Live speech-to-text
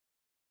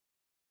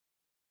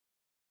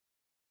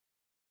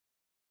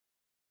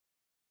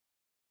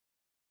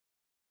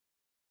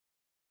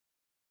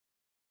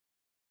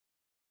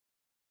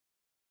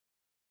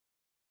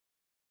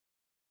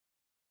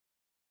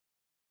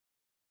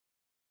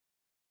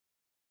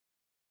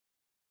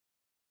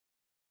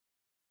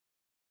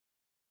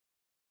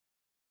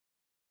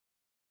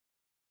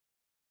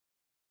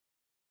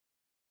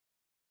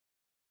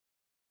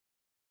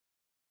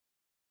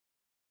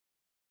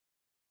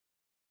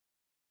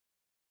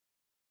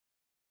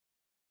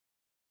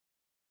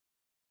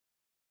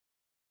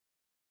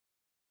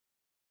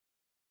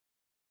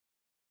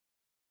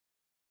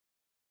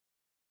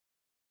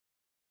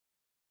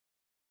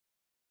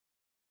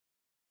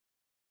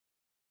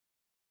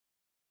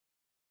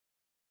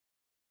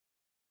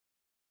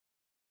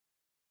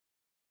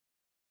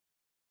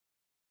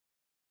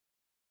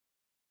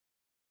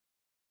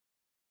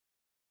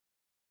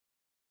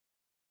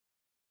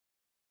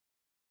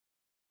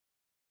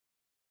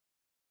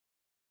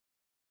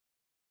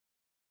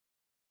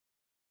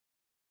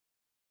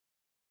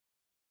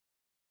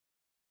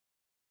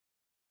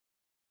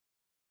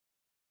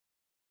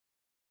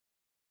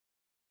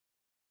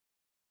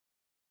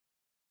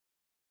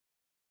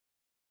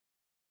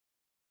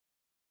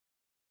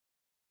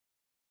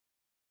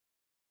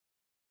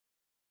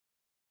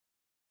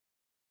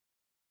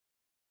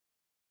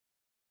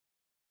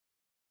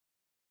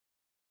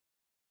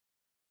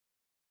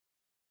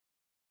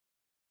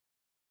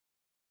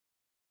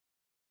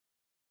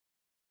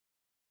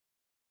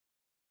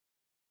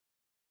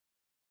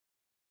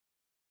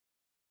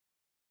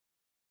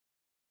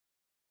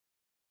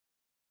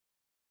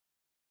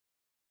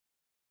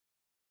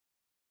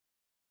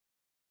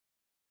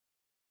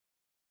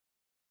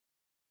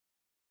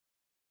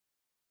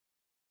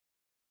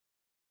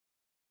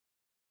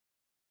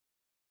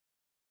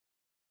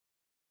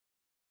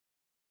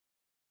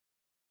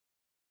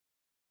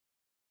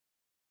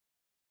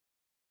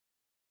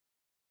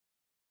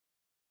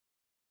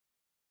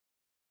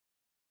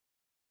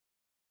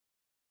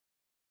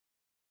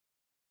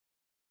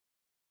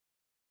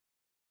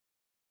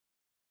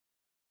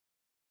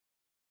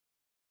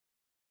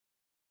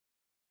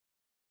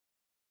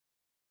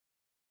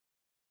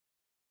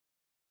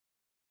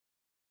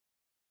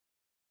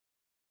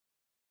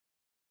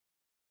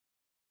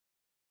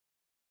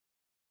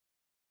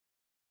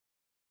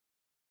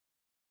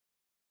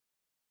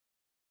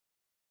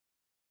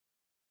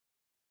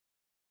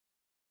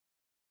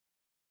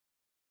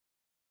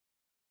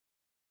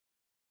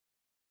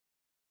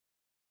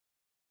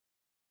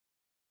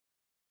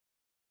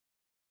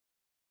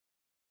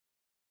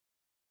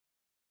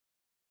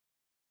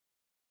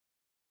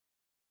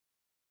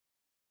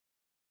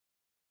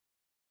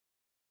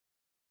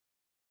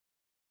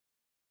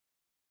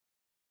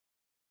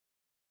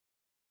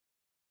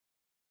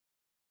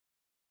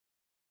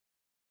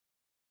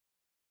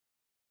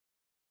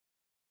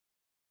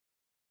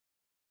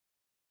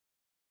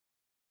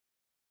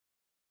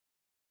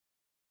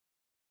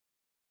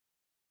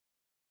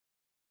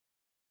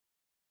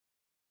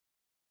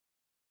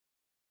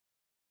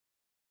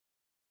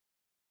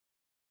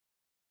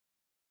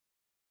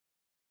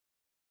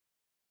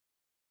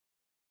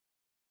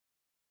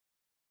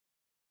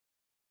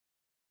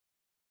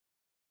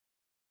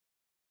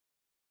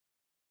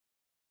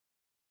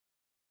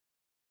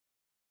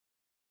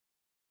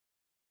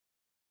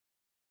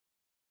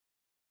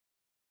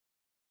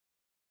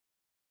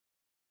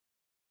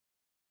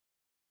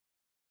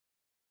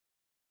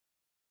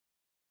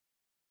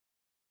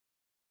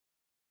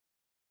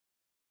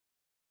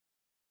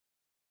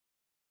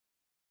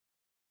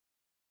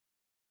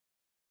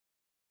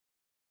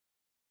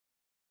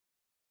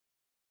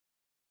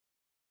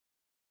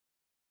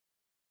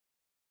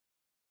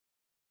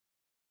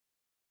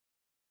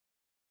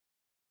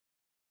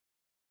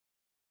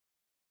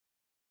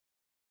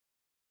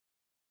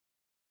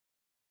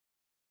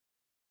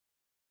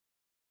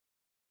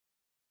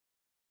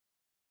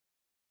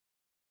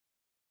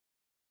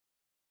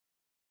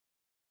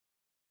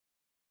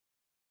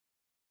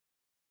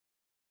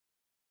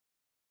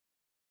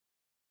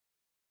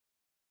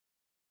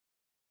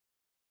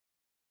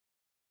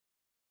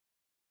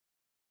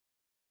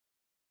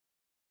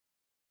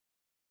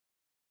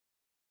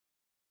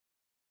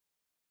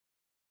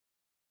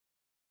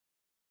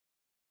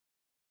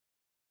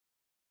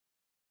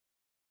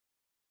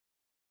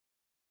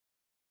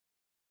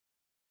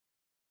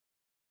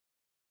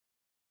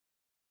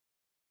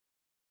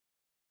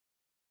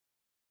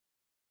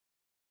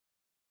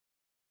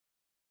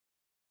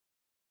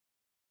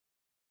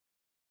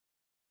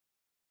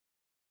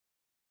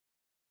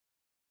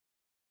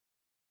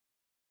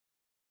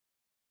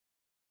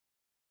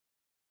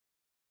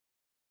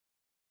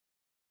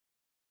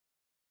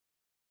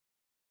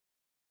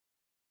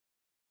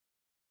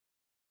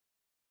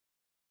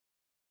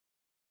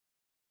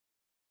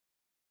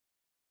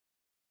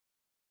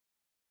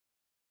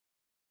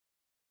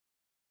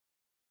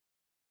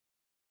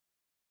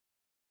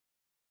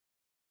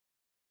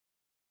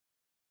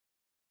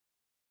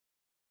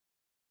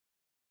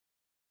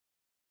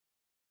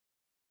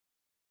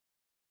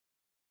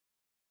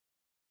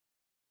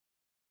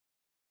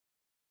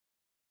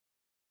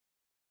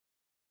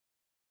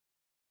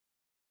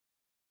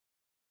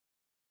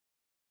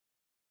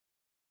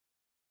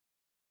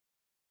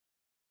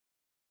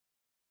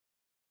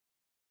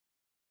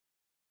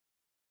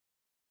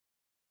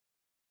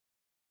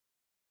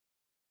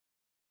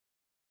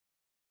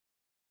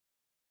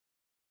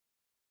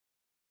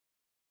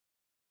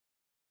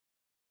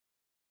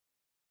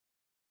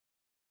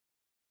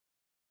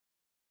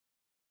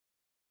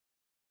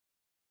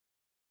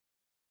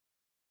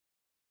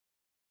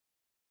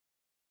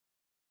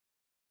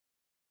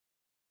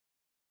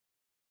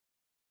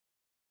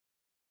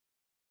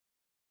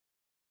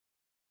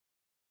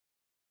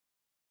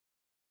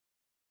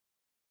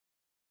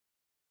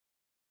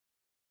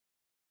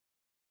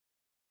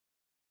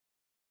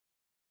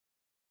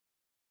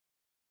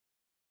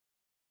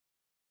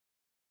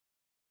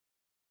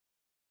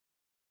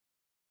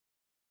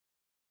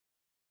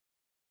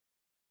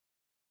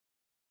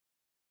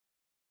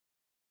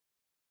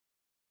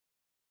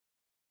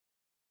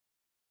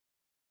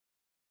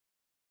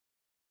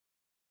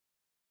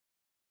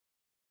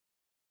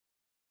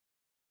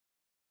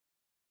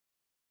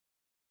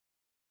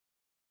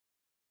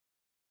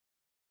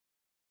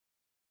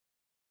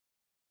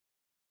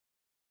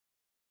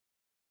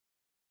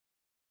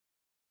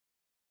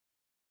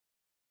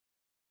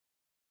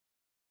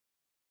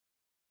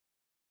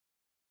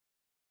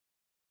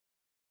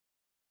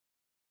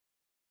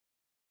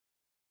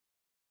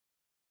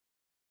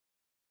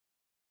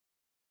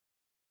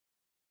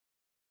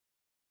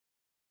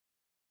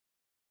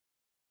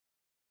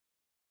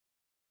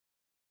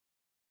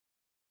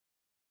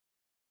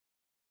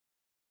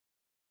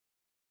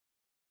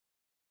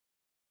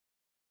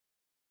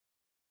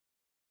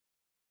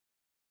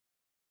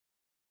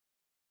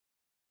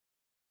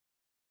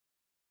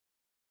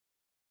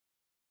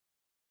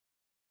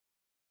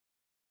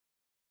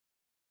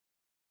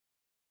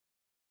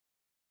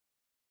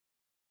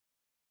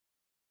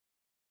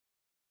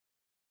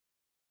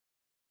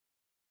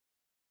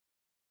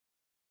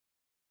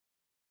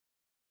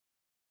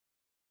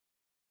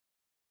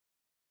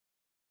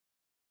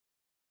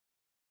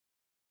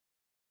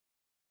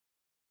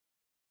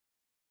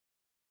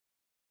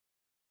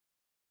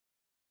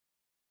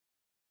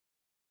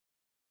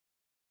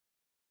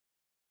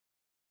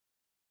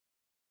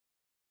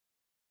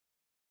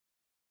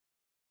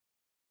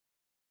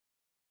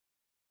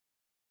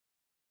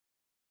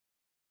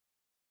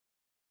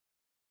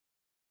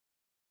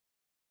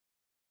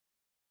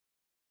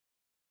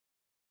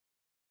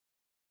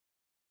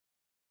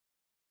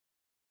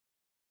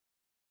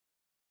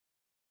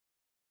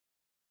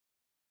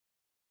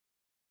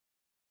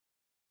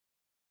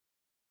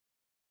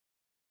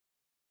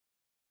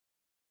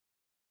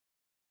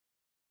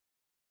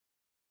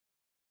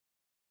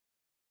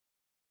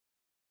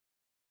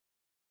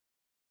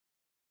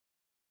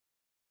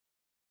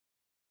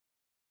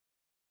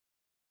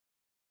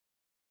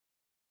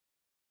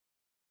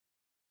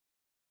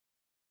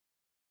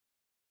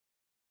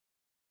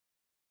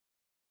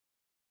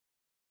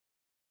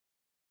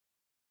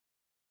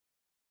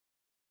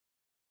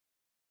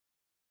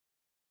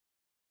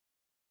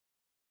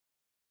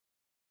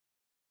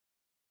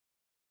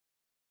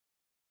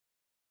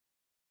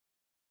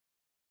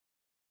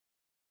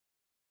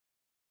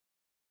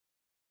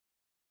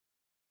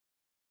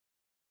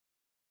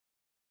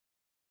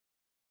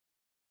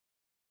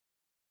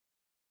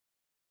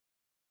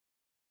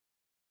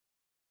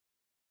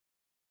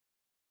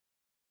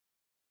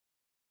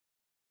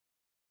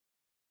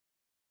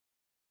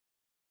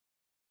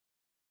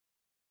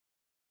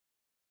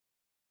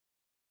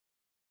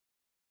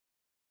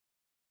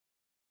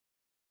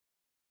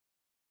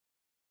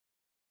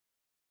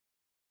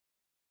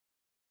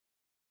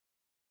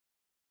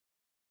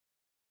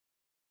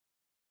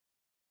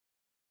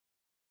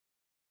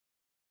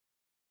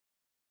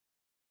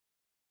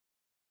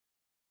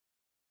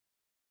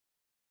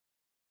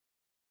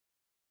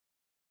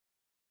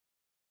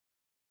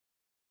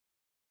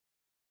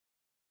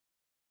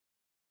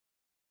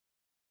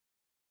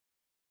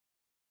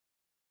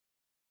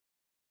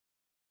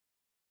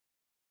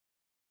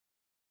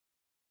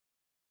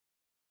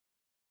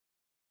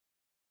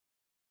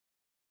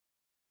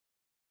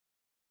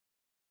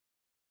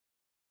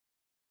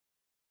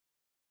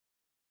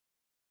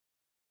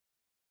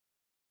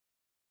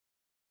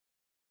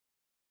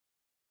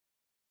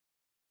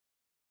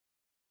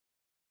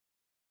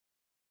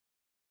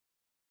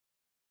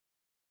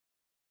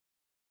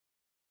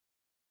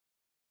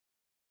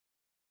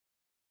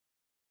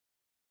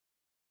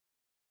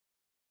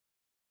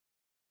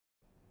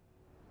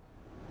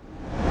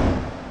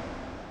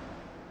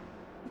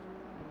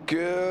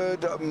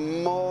Good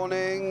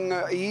morning,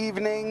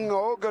 evening,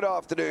 or good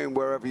afternoon,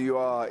 wherever you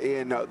are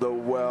in the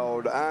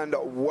world, and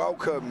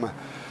welcome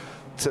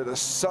to the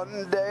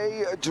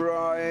Sunday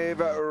Drive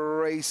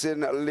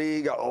Racing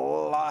League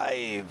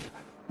live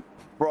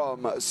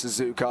from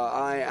Suzuka.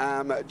 I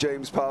am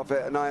James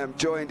Parfitt, and I am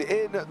joined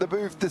in the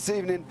booth this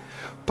evening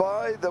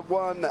by the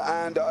one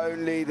and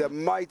only, the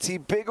mighty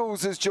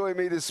Biggles has joined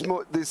me this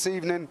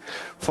evening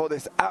for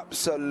this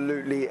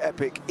absolutely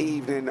epic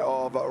evening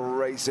of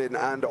racing.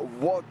 And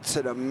what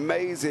an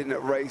amazing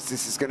race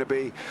this is going to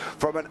be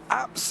from an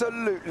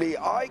absolutely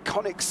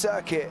iconic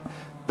circuit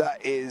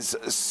that is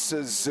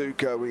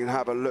Suzuka. We can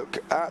have a look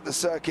at the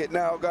circuit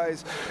now,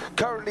 guys.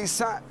 Currently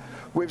sat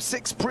with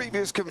 6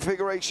 previous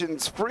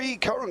configurations, 3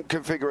 current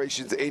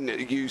configurations in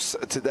use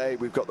today.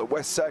 We've got the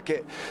West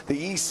Circuit, the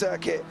East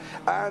Circuit,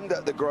 and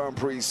the Grand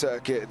Prix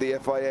Circuit, the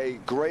FIA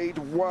Grade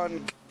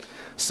 1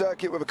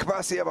 circuit with a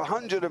capacity of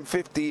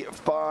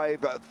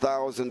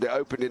 155,000. It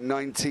opened in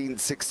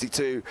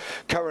 1962.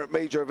 Current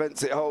major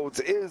events it holds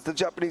is the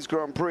Japanese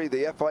Grand Prix,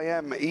 the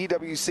FIM,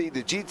 EWC,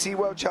 the GT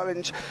World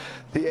Challenge,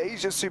 the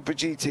Asia Super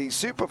GT,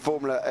 Super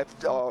Formula,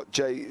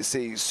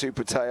 FRJC,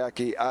 Super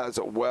Taiyaki as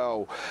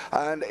well.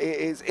 And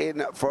it is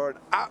in for an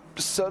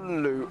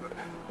absolute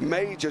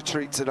major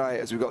treat tonight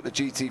as we've got the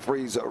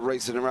GT3s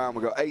racing around.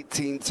 We've got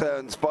 18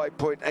 turns,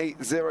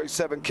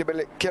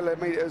 5.807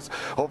 kilometers,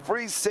 or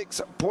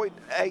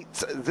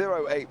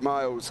 36.808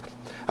 miles,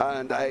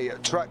 and a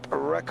track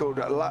record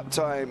lap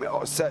time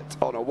set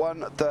on a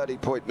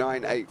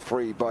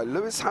 1:30.983 by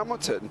Lewis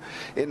Hamilton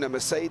in the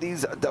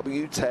Mercedes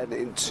W10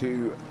 in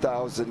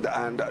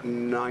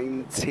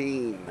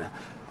 2019.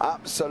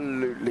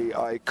 Absolutely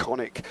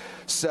iconic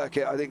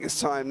circuit. I think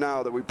it's time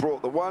now that we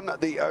brought the one,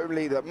 the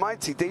only, the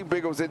mighty Dean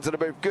Biggles into the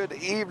booth. Good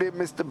evening,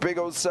 Mr.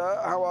 Biggles,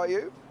 sir. How are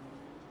you?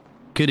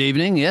 Good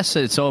evening. Yes,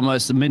 it's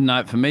almost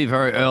midnight for me,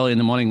 very early in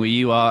the morning where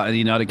you are in the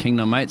United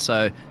Kingdom, mate.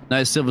 So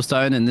no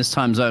Silverstone in this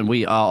time zone.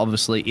 We are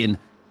obviously in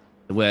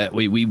where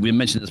we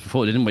mentioned this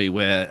before, didn't we?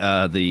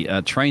 Where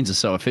the trains are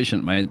so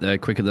efficient, mate. They're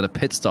quicker than a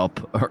pit stop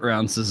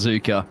around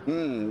Suzuka.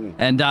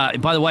 And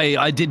by the way,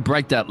 I did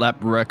break that lap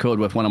record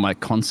with one of my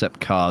concept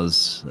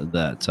cars.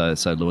 That so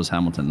Lewis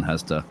Hamilton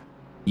has to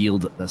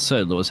yield.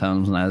 Sir Lewis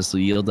Hamilton has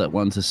to yield that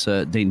one to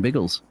Sir Dean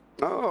Biggles.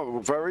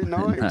 Oh, very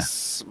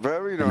nice,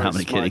 very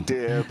nice, my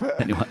dear. But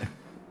anyway.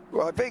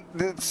 Well, I think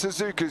the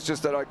Suzuka is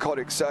just an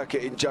iconic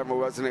circuit in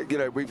general, hasn't it? You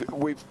know, we've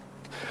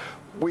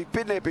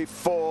been there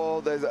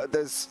before.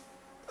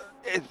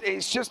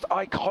 It's just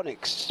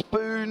iconic.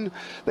 Spoon,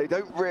 they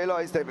don't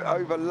realize they're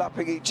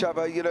overlapping each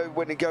other, you know,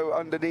 when they go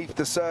underneath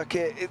the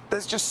circuit.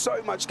 There's just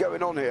so much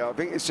going on here. I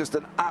think it's just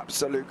an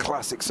absolute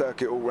classic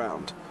circuit all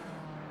round.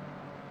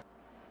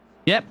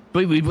 Yep,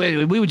 we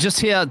were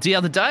just here the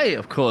other day,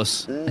 of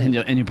course, in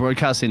your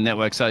broadcasting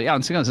network. So yeah,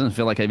 it doesn't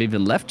feel like I've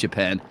even left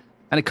Japan.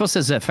 And of course,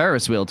 there's a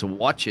Ferris wheel to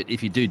watch it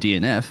if you do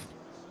DNF.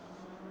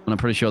 And I'm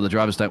pretty sure the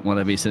drivers don't want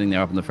to be sitting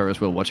there up on the Ferris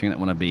wheel watching it. They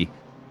want to be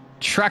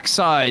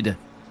trackside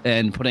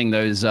and putting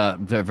those the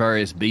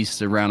various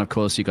beasts around. Of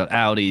course, you got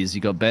Audis,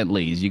 you got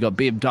Bentleys, you got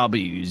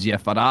BMWs, you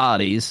have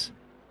Ferraris,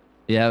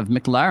 you have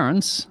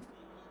McLarens,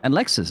 and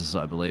Lexus,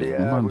 I believe.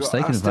 Yeah, I'm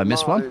mistaken if I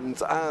missed one.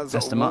 As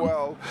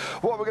well.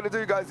 What we're going to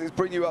do, guys, is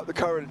bring you up the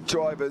current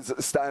drivers'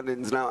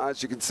 standings now.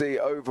 As you can see,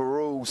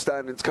 overall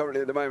standings currently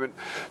at the moment,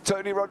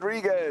 Tony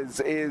Rodriguez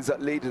is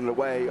leading the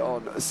way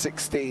on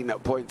 16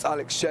 points.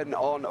 Alex Shen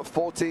on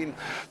 14.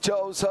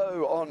 Charles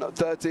Ho on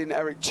 13.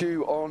 Eric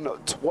Chu on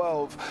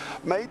 12.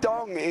 Mei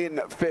Dong in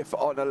 5th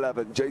on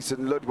 11.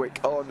 Jason Ludwig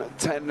on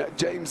 10.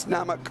 James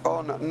Namak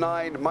on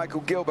 9.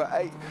 Michael Gilbert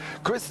 8.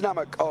 Chris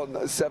Namak on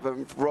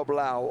 7th. Rob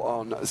Lau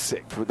on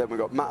 6th. Then we've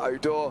got Matt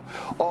O'Dore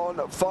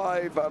on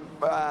 5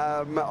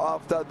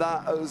 after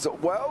that as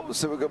well.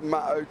 So we've got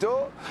Matt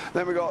O'Dore.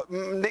 Then we've got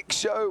Nick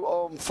Show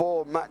on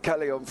 4, Matt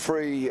Kelly on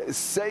 3,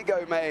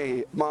 Sego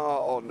May Ma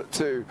on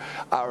 2,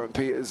 Aaron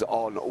Peters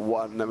on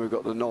 1. Then we've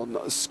got the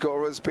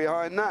non-scorers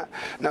behind that.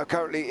 Now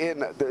currently in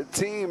the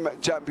team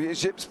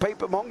championships,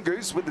 Paper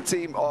Mongoose with the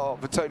team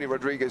of Tony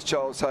Rodriguez,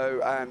 Charles Ho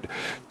and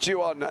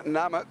Juan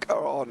Namak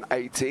are on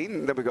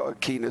 18. Then we've got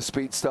Akina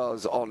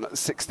Speedstars on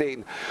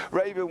 16.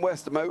 Raven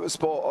West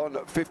Motorsport on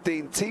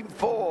 15, Team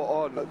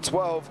 4 on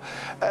 12,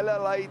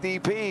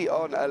 LLADP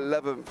on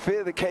 11,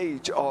 Fear the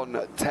Cage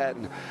on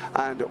 10,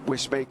 and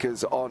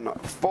Wishmakers on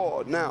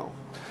 4. Now,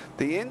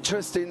 the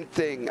interesting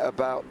thing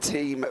about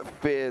Team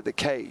Fear the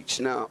Cage,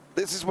 now,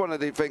 this is one of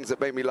the things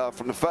that made me laugh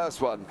from the first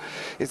one,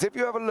 is if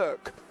you have a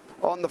look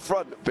on the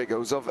front,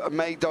 Biggles, of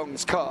Mei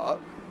Dong's car,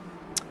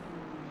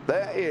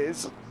 there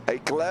is a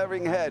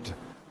glaring head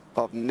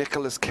of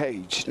Nicolas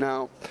Cage.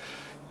 Now,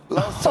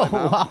 last time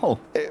out,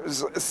 it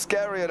was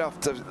scary enough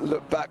to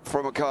look back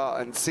from a car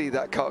and see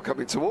that car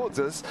coming towards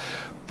us,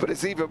 but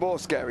it's even more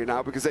scary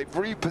now because they've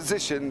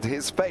repositioned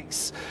his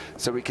face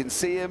so we can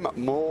see him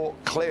more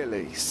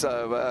clearly.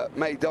 So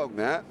Mei Dong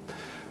there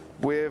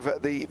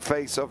with the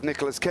face of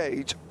Nicolas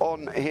Cage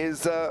on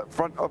his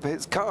front of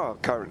his car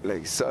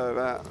currently.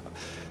 So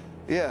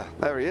yeah,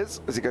 there he is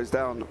as he goes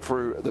down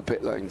through the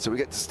pit lane. So we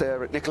get to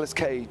stare at Nicolas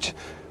Cage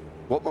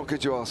What more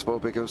could you ask for,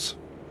 Biggles?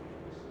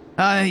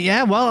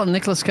 Yeah, well,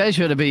 Nicolas Cage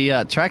ought to be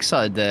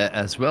trackside there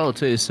as well,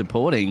 too,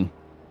 supporting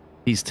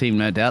his team,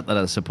 no doubt, that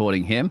are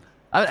supporting him.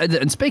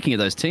 And speaking of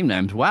those team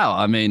names, wow,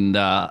 I mean,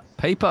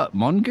 Paper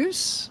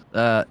Mongoose,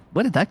 where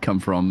did that come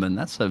from? And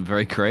that's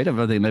very creative.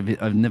 I think maybe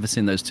I've never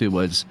seen those two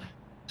words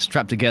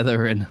strapped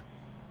together in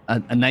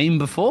a name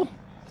before.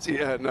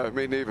 Yeah, no,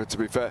 me neither, to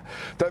be fair.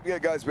 Don't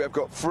forget, guys, we have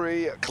got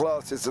 3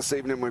 classes this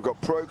evening. We've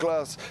got Pro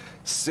Class,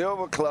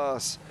 Silver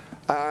Class,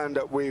 and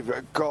we've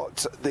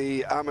got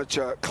the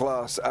Amateur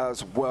Class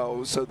as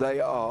well. So they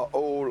are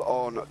all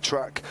on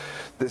track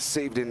this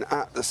evening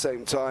at the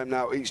same time.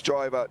 Now, each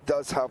driver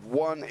does have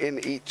 1 in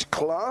each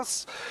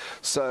class,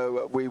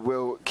 so we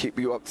will keep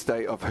you up to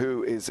date of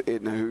who is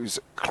in whose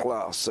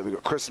class. So we've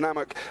got Chris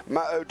Nammock,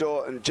 Matt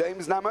O'Dore, and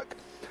James Nammock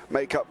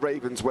make up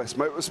Ravens West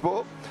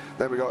Motorsport.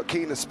 Then we got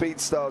Keener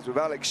Speedstars with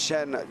Alex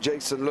Shen,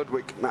 Jason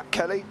Ludwig, Matt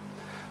Kelly.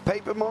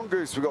 Paper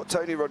Mongoose, we've got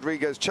Tony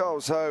Rodriguez,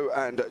 Charles Ho,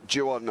 and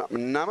Juan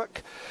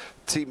Nammock.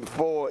 Team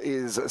 4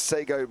 is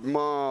Sego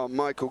Ma,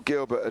 Michael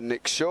Gilbert, and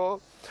Nick Shaw.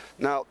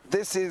 Now,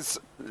 this is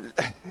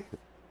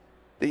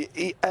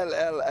the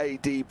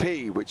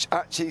LLADP, which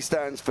actually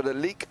stands for the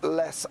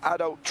Leakless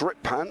Adult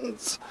Drip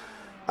Pans.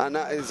 And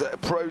that is a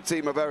pro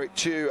team of Eric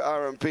Chu,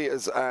 Aaron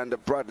Peters, and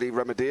Bradley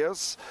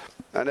Remedios.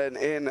 And then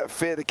in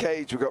Fear the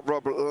Cage, we've got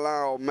Robert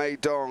Lau, Mei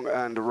Dong,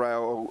 and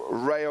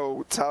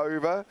Rayo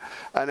Tauva.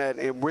 And then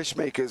in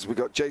Wishmakers, we've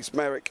got Jace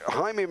Merrick,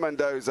 Jaime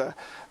Mendoza,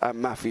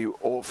 and Matthew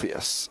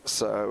Orpheus.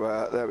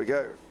 So there we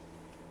go.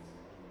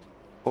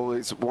 All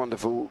these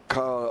wonderful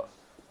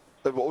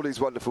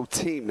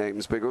team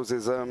names, Biggles,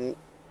 is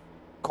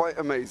quite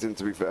amazing,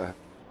 to be fair.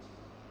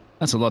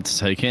 That's a lot to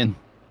take in.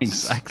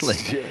 Exactly.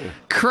 Yeah.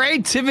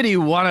 Creativity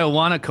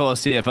 101, of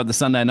course, here for the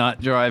Sunday Night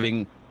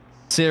Driving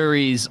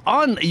Series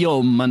on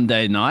your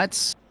Monday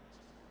nights.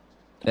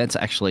 That's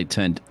actually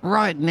turned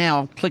right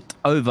now, clicked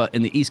over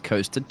in the East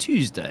Coast to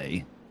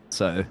Tuesday.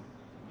 So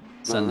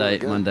Sunday,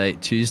 Monday,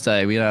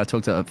 Tuesday. We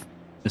talked to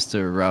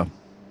Mr.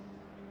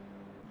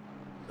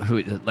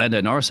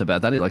 Lando Norris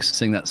about that. He likes to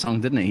sing that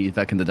song, didn't he,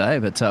 back in the day?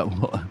 But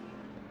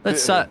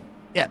let's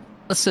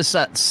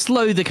just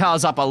slow the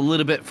cars up a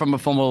little bit from a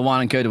Formula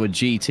One and go to a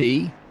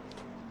GT.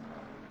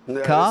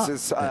 Yeah,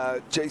 this is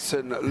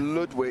Jason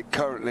Ludwig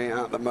currently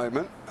at the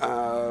moment.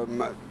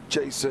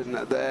 Jason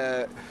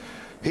there,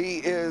 he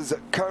is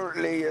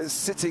currently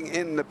sitting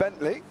in the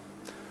Bentley.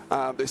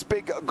 This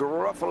big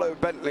Gruffalo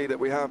Bentley that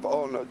we have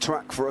on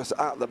track for us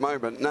at the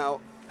moment.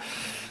 Now,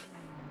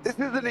 this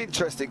is an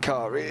interesting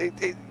car.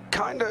 It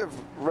kind of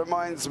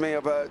reminds me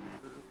of a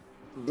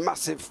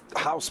massive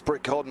house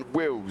brick on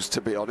wheels,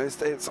 to be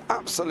honest. It's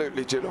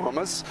absolutely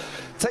ginormous.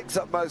 Takes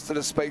up most of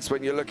the space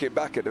when you're looking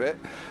back at it.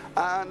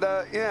 And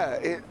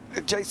yeah,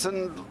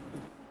 Jason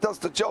does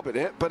the job in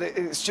it, but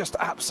it's just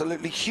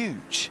absolutely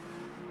huge.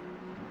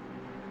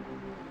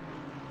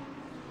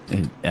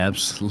 It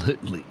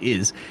absolutely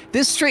is.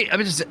 This street, I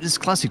mean, this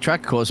classic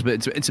track course,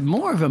 but it's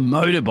more of a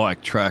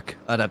motorbike track,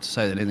 I'd have to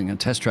say, than anything. A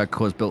test track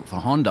course built for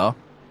Honda,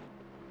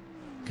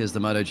 because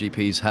the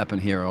MotoGPs happen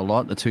here a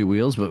lot, the 2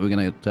 wheels, but we're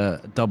going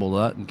to double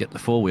that and get the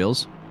 4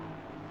 wheels.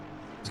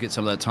 Let's get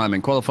some of that time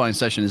in. Qualifying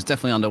session is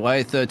definitely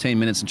underway. 13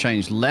 minutes and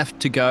change left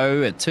to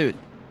go at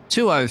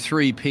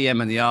 2:03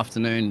 p.m. in the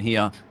afternoon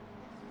here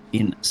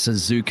in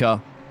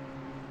Suzuka.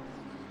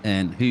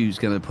 And who's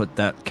going to put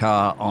that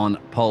car on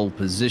pole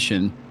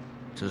position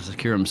to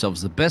secure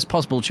themselves the best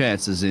possible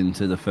chances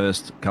into the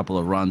first couple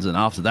of runs? And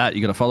after that,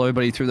 you've got to follow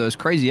everybody through those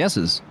crazy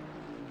S's.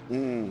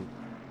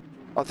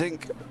 I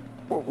think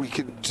what we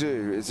can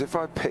do is, if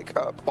I pick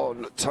up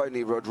on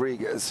Tony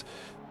Rodriguez,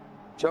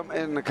 jump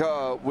in the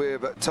car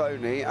with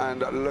Tony and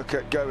look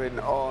at going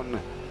on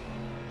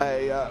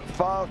a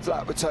fast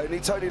lap with Tony.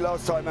 Tony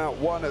last time out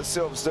won at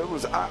Silverstone,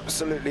 was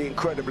absolutely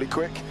incredibly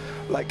quick,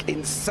 like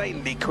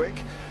insanely quick.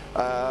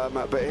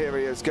 But here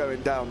he is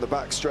going down the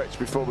back stretch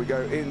before we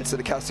go into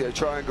the Casio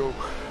Triangle,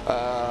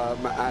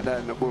 and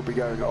then we'll be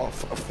going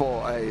off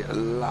for a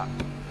lap.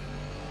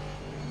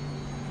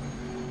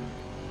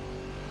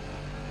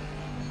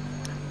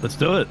 Let's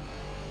do it.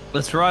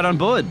 Let's ride on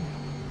board.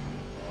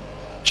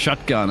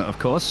 Shotgun, of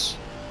course.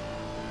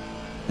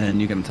 And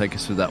you're going to take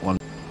us through that one.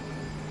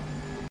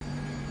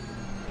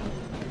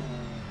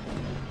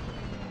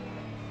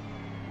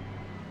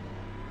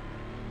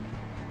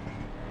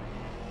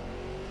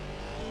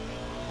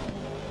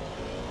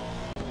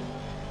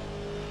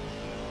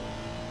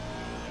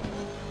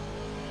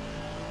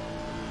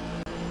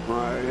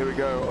 Right, here we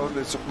go on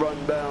this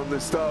run down the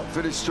start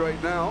finish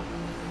straight now.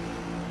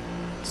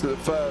 To the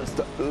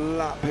first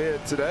lap here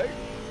today.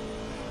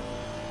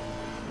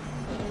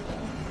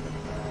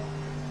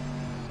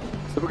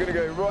 So we're going to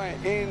go right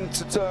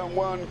into turn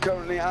 1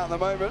 currently at the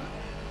moment,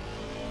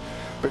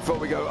 before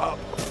we go up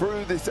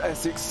through this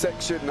Essex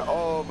section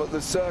of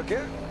the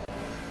circuit,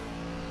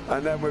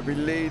 and then we'll be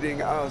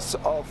leading us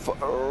off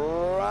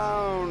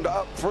round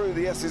up through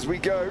the S's we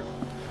go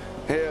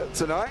here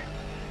tonight.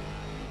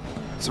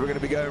 So we're going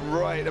to be going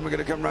right, and we're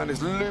going to come around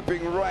this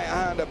looping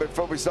right-hander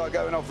before we start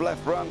going off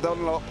left round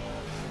Dunlop.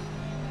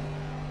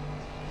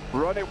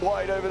 Run it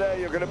wide over there.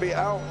 You're going to be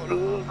out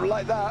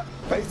like that,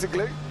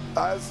 basically,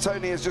 as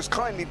Tony has just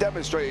kindly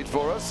demonstrated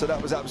for us. So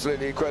that was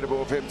absolutely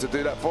incredible of him to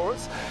do that for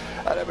us.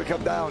 And then we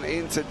come down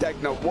into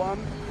Degner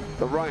 1,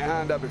 the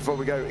right-hander, before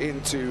we go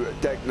into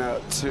Degner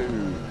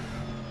 2.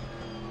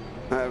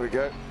 There we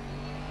go.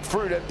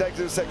 Through that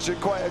Degner section,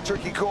 quite a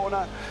tricky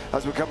corner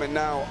as we're coming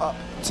now up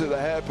to the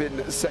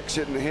hairpin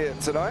section here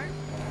tonight.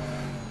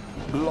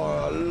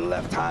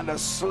 Left-hander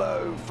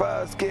slow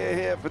first gear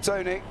here for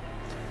Tony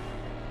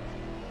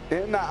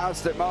in that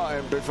Aston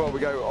Martin before we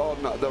go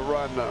on the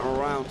run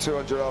around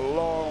 200. A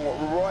long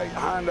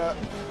right-hander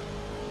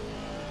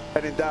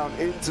heading down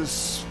into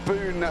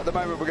Spoon. At the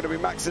moment we're going to be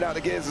maxing out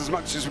the gears as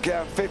much as we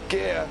can. 5th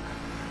gear.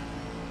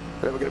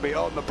 Then we're going to be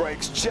on the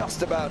brakes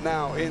just about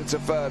now into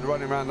 3rd,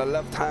 running around the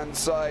left-hand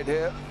side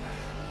here.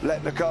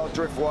 Letting the car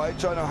drift wide,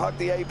 trying to hug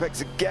the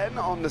apex again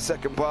on the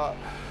 2nd part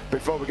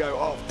before we go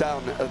off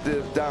down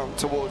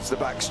towards the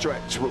back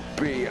stretch. Will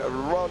be a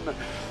run,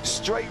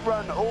 straight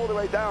run all the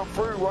way down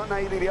through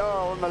 180R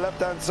on the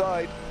left-hand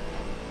side.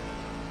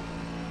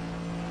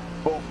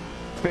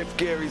 5th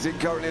gear he's in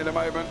currently in a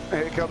moment.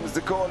 Here comes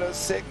the corner,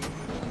 6th.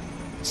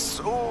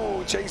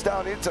 Oh, chase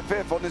down into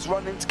 5th on this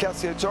run into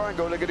Casio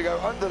Triangle. They're going to go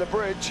under the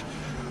bridge,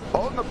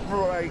 on the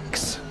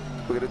brakes.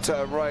 We're going to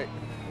turn right,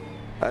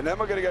 and then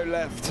we're going to go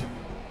left.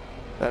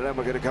 And then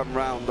we're going to come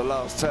round the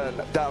last turn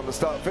down the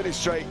start finish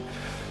straight.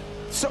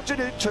 Such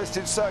an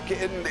interesting circuit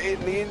in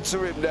the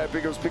interim there,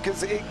 Biggles,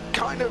 because it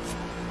kind of,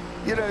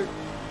 you know,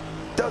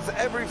 does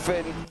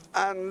everything,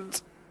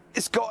 and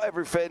it's got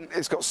everything.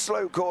 It's got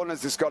slow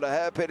corners, it's got a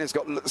hairpin, it's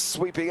got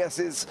sweeping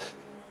S's.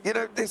 You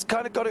know, it's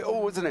kind of got it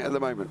all, isn't it, at the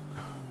moment?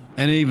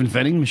 And even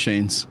vending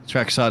machines,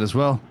 trackside as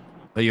well.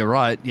 But you're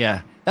right,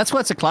 yeah. That's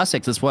why it's a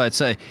classic. That's why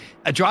it's a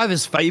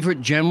driver's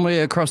favorite generally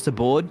across the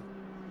board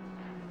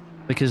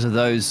because of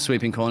those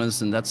sweeping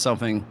corners, and that's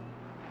something.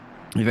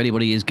 If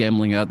anybody is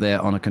gambling out there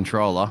on a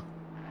controller,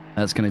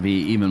 that's going to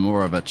be even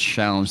more of a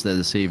challenge there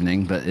this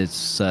evening. But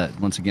it's,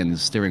 once again, the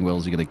steering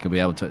wheels are going to be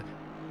able to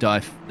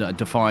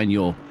define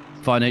your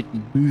finite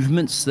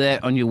movements there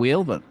on your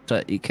wheel. But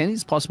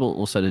it's possible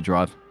also to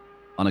drive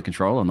on a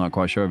controller. I'm not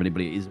quite sure if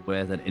anybody is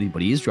aware that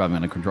anybody is driving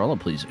on a controller.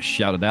 Please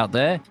shout it out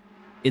there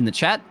in the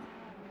chat.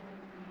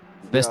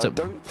 Best of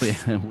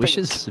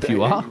wishes if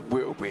you are.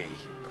 Will be.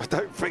 I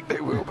don't think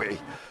they will be.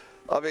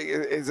 I think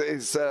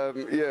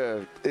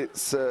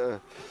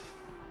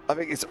I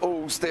think it's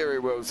all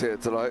steering wheels here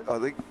tonight.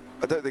 I've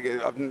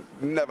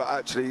never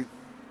actually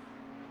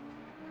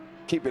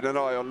keeping an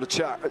eye on the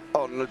chat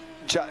and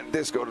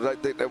Discord. I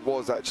don't think there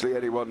was actually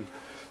anyone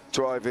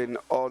driving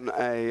on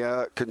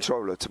a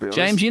controller, to be honest.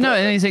 James, you know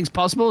anything's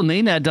possible.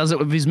 Nina does it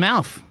with his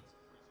mouth.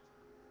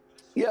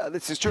 Yeah,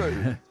 this is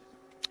true.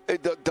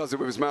 It does it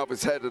with his mouth,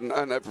 his head, and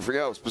everything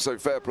else. But so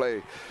fair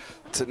play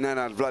to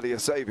Nenad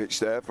Vladiyasevic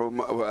there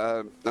from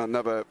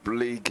another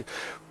league.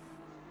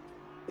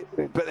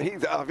 But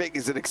I think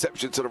he's an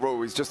exception to the rule.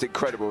 He's just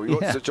incredible. He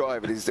wants to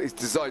drive, and he's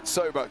designed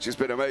so much. It's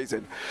been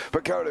amazing.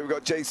 But currently, we've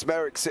got Jace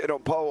Merrick sitting on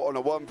pole on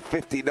a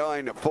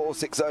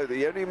 1:59.460.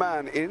 The only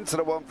man into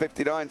the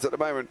 1:59s at the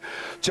moment.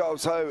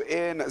 Charles Ho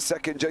in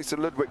second.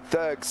 Jason Ludwig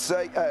third.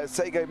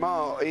 Sergey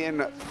Mar in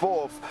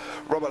 4th.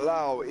 Robert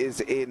Lau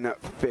is in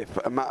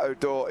 5th. Matt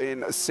O'Dore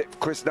in 6th.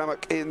 Chris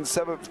Namak in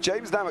 7th.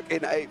 James Namak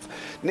in 8th.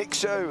 Nick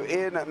Show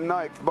in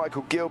 9th.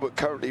 Michael Gilbert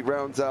currently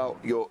rounds out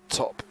your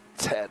top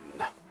 10.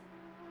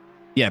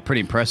 Yeah,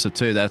 pretty impressive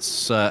too.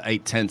 That's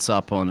 8/10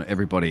 up on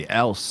everybody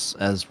else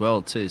as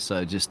well too.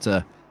 So just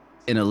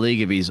in a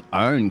league of his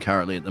own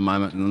currently at the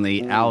moment, and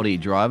the Audi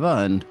driver,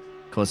 and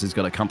of course he's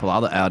got a couple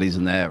other Audis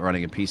in there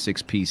running a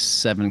P6,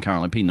 P7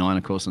 currently, P9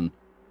 of course, and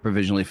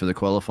provisionally for the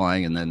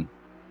qualifying, and then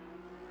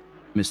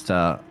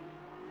Mr.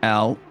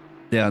 Al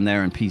down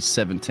there in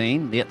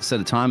P17. Yet set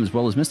a time as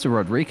well as Mr.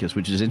 Rodriguez,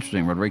 which is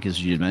interesting. Rodriguez,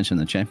 as you mentioned,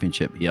 the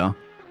championship here.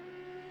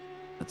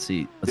 Let's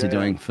see what's he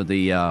doing for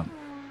the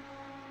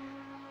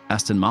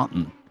Aston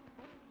Martin.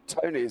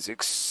 Tony is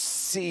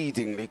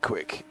exceedingly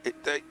quick.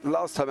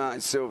 Last time out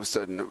in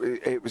Silverstone,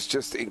 it was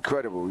just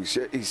incredible.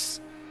 He's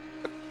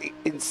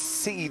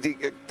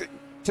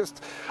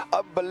just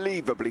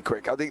unbelievably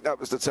quick. I think that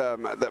was the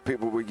term that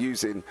people were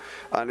using,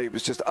 and it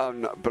was just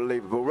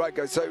unbelievable. Right,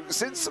 guys, so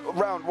since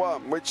round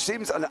 1, which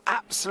seems an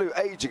absolute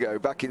age ago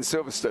back in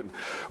Silverstone,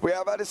 we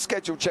have had a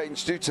schedule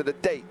change due to the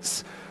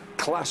dates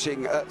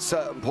clashing at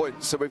certain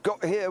points. So we've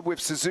got here with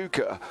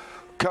Suzuka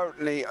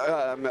currently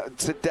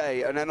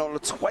today, and then on the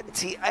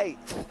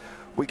 28th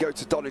we go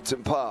to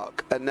Donington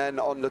Park, and then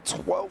on the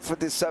 12th of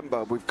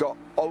December we've got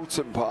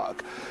Alton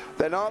Park.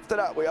 Then after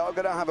that we are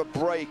going to have a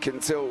break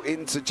until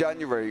into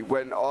January,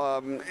 when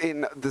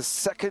in the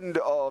 2nd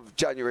of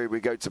January we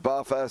go to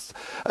Bathurst,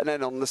 and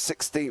then on the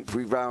 16th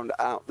we round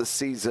out the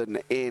season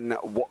in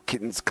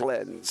Watkins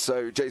Glen.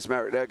 So Jace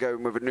Merritt there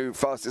going with a new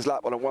fastest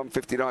lap on a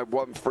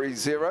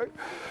 1:59.130.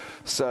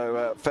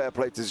 So fair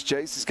play to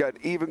Jace. He's going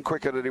even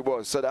quicker than he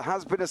was. So there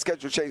has been a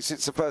schedule change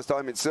since the first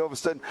time in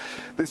Silverstone.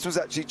 This was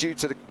actually due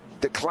to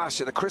the clash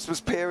in the Christmas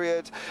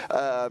period.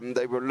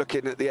 They were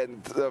looking at the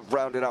end of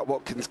rounding out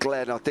Watkins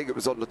Glen. I think it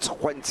was on the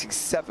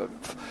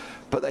 27th,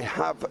 but they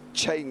have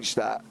changed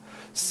that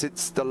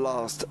since the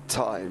last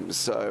time.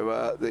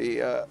 So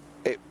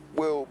it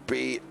will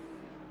be,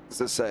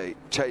 as I say,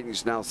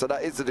 changed now. So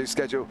that is the new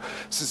schedule.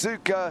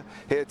 Suzuka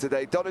here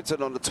today,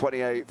 Donington on the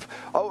 28th,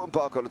 Alton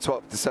Park on the 12th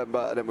of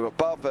December, and then we've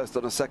got Bathurst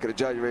on the 2nd of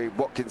January,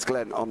 Watkins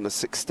Glen on the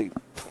 16th.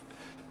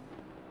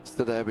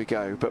 So there we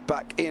go. But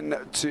back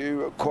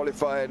into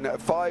qualifying.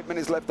 5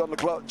 minutes left on the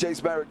clock.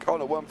 Jace Merrick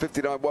on a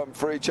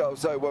 1:59.13.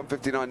 Charles Ho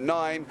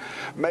 1:59.9.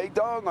 Mei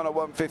Dong on a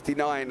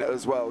 1:59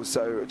 as well.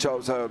 So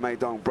Charles Ho and Mei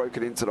Dong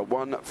broken into the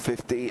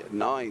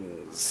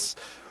 1:59s.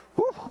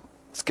 Whew,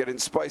 it's getting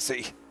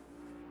spicy.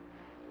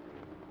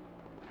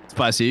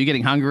 Spicy. Are you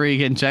getting hungry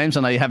again, James?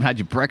 I know you haven't had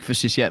your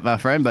breakfast just yet, my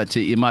friend, but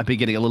you might be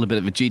getting a little bit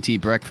of a GT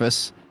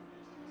breakfast.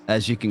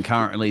 As you can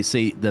currently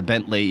see the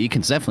Bentley, you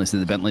can definitely see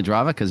the Bentley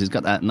driver because he's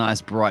got that nice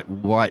bright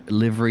white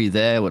livery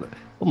there. What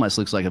almost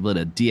looks like a bit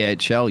of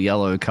DHL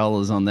yellow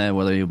colors on there,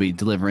 whether he'll be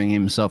delivering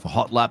himself a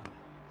hot lap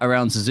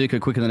around Suzuka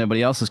quicker than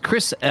anybody else. As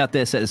Chris out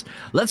there says,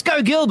 let's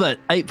go Gilbert,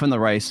 8th from the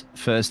race,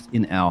 first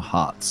in our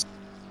hearts.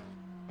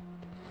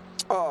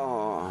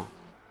 Oh,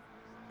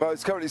 well,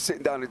 he's currently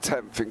sitting down in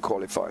 10th in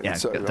qualifying, yeah,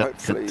 so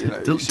hopefully, you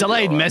know,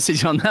 delayed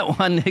message on that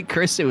one,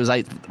 Chris. It was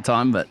 8th at the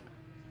time, but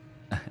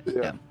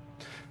yeah.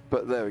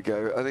 But there we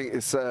go. I think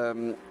it's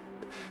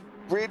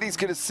really he's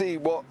going to see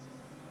what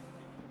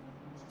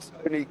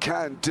Tony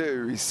can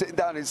do. He's sitting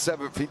down in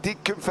 7th. He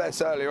did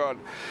confess earlier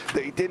on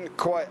that he didn't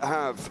quite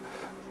have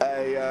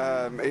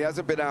a. He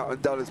hasn't been out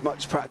and done as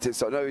much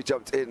practice. I know he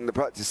jumped in the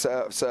practice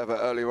server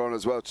earlier on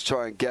as well to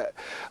try and get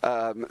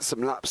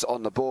some laps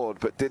on the board,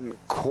 but didn't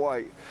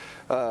quite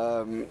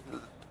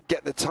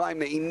get the time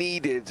that he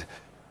needed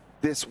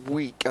this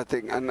week, I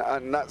think, and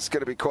that's going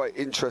to be quite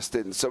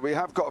interesting. So we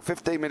have got a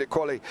 15-minute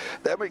quali,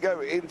 then we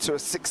go into a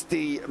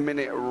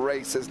 60-minute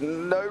race. There's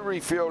no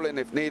refueling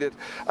if needed,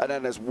 and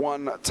then there's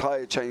one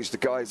tyre change the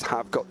guys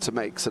have got to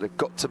make. So they've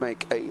got to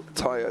make a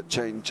tyre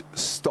change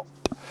stop.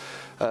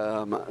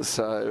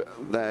 So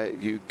there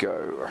you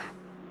go.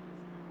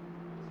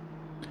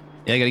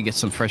 Yeah, you got to get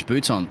some fresh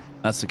boots on.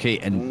 That's the key.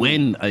 And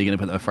when are you going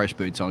to put the fresh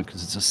boots on?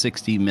 Because it's a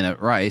 60-minute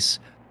race.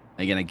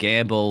 Are you going to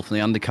gamble from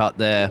the undercut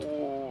there?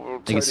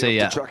 You can see,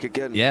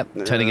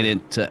 turning it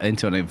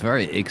into a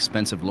very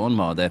expensive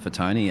lawnmower there for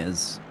Tony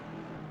as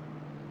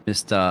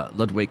Mr.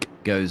 Ludwig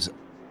goes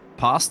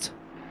past.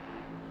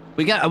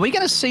 Are we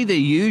going to see the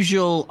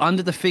usual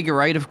under the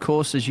figure 8, of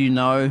course, as you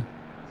know?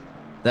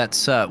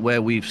 That's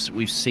where we've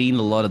seen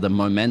a lot of the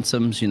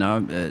momentums, you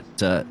know,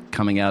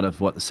 coming out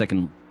of what the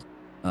second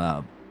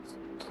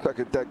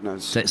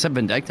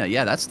Degner.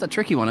 Yeah, that's the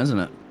tricky one, isn't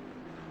it?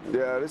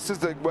 Yeah, this is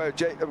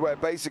where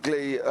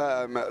basically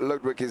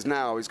Ludwig is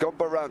now. He's gone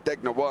around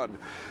Degner 1,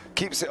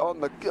 keeps it on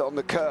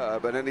the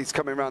curb, and then he's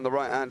coming around the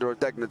right-hander of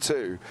Degner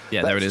 2.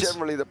 Yeah, there it is. That's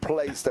generally the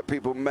place that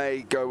people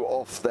may go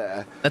off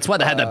there. That's why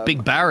they had that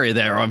big barrier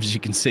there, as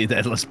you can see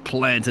there, just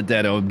planted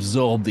there to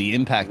absorb the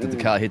impact that the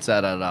car hits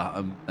out at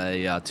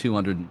a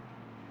 200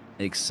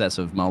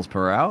 excessive miles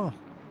per hour.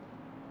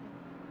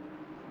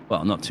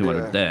 Well, not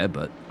 200 there,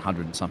 but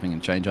 100 and something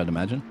and change, I'd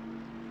imagine.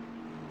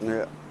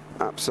 Yeah.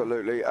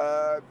 Absolutely.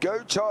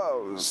 Go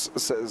Charles,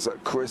 says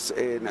Chris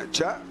in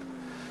chat.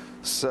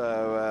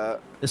 So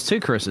there's two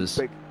Chris's.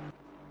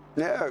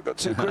 Yeah, I've got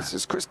two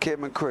Chris's. Chris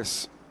Kim and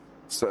Chris.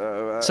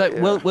 So yeah.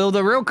 will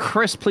the real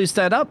Chris please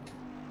stand up?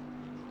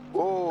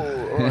 Oh,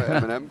 all right,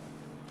 Eminem.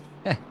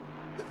 Yeah.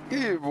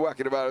 You're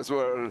whacking about as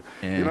well.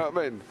 Yeah. You know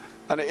what I mean?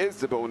 And it is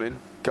the morning,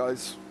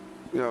 guys.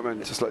 You know what I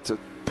mean? Just like to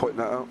point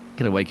that out.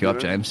 Gonna wake you up,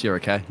 James. You're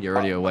okay. You're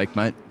already awake,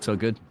 mate. It's all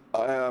good.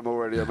 I am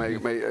already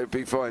awake, mate. It'll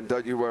be fine.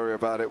 Don't you worry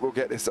about it. We'll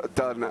get this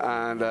done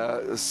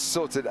and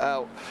sorted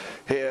out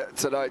here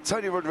tonight.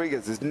 Tony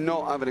Rodriguez is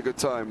not having a good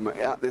time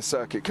at this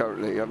circuit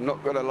currently. I'm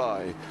not going to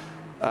lie.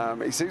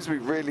 He seems to be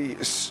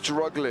really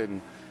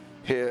struggling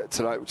here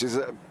tonight, which is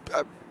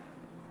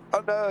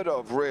unheard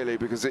of, really,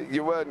 because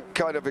you weren't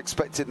kind of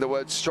expecting the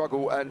word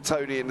struggle and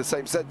Tony in the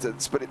same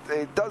sentence, but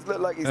it does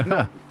look like he's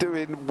not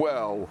doing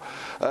well.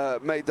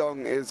 Mei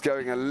Dong is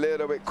going a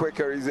little bit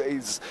quicker.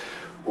 He's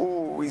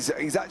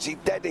actually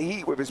dead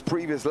heat with his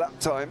previous lap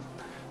time.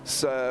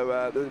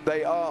 So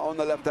they are on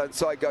the left-hand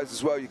side, guys,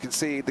 as well. You can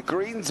see the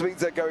greens means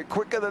they're going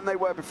quicker than they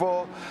were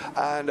before,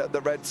 and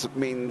the reds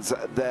means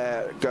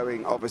they're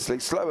going, obviously,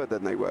 slower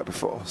than they were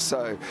before.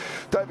 So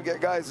don't forget,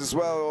 guys, as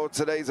well,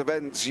 today's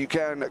events, you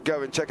can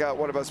go and check out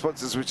one of our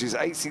sponsors, which is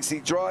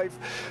ACC Drive.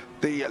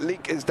 The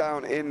link is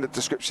down in the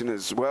description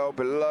as well,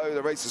 below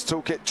the Racers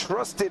Toolkit,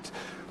 trusted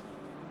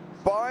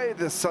by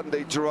the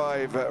Sunday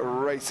Drive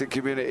racing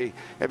community.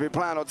 If you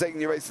plan on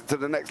taking your racing to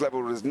the next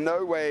level, there's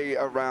no way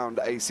around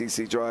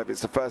ACC Drive.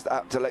 It's the first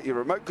app to let your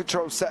remote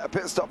control set a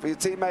pit stop for your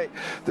teammate.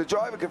 The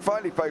driver can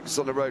finally focus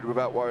on the road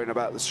without worrying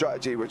about the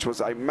strategy, which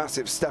was a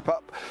massive step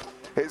up.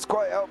 It's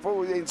quite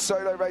helpful in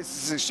solo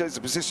races. It shows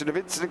the position of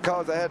incident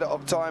cars ahead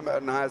of time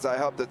and has a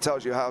hub that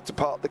tells you how to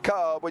park the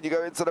car when you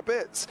go into the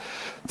pits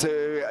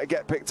to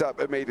get picked up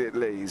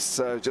immediately.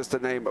 So just to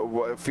name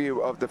a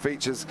few of the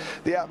features,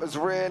 the app has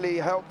really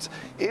helped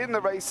in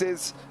the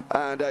races,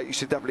 and you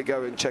should definitely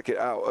go and check it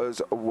out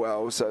as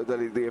well. So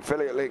the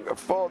affiliate link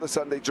for the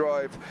Sunday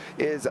drive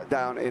is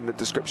down in the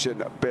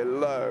description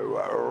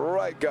below.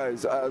 Right,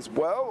 guys, as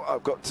well,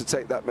 I've got to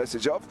take that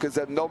message off because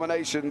the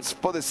nominations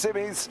for the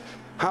Simmies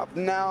have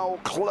now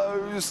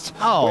closed.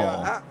 Oh. We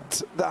are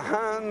at the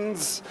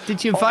hands.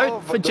 Did you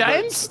vote for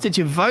James? Did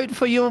you vote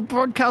for your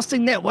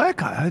broadcasting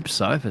network? I hope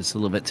so, if it's a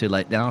little bit too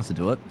late now to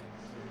do it.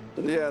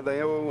 Yeah,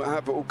 they all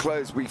have it all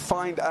closed. We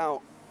find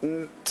out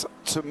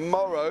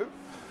tomorrow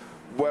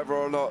whether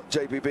or not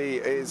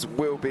JPB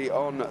will be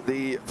on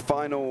the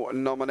final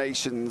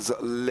nominations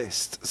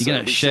list. You're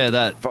going to share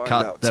that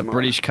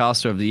British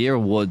Caster of the Year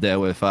award there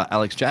with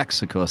Alex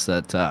Jacks, of course.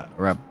 That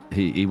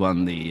he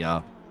won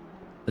the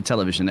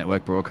television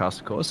network broadcast,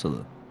 of course.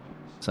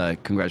 So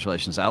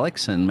congratulations,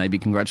 Alex, and maybe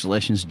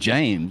congratulations,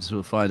 James.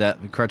 We'll find out.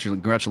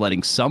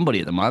 Congratulating somebody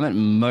at the moment.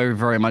 Mo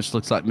very much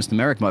looks like Mr.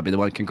 Merrick might be the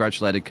one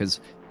congratulated because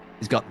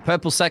he's got the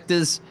purple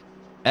sectors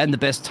and the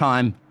best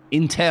time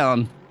in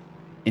town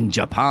in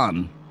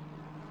Japan.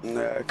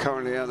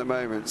 Currently at the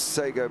moment,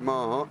 Sego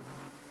Ma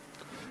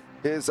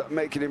is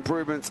making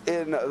improvements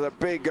in the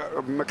big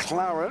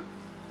McLaren.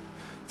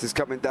 This is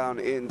coming down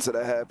into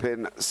the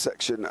hairpin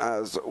section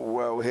as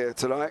well here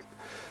tonight.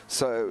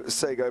 So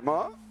Sego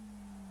Ma.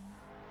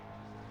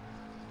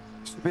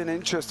 It's been an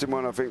interesting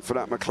one, I think, for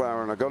that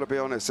McLaren. I've got to be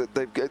honest,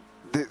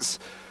 it's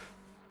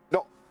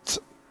not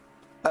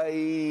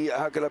a,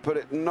 how can I put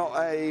it, not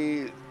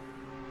a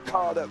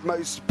car that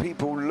most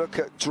people look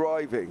at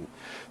driving.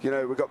 You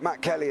know, we've got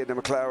Matt Kelly in the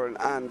McLaren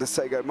and the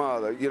Sego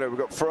Mar. You know, we've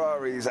got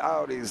Ferraris,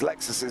 Audis,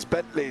 Lexuses,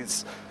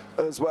 Bentleys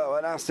as well,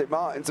 and Aston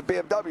Martins and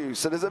BMW.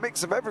 So there's a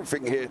mix of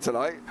everything here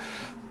tonight.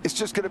 It's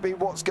just going to be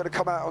what's going to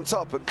come out on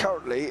top. And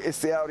currently, it's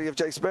the Audi of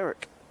Jason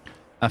Merrick.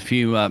 A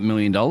few $1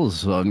 million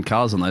on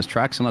cars on those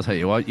tracks, and I'll tell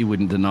you what, you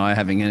wouldn't deny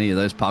having any of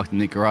those parked in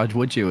the garage,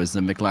 would you? As the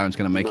McLaren's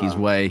going to make his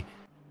way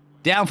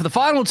down for the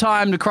final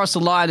time to cross the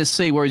line to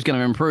see where he's going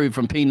to improve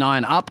from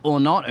P9 up or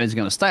not. He's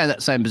going to stay in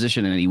that same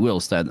position, and he will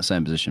stay in the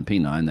same position.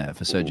 P9 there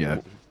for Sergio.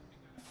 Ooh.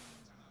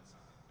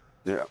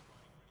 Yeah.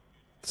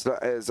 So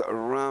that is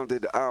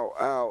rounded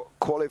out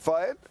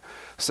qualifying.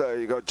 So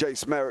you got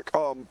Jace Merrick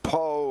on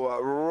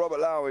pole, Robert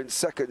Lau in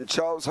second,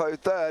 Charles Ho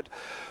third,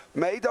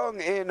 Maydong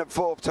in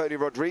fourth, Tony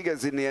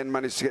Rodriguez in the end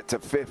managed to get to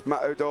fifth,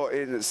 Matt Odor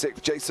in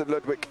sixth, Jason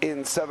Ludwig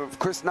in seventh,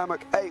 Chris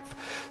Namak eighth,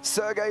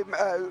 Sego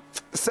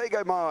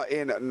Ma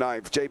in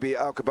ninth, JB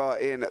Alcabar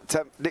in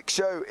 10th, Nick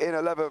Show in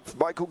 11th,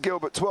 Michael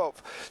Gilbert 12th,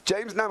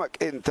 James Namak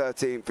in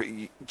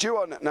 13th,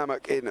 Juan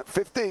Namak in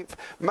 15th,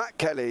 Matt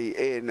Kelly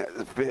in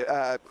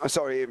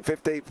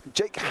 15th,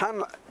 Jake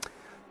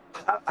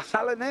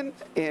Hallinan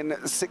in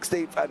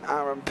 16th, and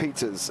Aaron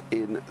Peters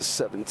in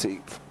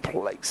 17th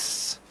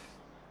place.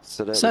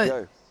 So there we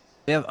go.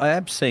 Yeah, I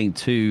am seeing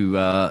two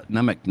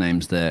Namek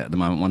names there at the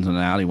moment. One's an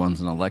Audi,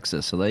 one's an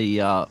Lexus. Are they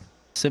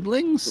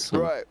siblings?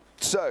 Right.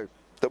 So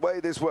the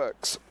way this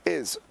works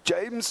is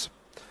James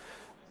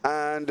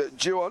and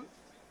Juan,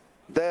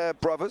 they're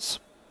brothers.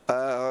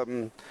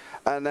 And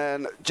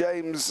then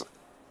James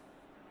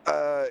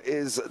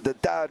is the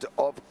dad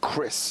of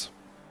Chris.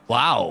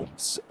 Wow.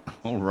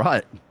 All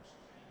right.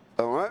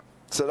 All right.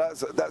 So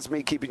that's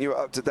me keeping you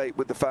up to date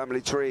with the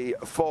family tree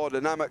for the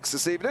Nameks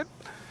this evening.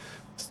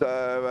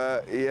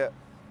 So, yeah,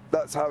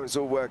 that's how it's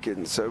all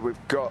working. So we've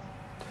got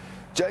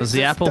James. Does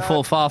the apple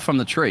fall far from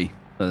the tree,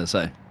 so they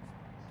say?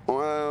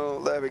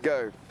 Well, there we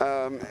go.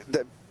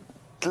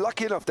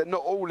 Lucky enough, they're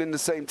not all in the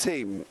same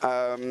team,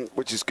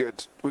 which is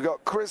good. We've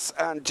got Chris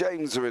and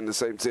James are in the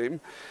same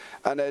team.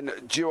 And then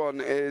Juan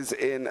is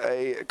in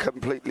a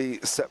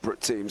completely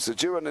separate team. So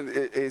Juan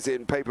is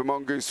in Paper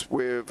Mongoose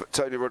with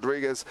Tony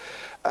Rodriguez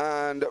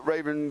and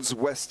Ravens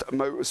West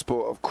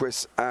Motorsport of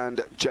Chris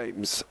and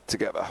James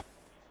together.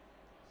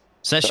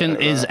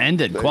 Session is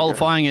ended.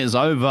 Qualifying is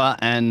over,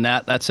 and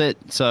that's it.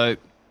 So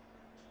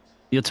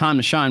your time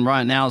to shine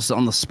right now is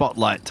on the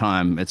spotlight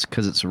time. It's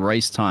because it's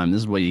race time.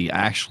 This is where you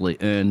actually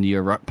earn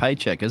your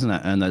paycheck, isn't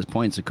it? Earn those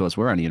points, of course.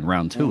 We're only in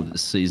round 2 of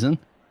this season.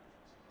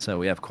 So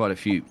we have quite a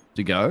few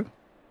to go.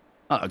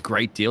 Not a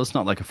great deal. It's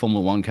not like a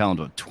Formula 1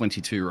 calendar of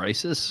 22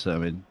 races. So, I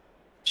mean,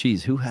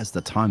 geez, who has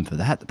the time for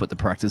that to put the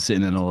practice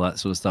in and all that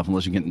sort of stuff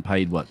unless you're getting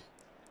paid, what,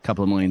 a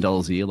couple of $1 million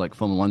a year like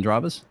Formula 1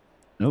 drivers?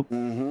 Nope.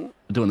 We're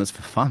doing this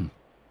for fun.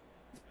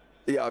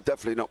 Yeah, I've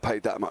definitely not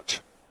paid that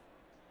much.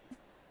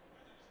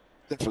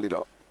 Definitely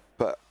not.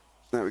 But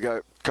there we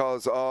go.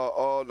 Cars are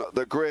on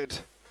the grid.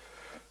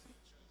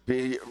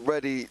 Be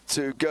ready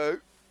to go.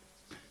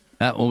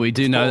 Well, we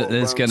do know that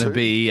there's going to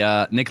be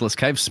Nicolas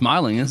Cage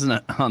smiling, isn't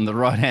it, on the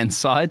right-hand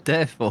side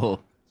there for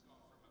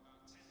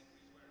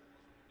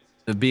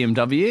the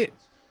BMW.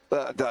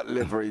 That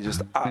livery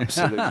just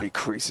absolutely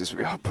creases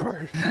me up,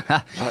 bro.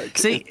 Like,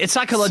 see, it's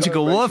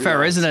psychological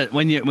warfare, isn't it?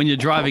 When you're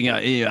driving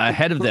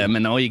ahead of them,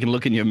 and all you can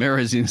look in your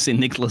mirrors and you see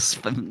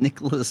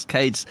Nicolas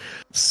Cage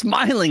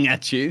smiling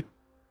at you.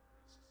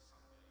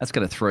 That's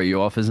going to throw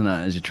you off, isn't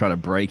it, as you try to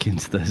break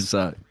into those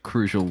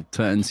crucial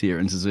turns here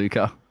in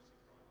Suzuka.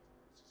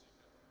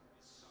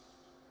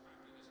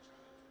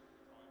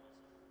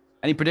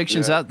 Any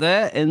predictions out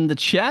there in the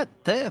chat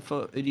there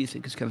for who do you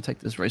think is going to take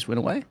this race win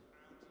away?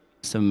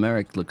 So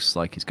Merrick looks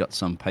like he's got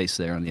some pace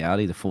there on the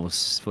Audi, the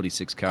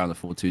 446 car and the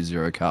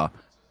 420 car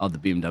of the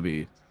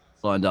BMW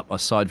lined up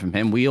aside from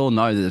him. We all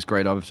know that there's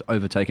great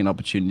overtaking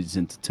opportunities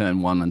into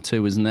turn 1 and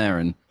 2, isn't there?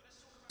 And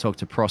talk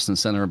to Prost and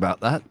Senna about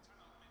that.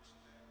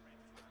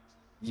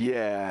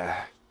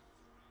 Yeah.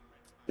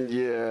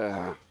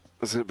 Yeah.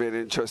 This will be an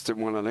interesting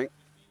one, I think.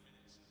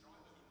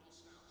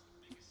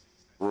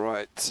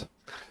 Right.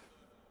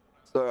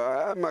 So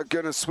I'm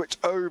going to switch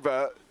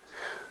over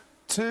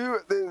to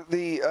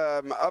the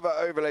other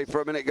overlay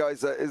for a minute, guys.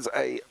 There is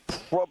a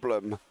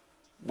problem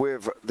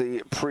with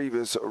the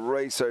previous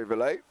race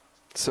overlay.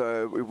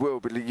 So we will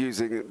be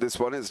using this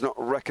one. It's not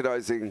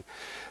recognizing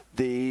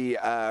the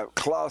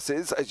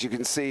classes, as you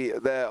can see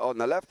there on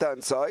the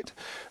left-hand side.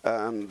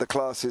 The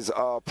classes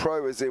are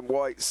pro is in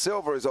white,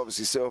 silver is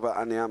obviously silver,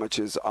 and the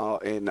amateurs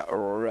are in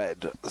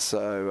red.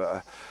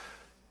 So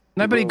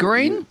nobody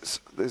green?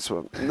 This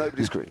one.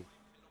 Nobody's green.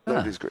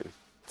 Nobody's green.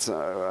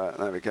 So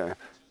there we go.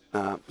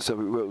 So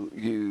we will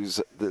use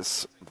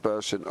this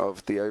version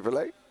of the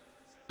overlay.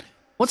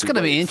 What's going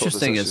to be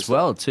interesting as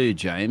well, too,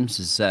 James,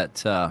 is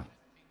that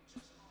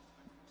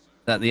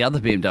that the other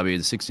BMW,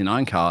 the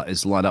 69 car,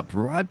 is lined up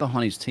right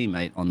behind his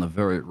teammate on the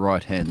very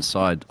right-hand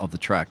side of the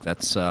track.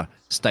 That's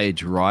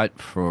stage right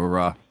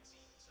for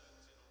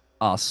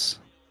us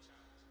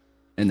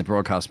in the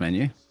broadcast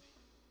menu.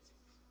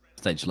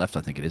 Stage left,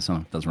 I think it is.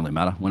 Doesn't really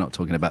matter. We're not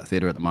talking about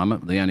theatre at the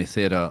moment. The only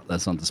theatre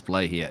that's on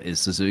display here is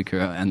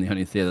Suzuka, and the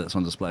only theatre that's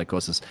on display, of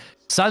course, is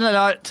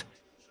Sunlight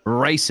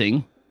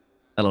Racing.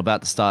 That'll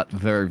about to start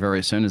very,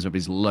 very soon as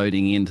everybody's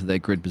loading into their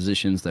grid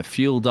positions. They're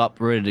fueled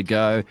up, ready to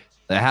go.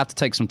 They have to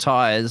take some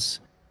tyres.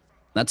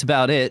 That's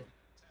about it.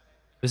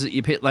 Visit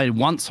your pit lane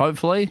once,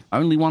 hopefully.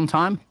 Only one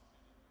time.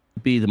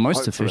 Be the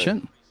most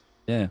efficient.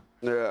 Yeah.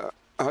 Yeah.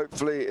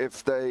 Hopefully,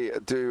 if they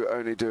do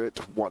only do it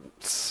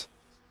once.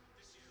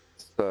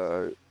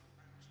 So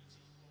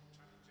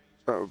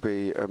that would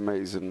be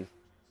amazing.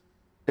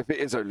 If it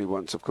is only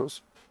once, of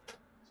course.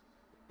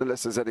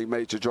 Unless there's any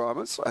major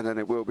dramas, and then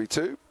it will be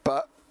 2.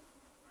 But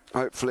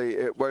hopefully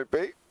it won't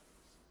be.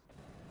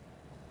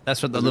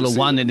 That's what the little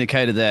 1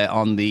 indicator there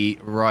on the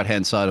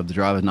right-hand side of the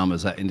driver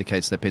numbers, that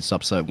indicates their pit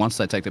stop. So once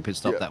they take the pit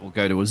stop, that will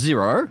go to a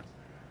 0.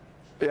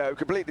 Yeah, it will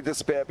completely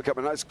disappear, become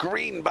a nice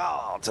green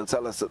bar to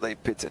tell us that they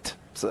pitted.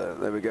 So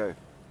there we go.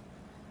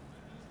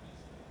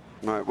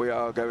 Right, we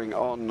are going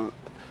on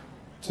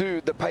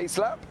to the pace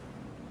lap.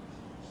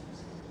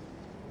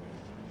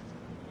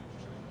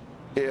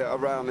 Here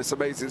around this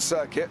amazing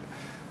circuit.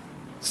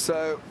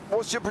 So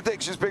what's your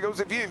predictions, Biggles?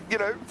 If you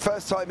know,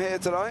 first time here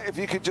tonight, if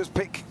you could just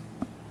pick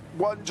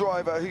one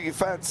driver who you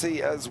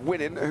fancy as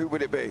winning, who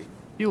would it be?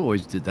 You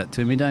always did that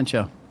to me, don't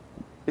you?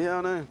 Yeah,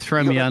 I know.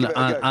 Throw me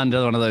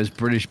under one of those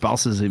British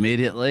buses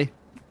immediately.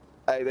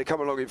 Hey, they come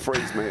along in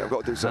freeze, mate. I've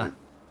got to do something.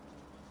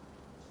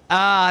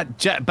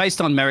 Based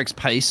on Merrick's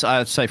pace,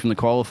 I'd say from the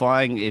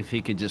qualifying, if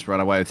he could just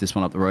run away with this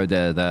one up the road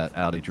there, that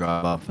Audi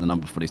driver for the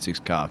number 46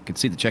 car could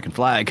see the checkered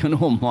flag and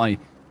all my,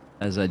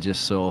 as I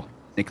just saw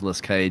Nicolas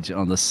Cage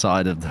on the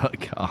side of the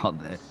car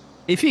there.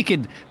 If he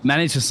could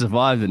manage to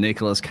survive the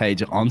Nicolas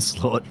Cage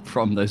onslaught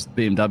from those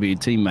BMW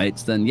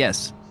teammates, then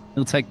yes,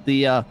 he'll take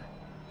the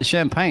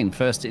champagne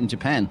first in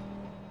Japan.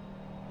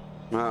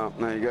 Well,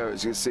 there you go.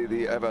 As you can see,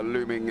 the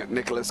ever-looming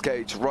Nicolas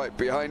Cage right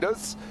behind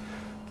us.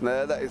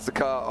 There, that is the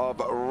car of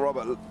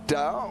Robert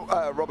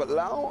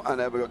Lau, and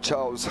then we've got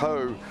Charles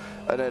Ho,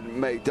 and then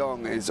Mei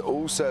Dong is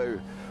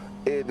also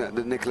in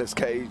the Nicolas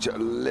Cage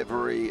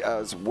livery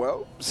as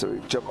well. So we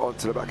jump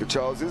onto the back of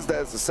Charles's.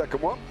 There's the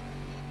second one.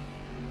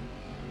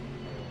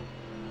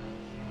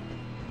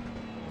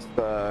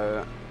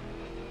 So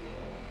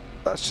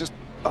that's just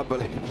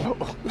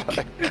unbelievable.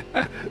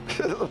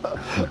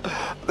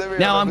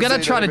 Now I'm going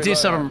to try to do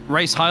some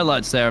race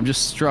highlights there. I'm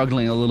just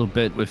struggling a little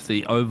bit with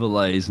the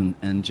overlays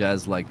and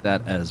jazz like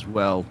that as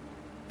well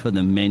for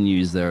the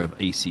menus there of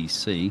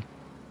ACC.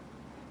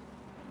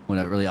 I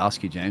don't really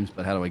ask you, James,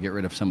 but how do I get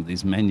rid of some of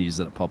these menus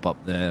that pop up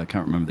there? I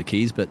can't remember the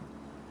keys, but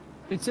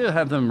we do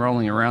have them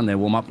rolling around their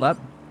warm-up lap.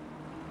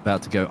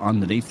 About to go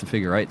underneath the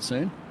figure 8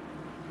 soon.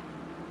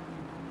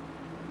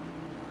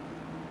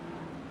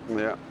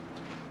 Yeah.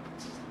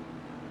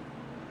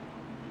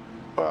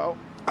 Well,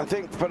 I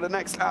think for the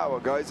next hour,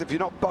 guys, if you're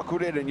not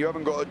buckled in and you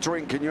haven't got a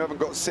drink and you haven't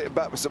got sitting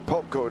back with some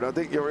popcorn, I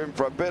think you're in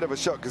for a bit of a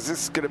shock, because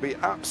this is going to be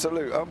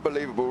absolute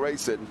unbelievable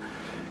racing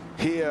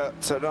here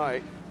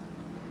tonight.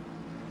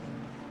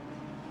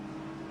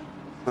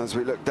 As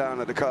we look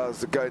down at the cars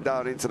that are going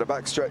down into the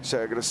backstretch,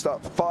 they're going to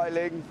start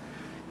filing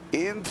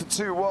into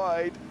 2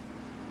 wide.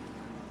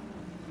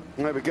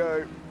 There we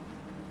go.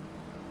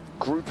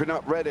 Grouping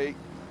up ready.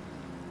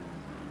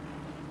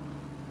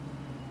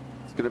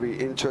 It's going to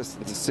be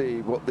interesting to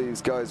see what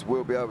these guys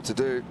will be able to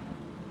do.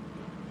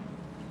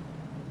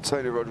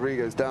 Tony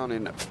Rodriguez down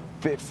in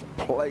 5th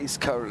place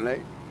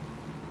currently.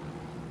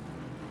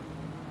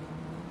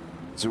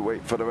 As we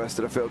wait for the rest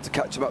of the field to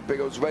catch him up,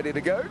 Biggles ready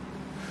to go.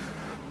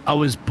 I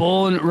was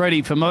born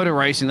ready for motor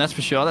racing, that's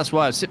for sure. That's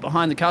why I sit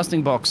behind the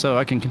casting box, so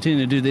I can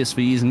continue to do this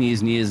for years and years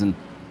and years and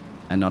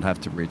not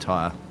have to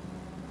retire.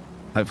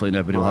 Hopefully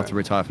nobody will have to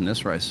retire from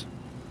this race.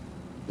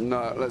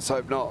 No, let's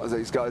hope not, as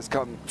these guys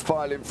come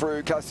filing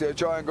through Casio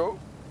Triangle.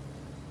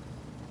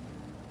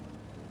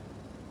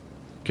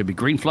 Could be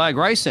green flag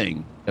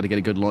racing. Got to get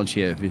a good launch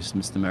here,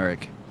 Mr.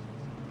 Merrick.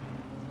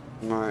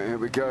 Right, here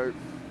we go.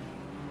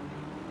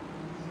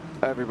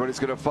 Everybody's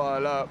going to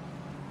file up.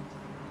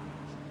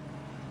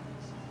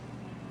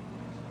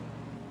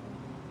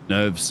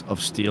 Nerves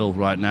of steel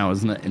right now,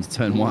 isn't it, into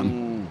turn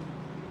one?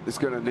 It's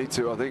going to need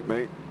to, I think,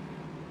 mate.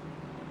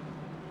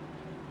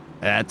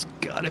 That's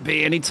got to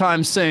be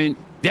anytime soon.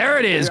 There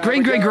it is.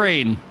 Green, green,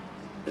 green.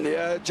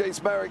 Yeah,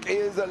 Jace Merrick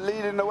is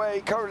leading the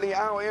way, currently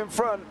out in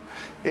front.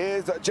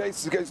 Is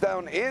Jace goes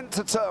down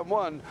into turn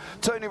one.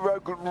 Tony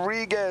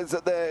Rodriguez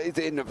there is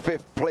in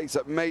fifth place.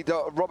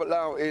 Maydong, Robert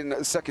Lau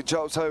in second.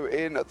 Charles Ho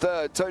in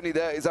third. Tony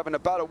there is having a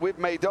battle with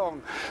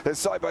Maydong. They're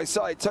side by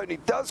side. Tony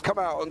does come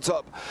out on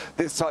top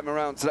this time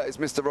around. So that is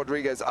Mr.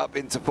 Rodriguez up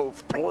into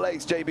fourth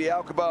place. JB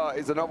Alcabar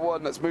is another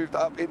one that's moved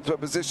up into a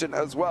position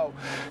as well.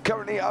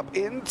 Currently up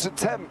into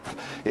 10th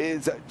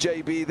is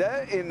JB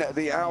there in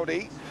the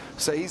Audi.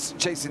 So he's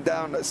chasing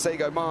down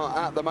Sego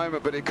Ma at the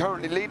moment, but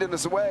currently leading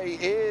us away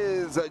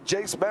is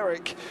Jace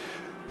Merrick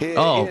here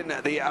in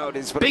the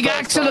Audis. Big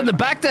accident in the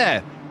back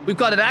there. We've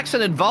got an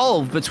accident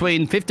involved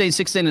between 15,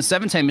 16, and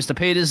 17. Mr.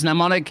 Peters,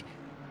 Mnemonic,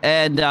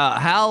 and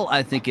Hal,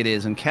 I think it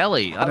is, and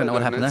Kelly. I don't know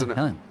what happened there.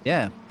 Helen.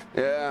 Yeah.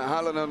 Yeah,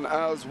 Hallinan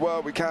as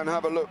well. We can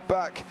have a look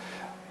back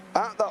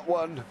at that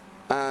one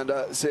and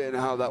seeing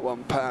how that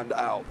one panned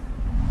out.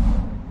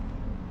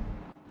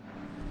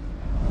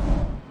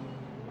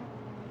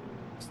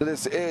 So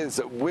this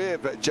is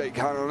with Jake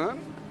Hallinan.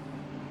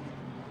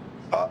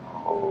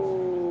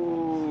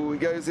 Oh, he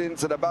goes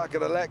into the back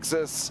of the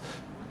Lexus,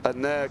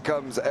 and there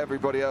comes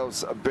everybody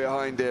else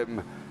behind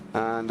him.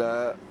 And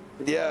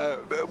yeah,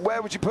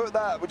 where would you put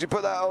that? Would you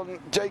put that on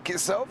Jake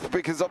itself?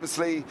 Because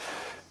obviously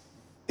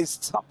it's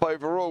tough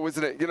overall,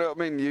 isn't it? You know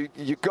what I mean?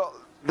 You got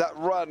that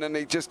run, and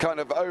he just kind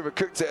of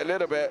overcooked it a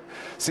little bit.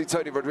 See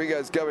Tony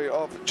Rodriguez going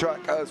off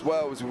track as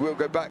well, as we'll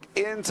go back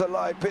into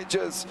live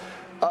pictures.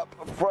 Up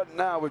front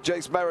now with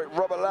Jace Merrick,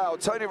 Robert Lau,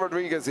 Tony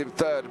Rodriguez in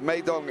third,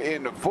 Maydong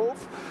in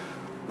fourth.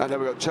 And then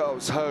we've got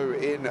Charles Ho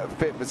in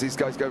fifth as these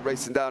guys go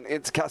racing down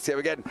into Casio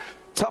again.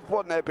 Tough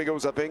one there,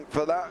 Biggles, I think,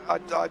 for that.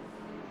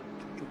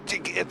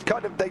 It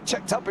kind of, they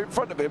checked up in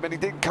front of him, and he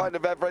didn't kind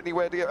of have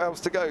anywhere else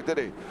to go, did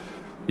he?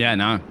 Yeah,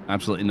 no,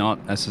 absolutely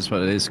not. That's just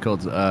what it is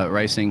called,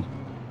 racing.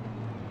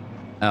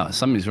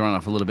 Somebody's run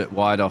off a little bit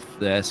wide off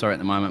there. Sorry, at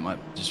the moment,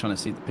 just trying to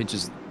see the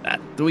pictures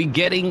that we're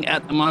getting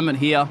at the moment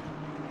here.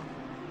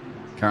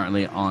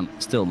 Currently on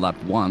still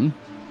lap 1.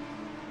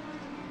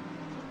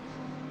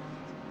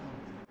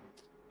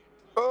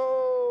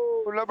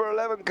 Oh, number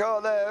 11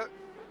 car there.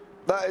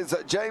 That is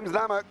James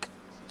Namak,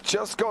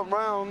 just gone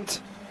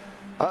round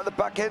at the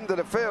back end of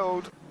the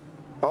field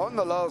on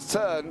the last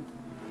turn.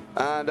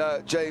 And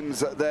James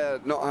there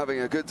not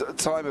having a good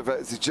time of it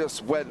as he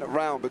just went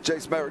round. But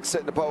Jace Merrick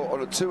setting the pole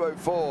on a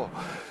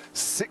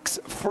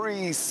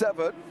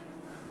 2:04.637.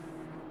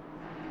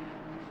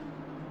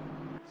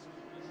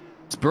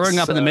 It's brewing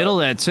up in the middle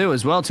there too,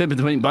 as well,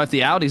 between both the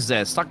Audis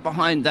there, stuck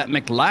behind that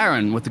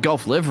McLaren with the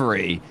Golf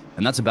livery,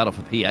 and that's a battle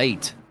for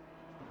P8.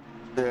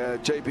 Yeah,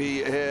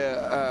 JP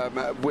here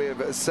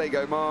with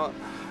Sego Ma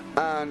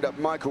and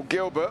Michael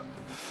Gilbert.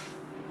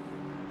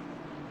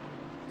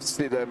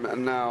 See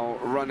them now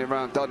running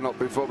around Dunlop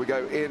before we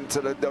go into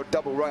the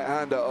double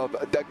right-hander of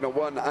Degner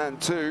 1 and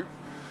 2.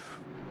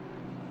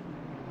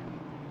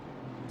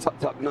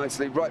 Tucked up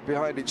nicely right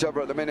behind each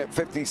other at the minute.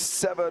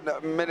 57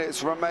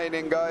 minutes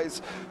remaining,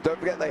 guys. Don't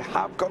forget they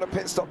have got a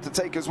pit stop to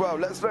take as well.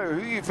 Let us know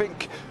who you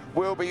think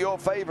will be your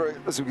favorite,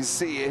 as we can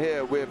see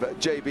here with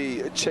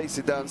JB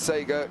chasing down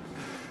Sego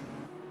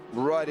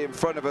right in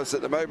front of us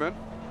at the moment.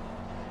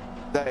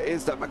 There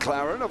is that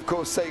McLaren. Of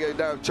course, Sego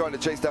now trying to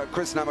chase down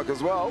Chris Namak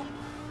as well.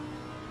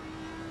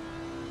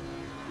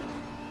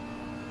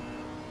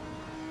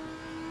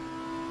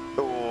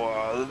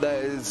 Oh,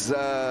 there's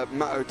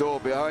Matt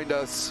O'Dore behind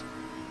us.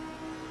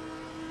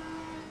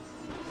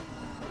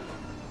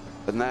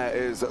 And there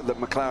is the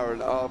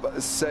McLaren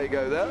of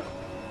Sego there.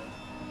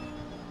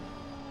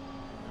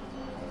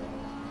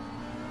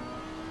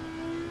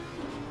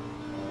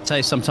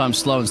 Say sometimes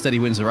slow and steady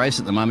wins the race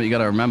at the moment. You got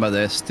to remember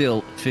there's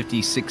still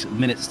 56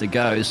 minutes to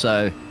go,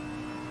 so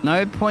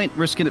no point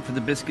risking it for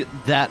the biscuit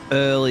that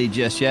early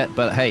just yet.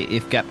 But hey,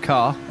 if gap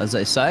car, as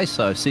they say,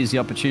 so seize the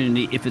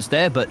opportunity if it's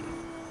there. But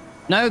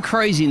no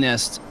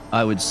craziness,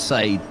 I would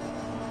say,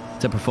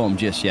 to perform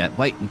just yet.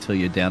 Wait until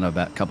you're down to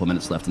about a couple of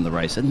minutes left in the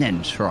race and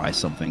then try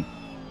something.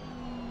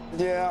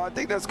 Yeah, I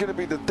think that's going to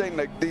be the thing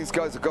that these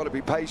guys have got to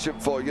be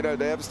patient for. You know,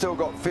 they have still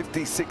got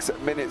 56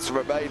 minutes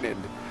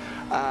remaining,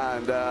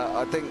 and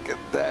I think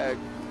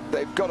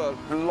they've got a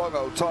long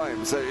old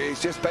time. So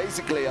it's just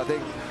basically, I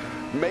think,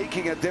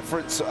 making a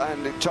difference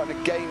and trying to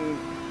gain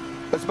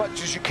as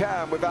much as you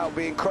can without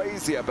being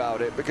crazy about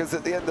it, because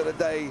at the end of the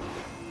day,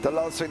 The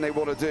last thing they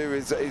want to do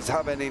is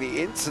have any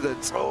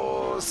incidents.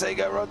 Oh,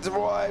 Sego runs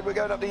wide. We're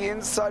going up the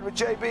inside with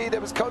JB.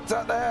 There was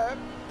contact there.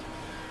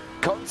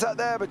 Contact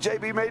there, but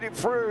JB made it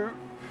through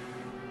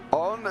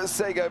on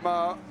Sego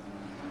Mar.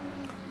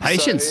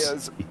 Patience.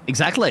 So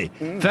exactly.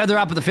 Further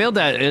up in the field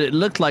there, it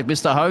looked like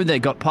Mr. Ho there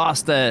got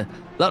past there.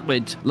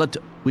 Ludwig.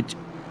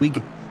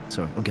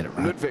 Sorry, I'll get it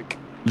right.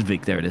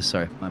 Ludwig, there it is.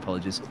 Sorry, my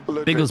apologies.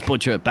 Biggles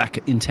Butcher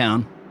back in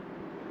town.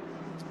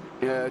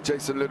 Yeah,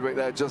 Jason Ludwig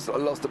there just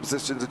lost the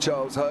position to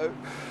Charles Ho.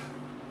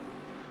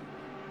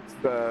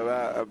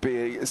 So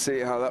see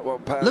how that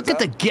one pans Look at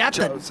the gap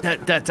Charles.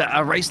 that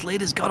a race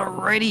leader's got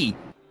already.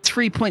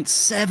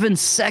 3.7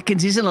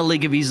 seconds. He's in a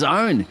league of his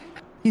own.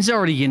 He's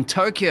already in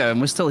Tokyo,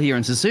 and we're still here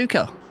in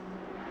Suzuka.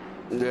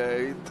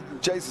 Yeah,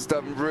 Jason's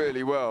done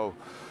really well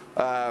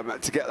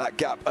to get that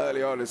gap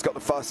early on. He's got the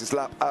fastest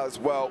lap as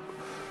well.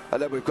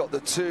 And then we've got the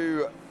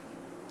two,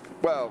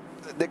 well,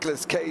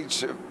 Nicolas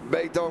Cage,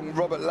 Meidong,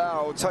 Robert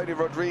Lau, Tony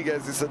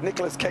Rodriguez. It's a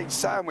Nicolas Cage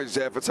sandwich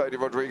there for Tony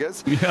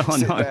Rodriguez. Yeah, I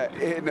know. There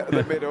in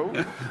the middle.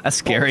 That's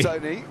scary. Poor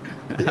Tony.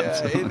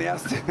 Yeah, in the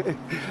Aston.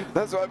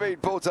 That's what I mean.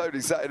 Poor Tony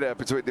sat in there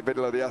between the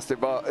middle of the Aston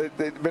Martin.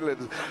 The middle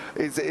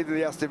is in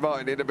the Aston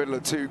Martin in the middle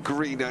of two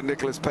green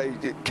Nicolas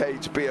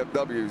Cage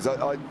BMWs.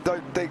 I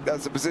don't think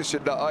that's a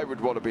position that I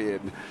would want to be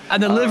in.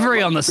 And the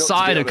livery on the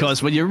side, of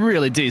course, when you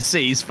really do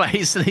see his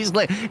face, and he's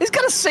got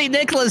to see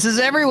Nicholas is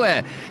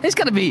everywhere. He's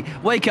going to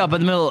wake up in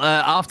the middle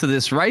after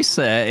this race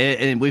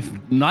there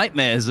with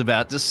nightmares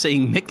about just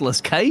seeing Nicolas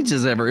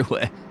Cages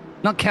everywhere.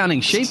 Not counting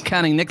sheep,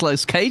 counting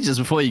Nicolas Cages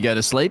before you go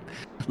to sleep.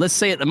 Let's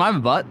see at the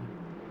moment, but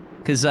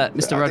because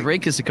Mr.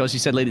 Rodriguez, of course, you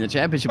said leading the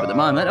championship at the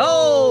moment.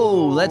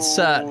 Oh, that's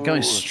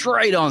going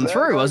straight on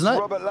through, wasn't it?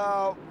 Robert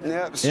Lau,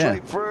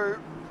 straight through.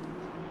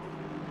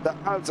 That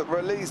has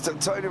released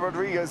Tony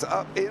Rodriguez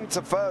up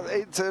into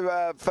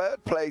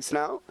third place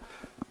now.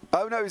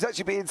 Oh no, he's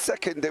actually being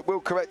second. It will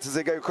correct as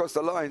they go across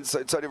the line.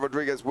 So Tony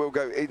Rodriguez will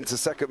go into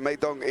second.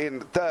 Meidong in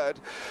third.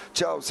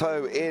 Charles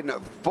Ho in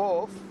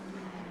fourth.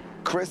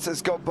 Chris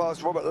has gone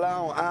past Robert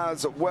Lau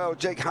as well.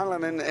 Jake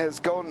Hallinan has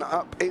gone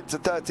up into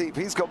 13th.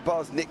 He's gone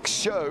past Nick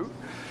Show.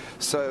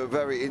 So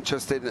very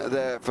interesting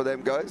there for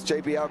them guys.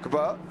 JB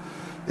Alcabar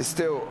is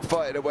still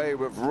fighting away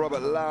with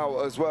Robert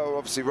Lau as well.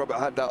 Obviously, Robert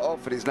had that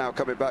off and he's now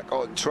coming back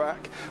on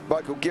track.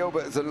 Michael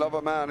Gilbert is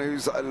another man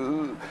who's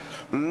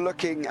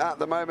looking at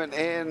the moment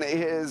in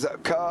his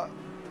car.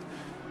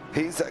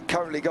 He's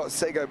currently got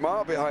Sego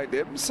Mar behind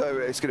him, so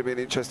it's going to be an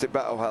interesting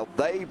battle how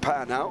they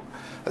pan out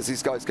as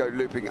these guys go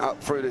looping up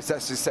through this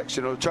SS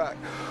section of the track.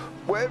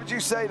 Where would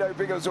you say, though,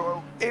 Biggles,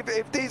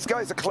 if these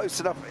guys are close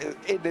enough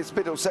in this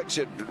middle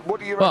section, what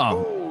do you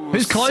reckon? Well,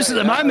 who's close at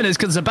the moment is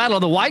because the battle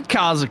of the white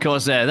cars, of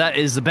course, there. That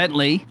is the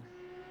Bentley,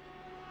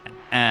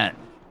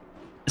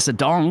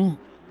 Sedong,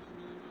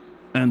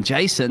 and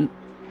Jason.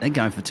 They're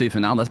going for 2 for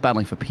now. That's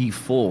battling for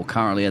P4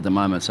 currently at the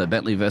moment. So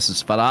Bentley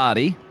versus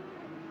Ferrari.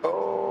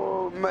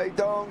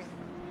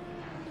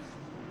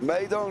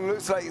 Meidong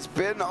looks like he's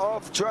been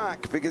off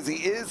track because he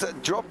is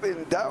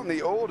dropping down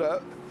the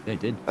order. Yeah, he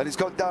did. And he's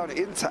gone down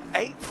into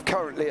 8th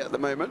currently at the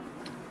moment.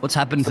 What's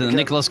happened to the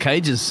Nicolas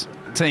Cages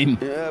team?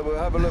 Yeah, we'll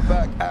have a look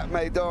back at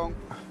Meidong.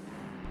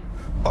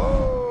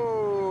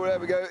 Oh, there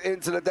we go.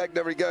 Into the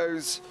Degner he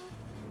goes.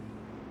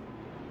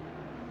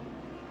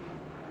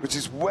 Which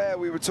is where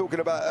we were talking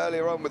about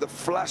earlier on with the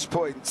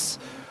flashpoints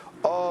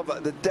of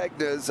the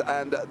Degners,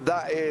 and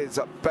that is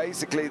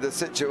basically the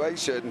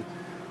situation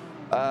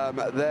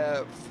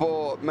there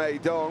for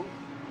Meidong.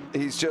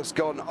 He's just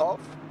gone off.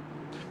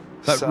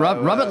 But so,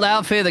 Robert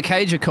Lau, the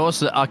Cage, of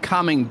course, are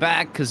coming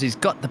back because he's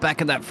got the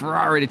back of that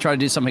Ferrari to try to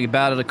do something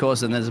about it, of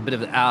course, and there's a bit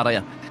of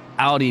an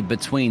Audi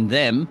between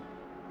them.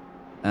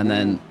 And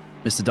then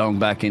Mr. Dong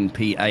back in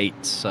P8,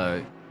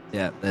 so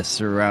yeah, they're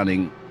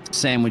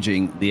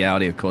sandwiching the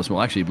Audi, of course.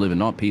 Well, actually, believe it or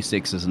not,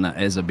 P6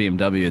 is a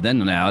BMW,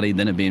 then an Audi,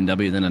 then a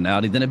BMW, then an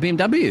Audi, then a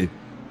BMW.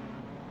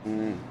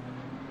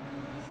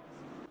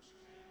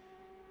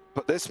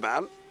 But this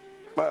man,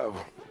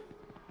 well,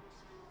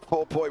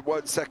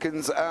 4.1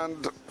 seconds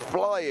and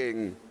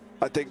flying,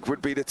 I think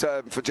would be the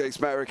term for Jace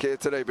Merrick here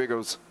today,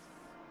 Biggles.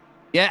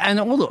 Yeah, and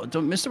look,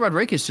 Mr.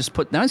 Rodriguez just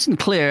put, now it's in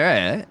clear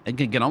air and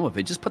can get on with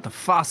it, just put the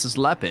fastest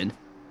lap in.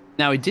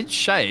 Now, he did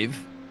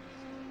shave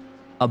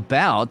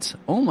about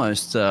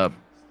almost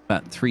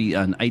about 3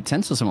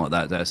 8/10 or something like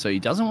that there. So he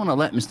doesn't want to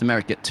let Mr.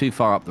 Merrick get too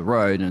far up the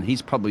road, and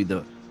he's probably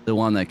the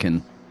one that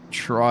can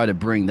try to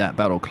bring that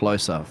battle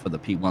closer for the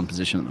P1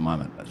 position at the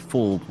moment. But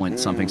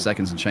 4-point-something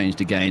seconds and change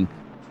to gain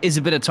is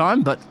a bit of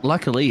time, but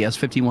luckily he has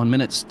 51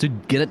 minutes to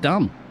get it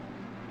done.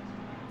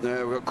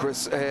 Yeah, we've got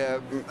Chris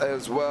here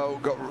as well,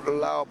 got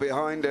Lau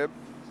behind him.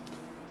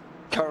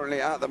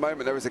 Currently, at the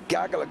moment, there is a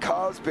gaggle of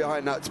cars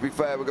behind that, to be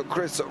fair. We've got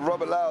Chris,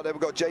 Robert Lau, then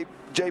we've got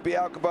JB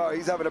Alcabar.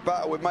 He's having a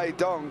battle with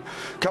Meidong.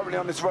 Currently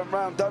on this run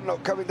round,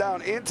 Dunlop coming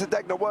down into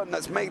Degner 1.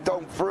 That's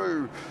Meidong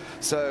through.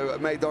 So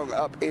Meidong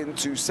up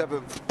into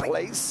 7th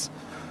place.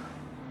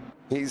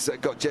 He's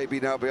got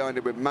JB now behind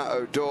him with Matt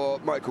O'Dore,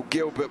 Michael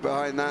Gilbert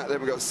behind that.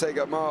 Then we've got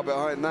Sega Mar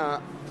behind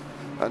that.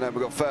 And then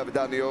we've got further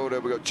down the order,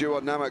 we've got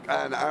Juan Namak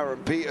and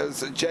Aaron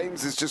Peters.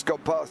 James has just gone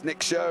past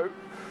Nick Show.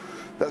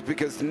 That's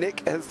because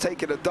Nick has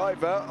taken a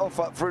diver off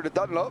up through the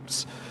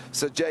Dunlops.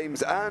 So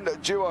James and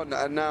Juan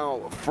are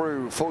now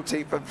through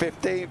 14th and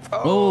 15th.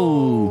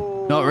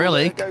 Oh, not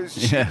really. There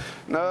goes, yeah.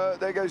 No,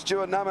 there goes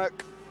Juan Namak.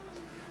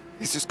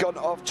 He's just gone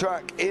off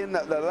track in the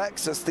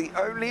Lexus, the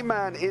only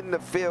man in the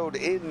field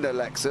in the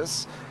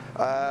Lexus.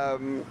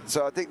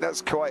 So I think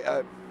that's quite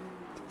an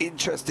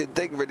interesting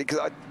thing, really,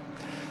 because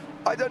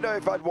I don't know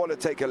if I'd want to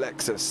take a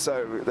Lexus.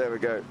 So there we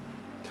go.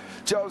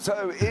 Charles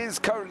Ho is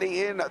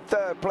currently in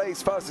third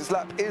place. Fastest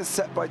lap is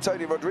set by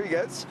Tony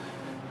Rodriguez,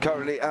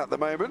 currently at the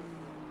moment.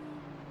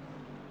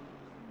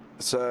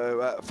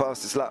 So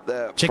fastest lap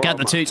there. Check out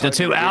the two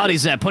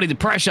Audis there, putting the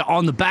pressure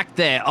on the back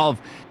there of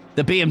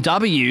the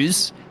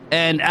BMWs.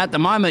 And at the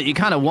moment, you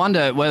kind of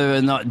wonder whether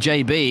or not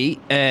JB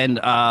and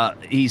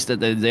he's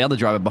the other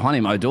driver behind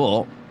him,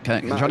 Odor,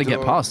 can try to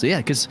get past. Yeah,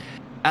 because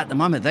at the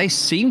moment, they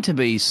seem to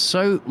be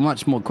so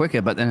much more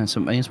quicker, but then it's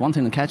one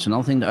thing to catch,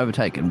 another thing to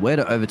overtake. And where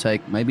to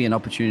overtake, maybe an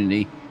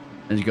opportunity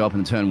as you go up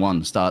in turn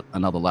one, start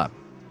another lap.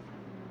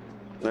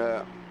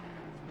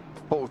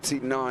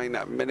 49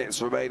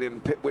 minutes remaining.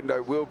 Pit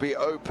window will be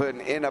open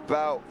in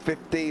about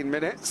 15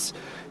 minutes.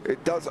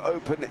 It does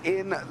open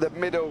in the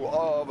middle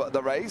of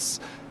the race,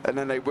 and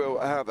then they will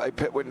have a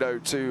pit window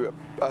to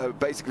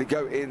basically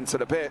go into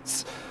the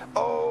pits.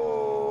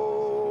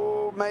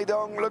 Oh,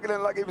 Maydong looking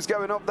like he was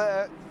going up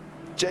there.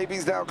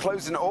 JB's now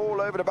closing all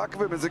over the back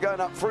of him as they're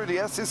going up through the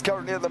S's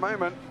currently at the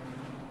moment.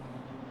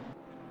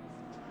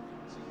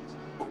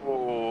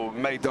 Oh,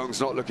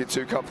 Maydong's not looking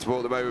too comfortable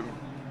at the moment.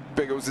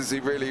 Biggles, is he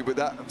really, with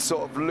that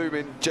sort of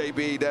looming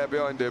JB there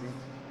behind him?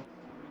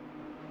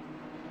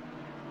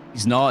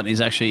 He's not. He's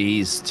actually,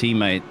 his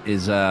teammate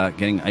is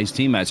his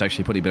teammate's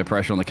actually putting a bit of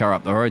pressure on the car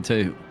up the road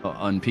too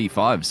on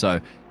P5. So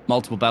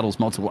multiple battles,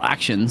 multiple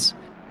actions.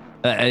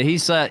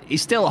 He's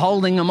still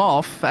holding them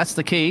off. That's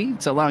the key.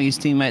 It's allowing his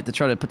teammate to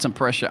try to put some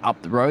pressure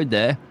up the road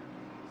there.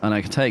 And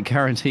I can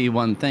guarantee you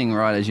one thing,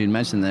 right, as you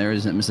mentioned there,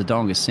 is that Mr.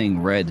 Dong is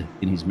seeing red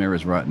in his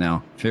mirrors right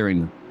now,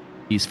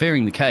 he's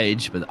fearing the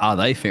cage, but are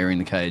they fearing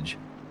the cage?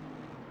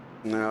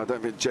 No, I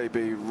don't think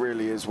JB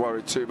really is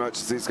worried too much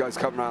as these guys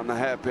come around the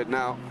hairpin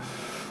now.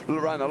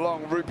 Ran a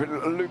long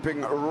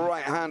looping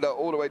right-hander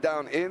all the way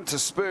down into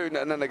Spoon,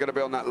 and then they're going to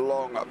be on that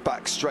long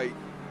back straight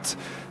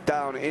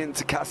down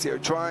into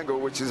Casio Triangle,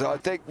 which is, I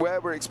think,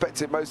 where we're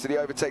expecting most of the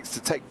overtakes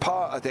to take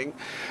part, I think.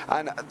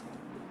 And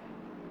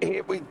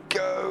here we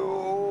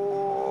go.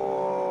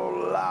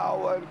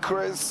 Lau and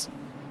Chris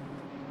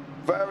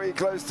very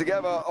close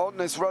together on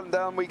this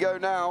rundown. We go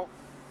now.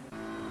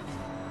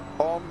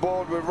 On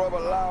board with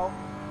Robert Lau.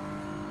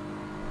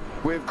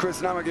 With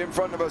Chris Namak in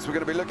front of us, we're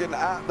going to be looking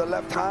at the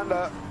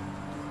left-hander.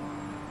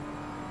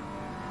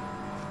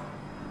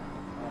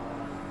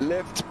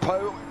 Lift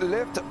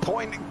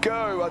point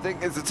go, I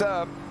think is the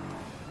term.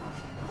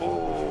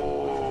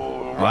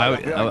 Oh,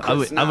 right,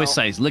 I would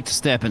say lick the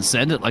step and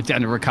send it like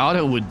Daniel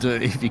Ricciardo would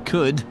if you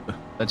could.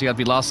 But you got to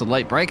be last of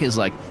late breakers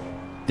like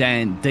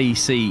Dan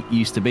DC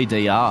used to be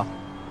DR.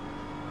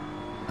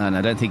 And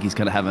I don't think he's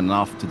going to have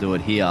enough to do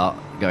it here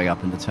going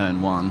up into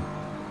turn one.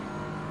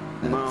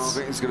 No, I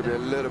think he's going to be a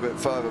little bit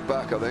further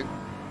back, I think.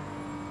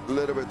 A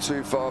little bit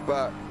too far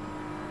back.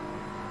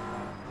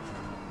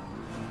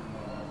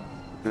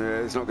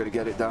 Yeah, he's not going to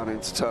get it down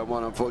into turn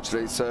one,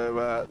 unfortunately.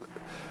 So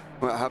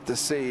we'll have to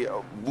see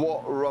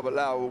what Robert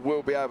Lau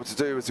will be able to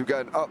do as we're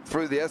going up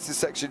through the S's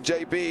section.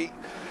 JB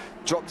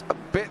dropped a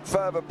bit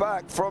further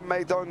back from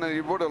Maydon than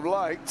he would have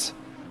liked.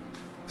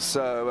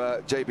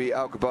 So JB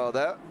Alcabar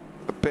there.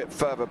 A bit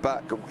further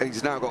back.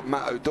 He's now got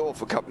Matt O'Dor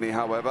for company,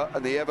 however,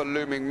 and the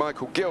ever-looming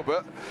Michael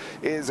Gilbert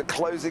is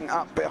closing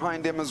up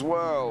behind him as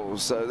well.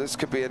 So this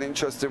could be an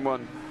interesting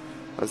one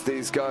as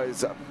these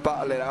guys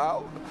battle it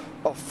out.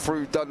 Off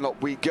through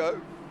Dunlop we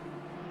go.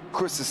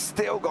 Chris has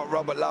still got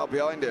Robert Lau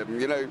behind him.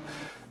 You know,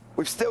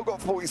 we've still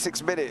got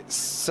 46 minutes.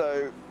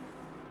 So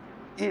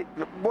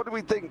what do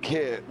we think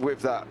here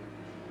with that?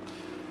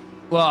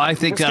 Well, I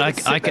think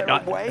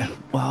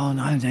well,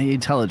 no, you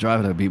tell a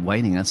driver to be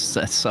waiting. That's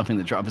something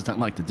that drivers don't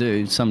like to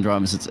do. Some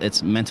drivers,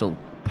 it's mental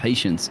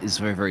patience is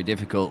very, very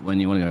difficult when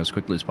you want to go as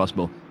quickly as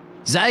possible.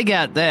 Zag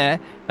out there,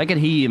 I can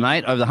hear you,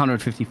 mate. Over the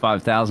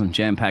 155,000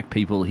 jam-packed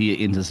people here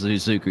into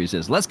Suzuka. He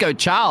says, "Let's go,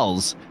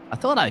 Charles." I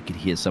thought I could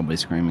hear somebody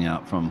screaming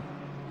out from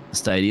the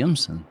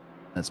stadiums, and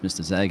that's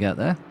Mr. Zag out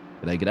there.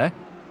 G'day, g'day.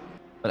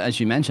 But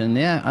as you mentioned,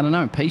 yeah, I don't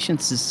know.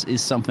 Patience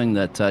is something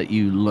that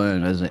you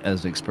learn as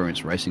an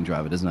experienced racing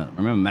driver, doesn't it?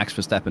 Remember, Max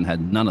Verstappen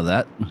had none of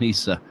that in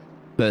his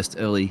first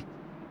early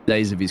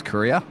days of his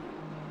career.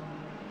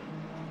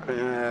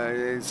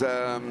 Yeah, he's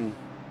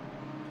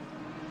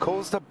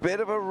caused a bit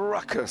of a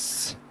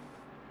ruckus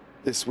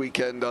this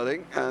weekend, I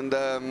think. And,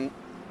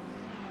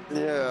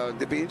 yeah,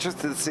 it'd be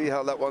interesting to see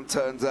how that one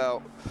turns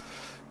out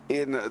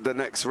in the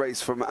next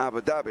race from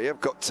Abu Dhabi, I've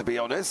got to be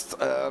honest.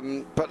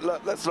 But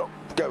look, let's not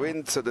go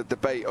into the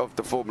debate of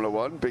the Formula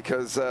One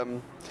because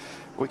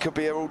we could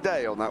be here all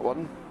day on that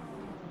one.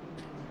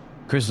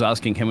 Chris is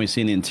asking, can we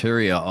see an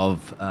interior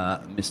of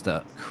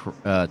Mr.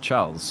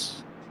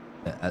 Charles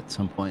at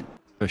some point?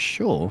 For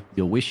sure.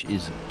 Your wish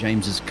is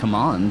James's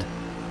command.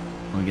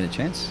 Want to get a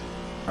chance?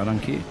 Right on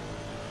cue.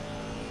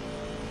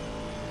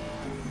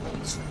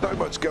 So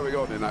much going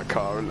on in that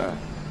car, isn't there?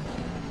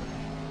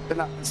 In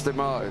that Aston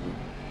Martin.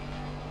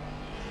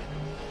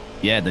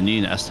 Yeah, the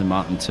new Aston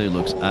Martin 2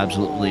 looks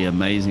absolutely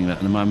amazing. But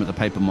at the moment, the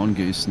paper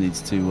mongoose needs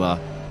to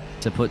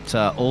put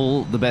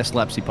all the best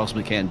laps he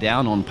possibly can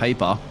down on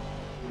paper.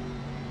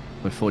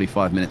 With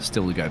 45 minutes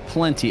still to go.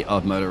 Plenty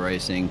of motor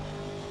racing.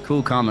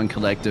 Cool, calm, and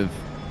collective.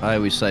 I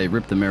always say,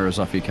 rip the mirrors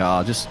off your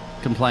car. Just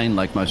complain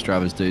like most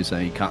drivers do, so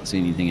you can't see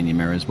anything in your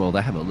mirrors. Well,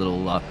 they have a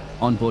little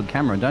onboard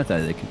camera, don't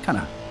they? They can kind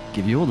of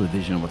give you all the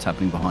vision of what's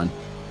happening behind.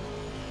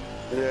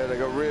 Yeah, they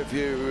got rear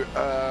view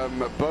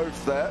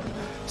both there.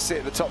 See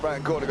at the top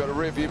right corner, got a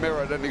rear view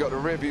mirror, then they got a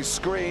rear view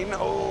screen.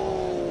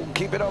 Oh,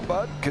 keep it on,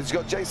 bud, because you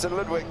got Jason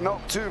Ludwig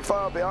not too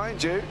far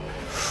behind you.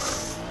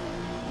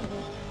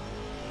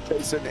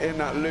 Jason in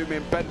that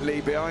looming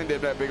Bentley behind him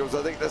there, Biggles.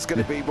 I think that's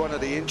going to be one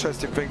of the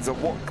interesting things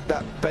of what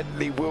that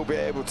Bentley will be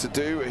able to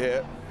do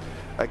here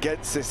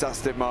against this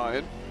Aston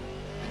Martin.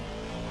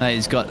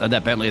 He's got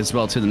that Bentley as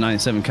well, too. The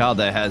 97 car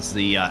there has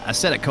the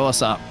Assetto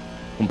Corsa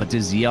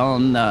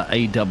Competizione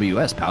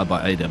AWS, powered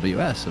by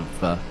AWS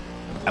of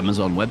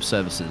Amazon Web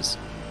Services.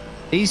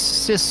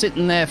 He's just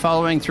sitting there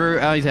following through.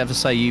 I have to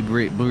say, you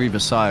breathe a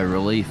sigh of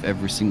relief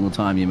every single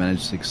time you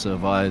manage to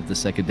survive the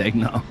second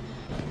Degner.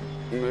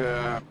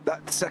 Yeah,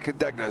 that second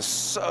Degner is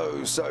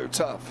so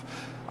tough.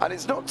 And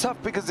it's not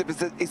tough because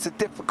it's a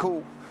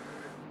difficult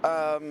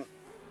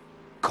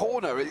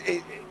corner.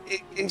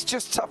 It's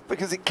just tough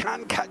because it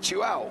can catch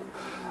you out.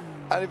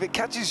 And if it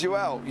catches you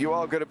out, you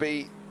are going to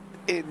be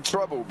in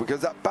trouble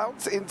because that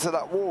bounce into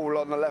that wall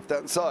on the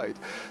left-hand side,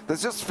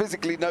 there's just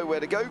physically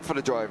nowhere to go for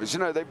the drivers. You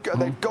know, they've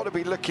got to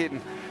be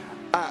looking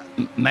at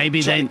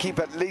maybe they keep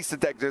at least the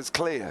Degners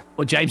clear.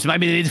 Well, James,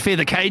 maybe they need to fear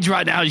the cage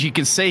right now, as you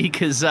can see,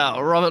 because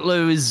Robert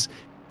Lou is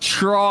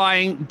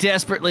trying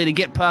desperately to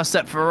get past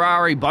that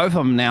Ferrari. Both of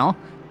them now,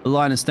 the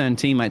Line and Stern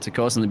teammates, of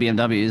course, and the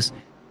BMWs,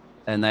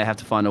 and they have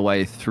to find a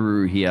way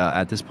through here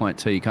at this point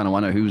too. You kind of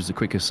wonder who's the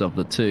quickest of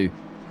the two.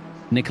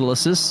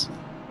 Nicholas's.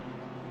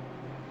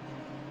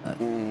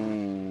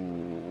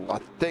 I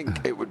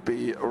think it would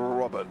be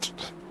Robert.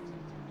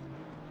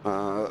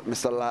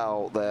 Mr.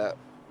 Lau there,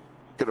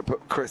 going to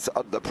put Chris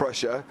under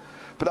pressure.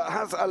 But that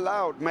has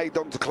allowed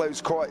Maidon to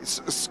close quite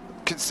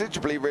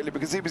considerably, really,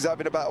 because he was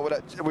having a battle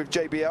with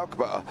JB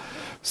Alkmaar.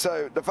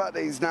 So the fact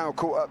that he's now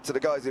caught up to the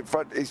guys in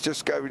front is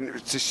just going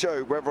to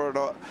show whether or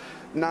not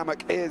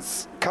Namak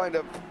is kind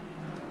of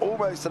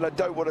almost, and I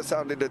don't want to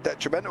sound in a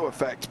detrimental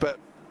effect, but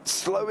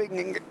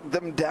slowing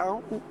them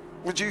down,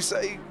 would you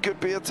say could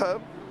be a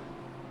term?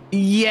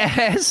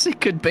 Yes,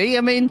 it could be.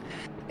 I mean,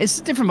 it's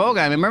a different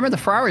ballgame. Remember, the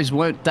Ferraris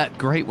weren't that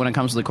great when it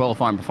comes to the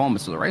qualifying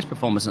performance or the race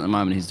performance at the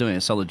moment. He's doing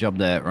a solid job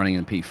there running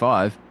in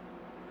P5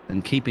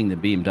 and keeping the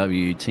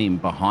BMW team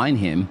behind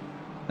him.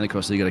 And, of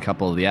course, you got a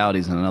couple of the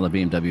Audis and another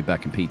BMW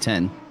back in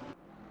P10.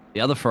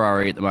 The other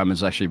Ferrari at the moment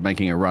is actually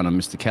making a run on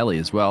Mr. Kelly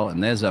as well.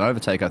 And there's an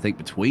overtake, I think,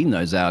 between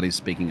those Audis,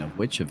 speaking of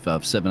which,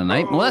 of 7 and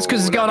 8. Well, that's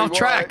because it's going off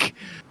track.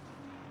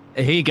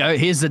 Here you go.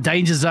 Here's the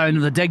danger zone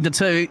of the Degner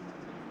 2.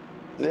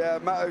 Yeah,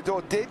 Matt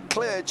O'Dore did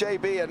clear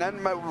JB and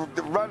then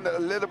run a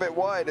little bit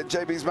wide, and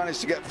JB's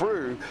managed to get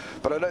through.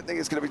 But I don't think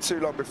it's going to be too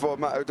long before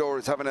Matt O'Dore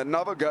is having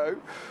another go.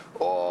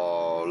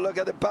 Oh, look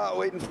at the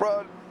battle in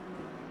front.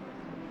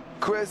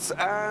 Chris,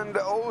 and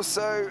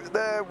also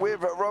there with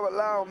Robert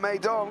Lau,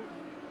 Maidon.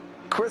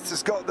 Chris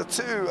has got the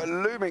two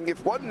looming.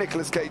 If one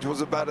Nicolas Cage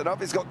wasn't bad enough,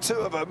 he's got two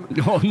of them.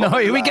 Oh, no,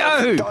 here we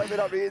go. Diving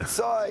up the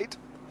inside.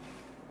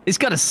 He's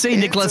got to see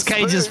Nicolas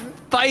Cage's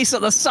face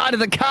at the side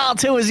of the car,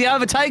 too, as he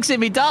overtakes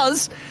him. He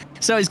does.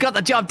 So he's got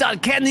the job done.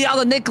 Can the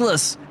other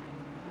Nicolas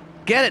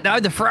get it?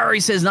 No, the Ferrari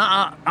says,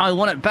 nah, I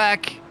want it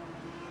back.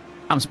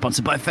 I'm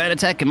sponsored by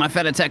Fanatec, and my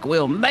Fanatec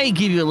wheel may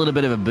give you a little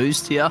bit of a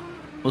boost here.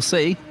 We'll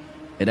see.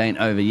 It ain't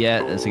over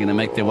yet. As they're going to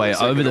make their way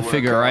over the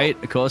figure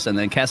 8, of course, and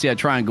then Casio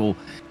Triangle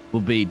will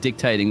be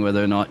dictating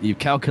whether or not you've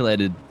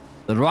calculated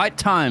the right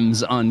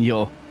times on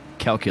your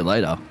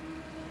calculator.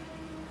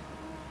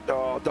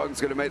 Oh,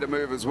 Dung's going to make the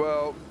move as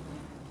well.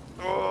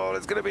 Oh,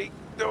 there's going to be...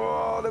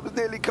 Oh, there was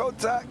nearly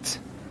contact.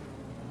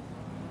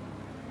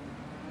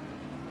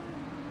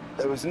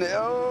 There was...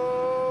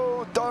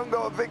 Oh, Dung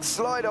got a big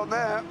slide on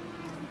there.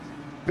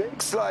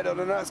 Big slide on,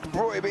 and that's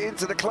brought him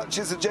into the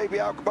clutches of JB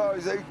Alkmaar.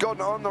 He's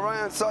gone on the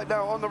right-hand side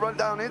now, on the run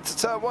down into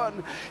turn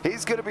 1.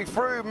 He's going to be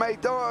through.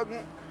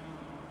 Maidon.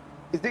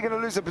 Is he going to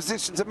lose a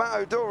position to Matt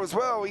O'Dore as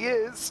well? He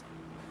is.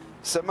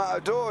 So Matt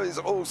O'Dore is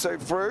also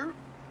through.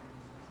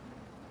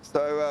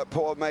 So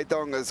poor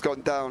Maidon has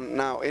gone down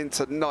now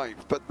into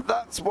 9th. But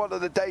that's one of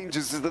the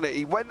dangers, isn't it?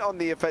 He went on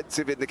the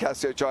offensive in the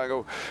Casio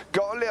Triangle,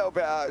 got a little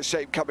bit out of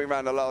shape coming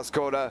around the last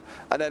corner,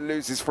 and then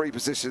loses 3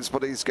 positions for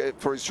his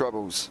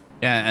troubles.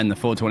 Yeah, and the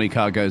 420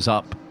 car goes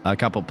up a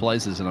couple of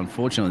places, and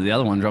unfortunately the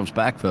other one drops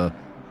back for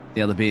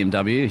the other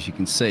BMW, as you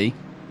can see.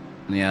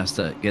 And he has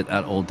to get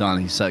that all done.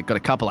 He's got a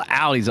couple of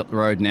Audis up the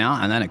road now,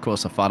 and then, of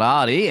course, a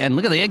Ferrari. And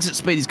look at the exit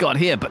speed he's got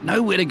here, but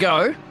nowhere to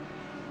go.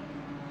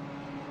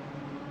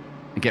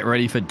 Get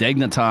ready for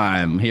Degner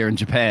time here in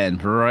Japan.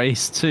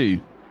 Race 2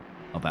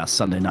 of our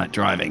Sunday night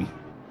driving.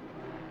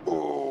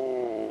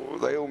 Oh,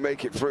 they all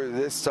make it through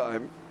this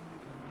time.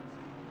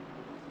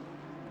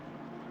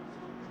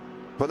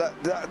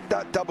 But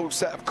that double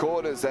set of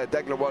corners there,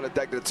 Degner 1 and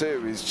Degner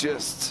 2, is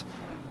just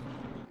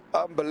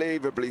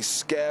unbelievably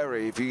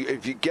scary if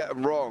you get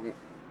them wrong.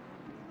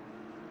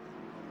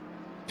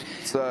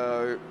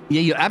 So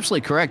yeah, you're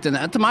absolutely correct. And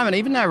at the moment,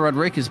 even though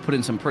Rodriguez put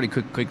in some pretty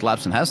quick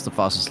laps and has the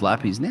fastest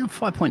lap, he's now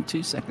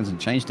 5.2 seconds and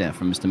change down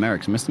from Mr.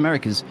 Merrick. So Mr.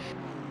 Merrick is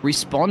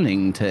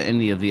responding to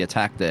any of the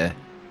attack there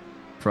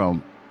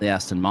from the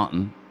Aston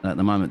Martin. At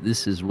the moment,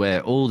 this is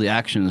where all the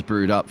action is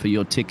brewed up for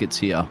your tickets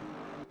here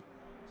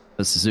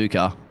for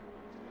Suzuka.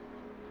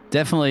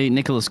 Definitely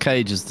Nicolas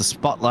Cage is the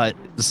spotlight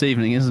this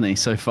evening, isn't he,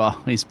 so far?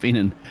 He's been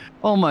in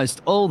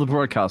almost all the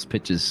broadcast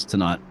pitches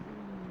tonight.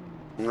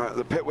 Right,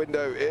 the pit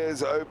window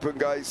is open,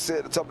 guys. See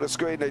at the top of the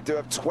screen, they do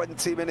have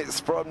 20 minutes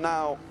from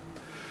now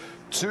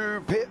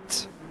to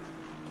pit.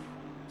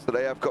 So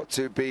they have got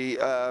to be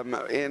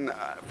in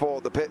for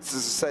the pits.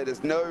 As I say,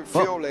 there's no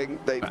fueling.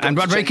 And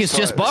Rodriguez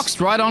just boxed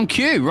right on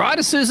cue, right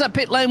as soon as that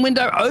pit lane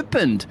window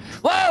opened.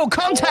 Whoa,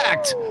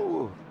 contact!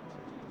 Whoa,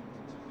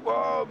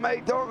 whoa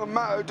Maydon and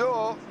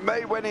Matador.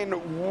 May went in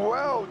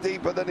well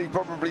deeper than he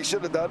probably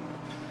should have done.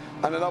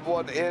 And another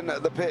one in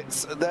the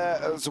pits there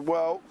as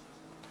well.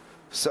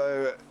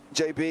 So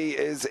JB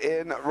is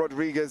in,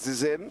 Rodriguez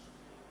is in.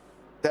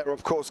 They're,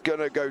 of course, going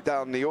to go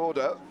down the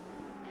order.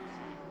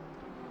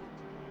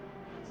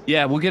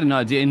 Yeah, we'll get an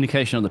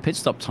indication on the pit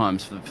stop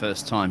times for the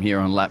first time here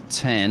on lap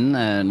 10,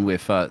 and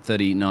with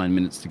 39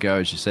 minutes to go,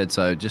 as you said.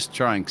 So just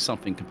trying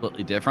something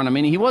completely different. I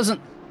mean, he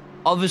wasn't,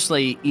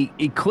 obviously,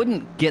 he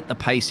couldn't get the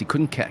pace. He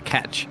couldn't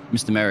catch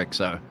Mr. Merrick.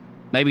 So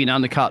maybe an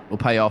undercut will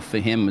pay off for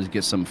him as he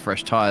gets some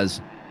fresh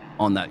tires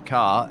on that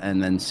car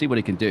and then see what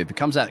he can do. If he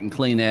comes out in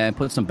clean air,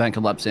 put some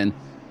banker laps in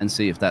and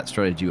see if that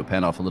strategy will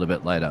pan off a little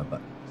bit later. But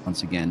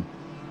once again,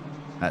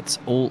 that's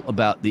all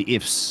about the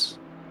ifs.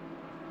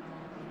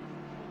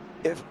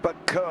 If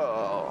but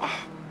car.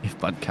 If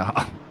but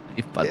car.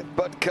 If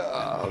but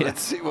car. Yeah.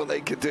 Let's see what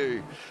they can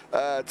do.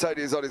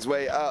 Tony is on his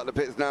way out of the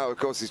pits now. Of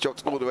course, he's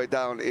dropped all the way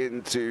down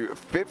into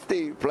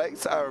 50th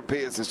place. Aaron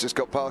Peters has just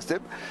got past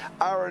him.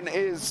 Aaron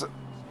is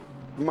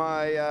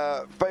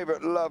my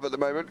favourite love at the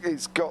moment.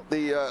 He's got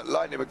the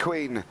Lightning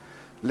McQueen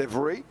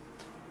livery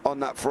on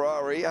that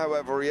Ferrari.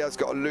 However, he has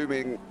got a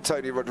looming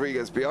Tony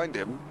Rodriguez behind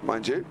him,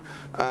 mind you.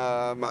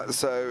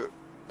 So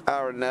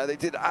Aaron there, they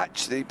did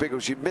actually,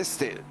 Biggles, you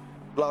missed it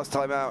last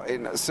time out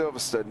in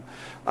Silverstone.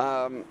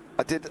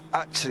 I did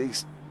actually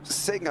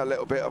sing a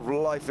little bit of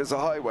Life is a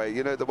Highway,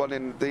 you know, the one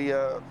in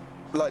the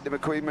Lightning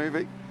McQueen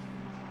movie.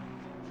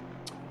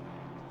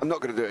 I'm not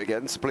going to do it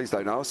again, so please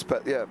don't ask.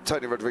 But yeah,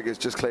 Tony Rodriguez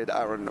just cleared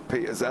Aaron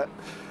Peters there.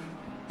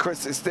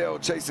 Chris is still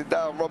chasing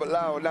down Robert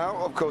Lau now,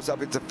 of course,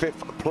 up into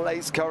 5th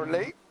place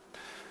currently.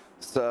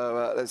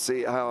 So let's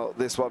see how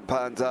this one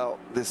pans out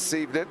this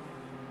evening.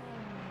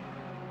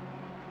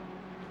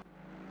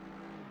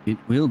 It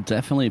will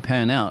definitely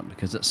pan out,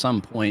 because at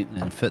some point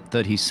in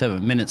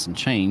 37 minutes and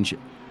change,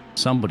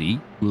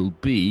 somebody will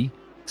be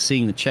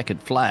seeing the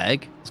checkered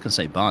flag. I was going to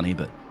say Barney,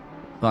 but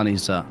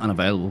Barney's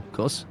unavailable, of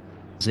course,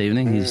 this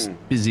evening. He's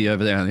busy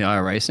over there on the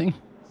iRacing.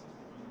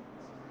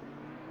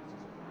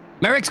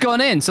 Merrick's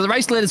gone in, so the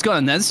race leader's gone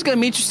in. Now, this is going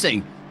to be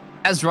interesting.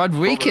 As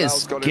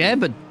Rodriguez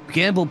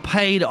gamble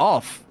paid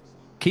off.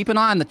 Keep an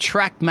eye on the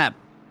track map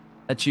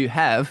that you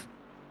have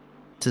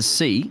to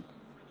see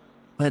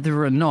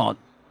whether or not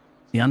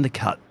the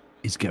undercut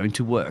is going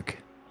to work.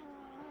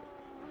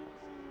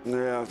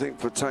 Yeah, I think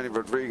for Tony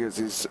Rodriguez,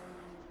 it's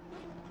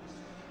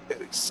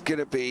going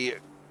to be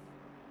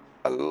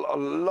a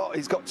lot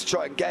he's got to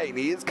try and gain.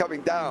 He is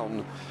coming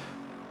down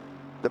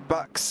the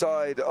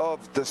backside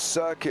of the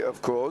circuit,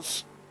 of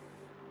course.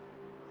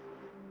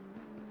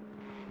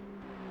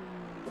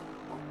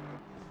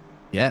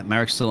 Yeah,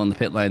 Merrick's still on the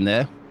pit lane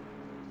there,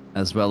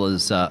 as well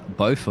as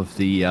both of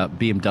the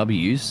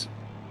BMWs.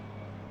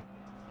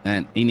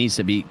 And he needs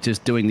to be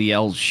just doing the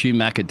old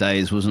Schumacher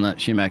days, wasn't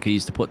it? Schumacher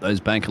used to put those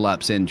banker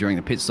laps in during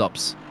the pit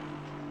stops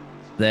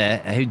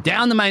there.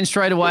 Down the main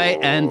straightaway,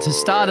 and to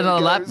start another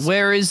lap,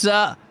 where is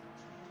there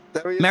he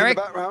is Merrick? In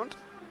the background.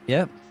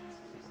 Yep.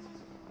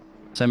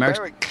 So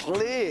Merrick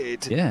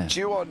cleared. Yeah.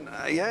 Due on,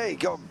 yeah, he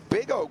got a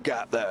big old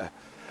gap there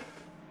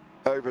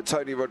over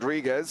Tony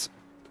Rodriguez.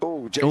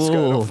 Oh, Jake's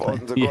going off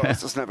on the grass.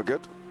 That's never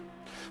good.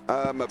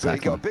 But he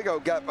got a big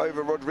old gap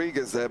over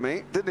Rodriguez there,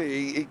 mate, didn't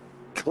he? He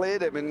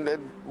cleared him,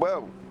 and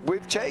well,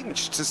 we've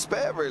changed to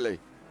spare, really.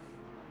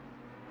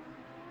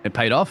 It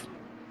paid off.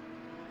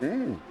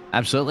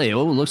 Absolutely.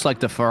 Oh, looks like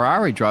the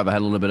Ferrari driver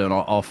had a little bit of an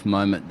off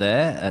moment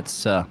there.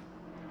 That's Mr.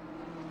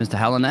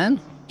 Hallinan,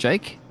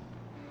 Jake.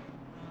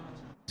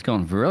 He's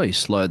gone really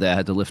slow there.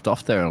 Had to lift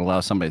off there and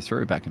allow somebody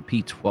through. Back in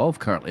P12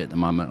 currently at the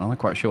moment. I'm not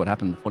quite sure what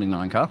happened to the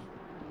 49 car.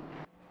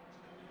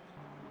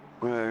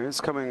 Well,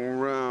 it's coming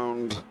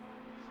round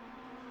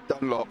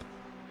Dunlop.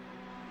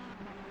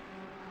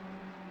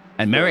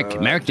 And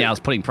Merrick now is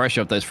putting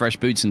pressure off those fresh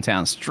boots in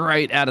town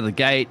straight out of the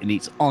gate, and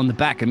he's on the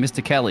back of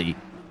Mr. Kelly,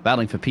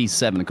 battling for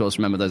P7. Of course,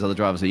 remember those other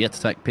drivers are yet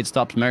to take pit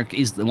stops. Merrick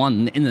is the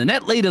one in the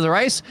net lead of the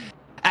race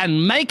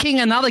and making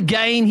another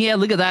gain here.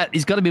 Look at that.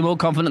 He's got to be more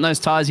confident in those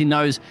tires. He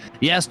knows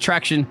he has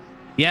traction,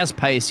 he has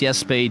pace, he has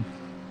speed.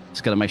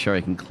 Just got to make sure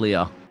he can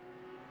clear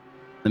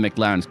the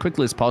McLaren as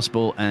quickly as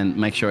possible and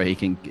make sure he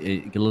can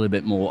get a little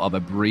bit more of a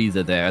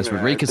breather there. As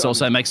Rodriguez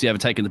also makes the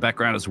overtake in the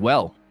background as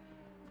well.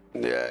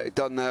 Yeah,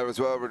 done there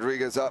as well.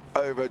 Rodriguez up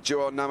over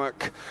Juan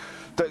Namak.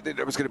 Don't think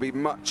there was going to be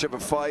much of a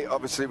fight.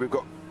 Obviously, we've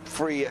got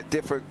 3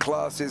 different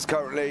classes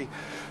currently.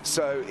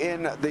 So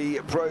in the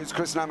pros,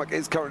 Chris Namak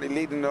is currently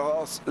leading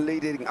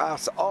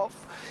us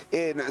off.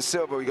 In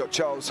silver, we got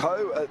Charles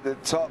Ho at the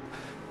top.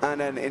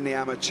 And then in the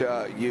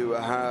amateur, you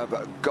have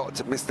got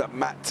Mr.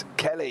 Matt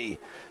Kelly,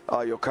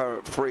 your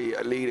current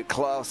 3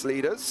 class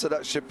leaders. So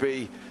that should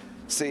be,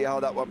 see how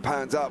that one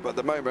pans out. But at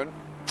the moment,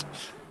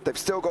 they've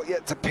still got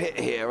yet to pit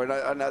here.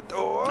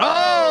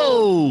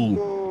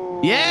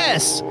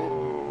 Yes!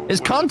 His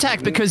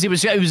contact, because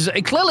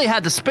he clearly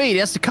had the speed. He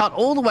has to cut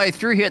all the way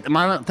through here at the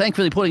moment.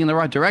 Thankfully, pulling in the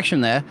right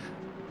direction there.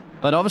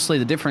 But obviously,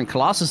 the different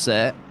classes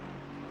there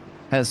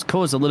has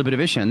caused a little bit of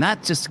issue. And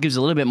that just gives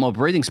a little bit more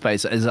breathing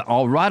space. As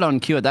all right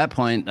on cue at that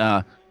point,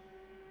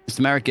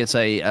 Mr. Merrick gets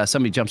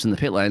somebody jumps in the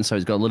pit lane, so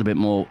he's got a little bit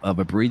more of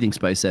a breathing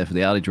space there for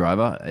the Audi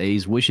driver.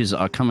 His wishes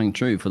are coming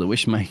true for the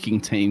wish-making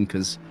team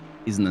because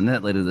he's in the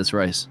net lead of this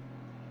race.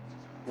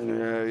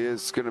 Yeah, he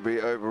is going to be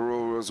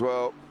overall as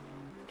well.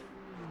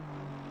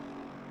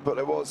 But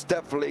there was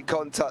definitely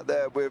contact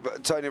there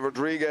with Tony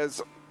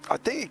Rodriguez. I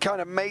think he kind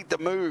of made the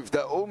move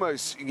that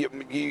almost you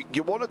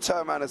want to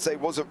turn around and say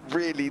wasn't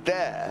really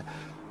there,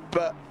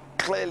 but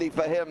clearly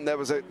for him there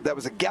was a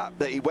gap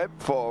that he went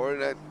for,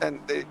 and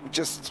it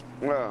just,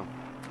 well,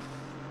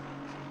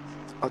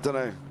 I don't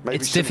know. Maybe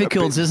it's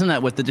difficult, isn't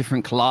it, with the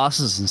different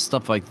classes and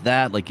stuff like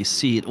that? Like you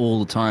see it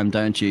all the time,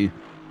 don't you?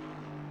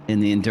 In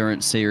the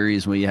endurance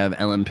series where you have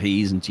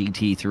LMPs and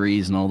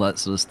GT3s and all that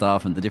sort of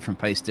stuff, and the different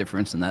pace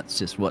difference, and that's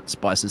just what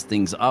spices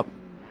things up.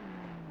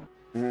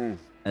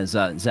 As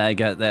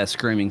Zag out there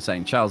screaming,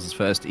 saying Charles is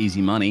first,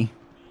 easy money.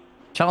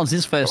 Charles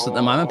is first at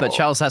the moment, but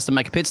Charles has to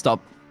make a pit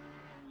stop.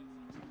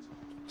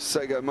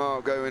 Sego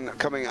Mar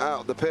coming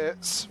out of the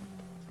pits.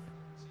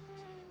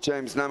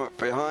 James Namak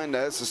behind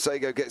there, so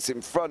Sego gets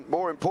in front.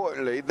 More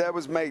importantly, there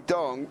was Mei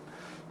Dong,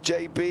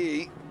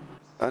 JB,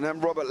 and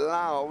then Robert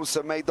Lau.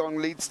 So Mei Dong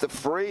leads to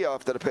 3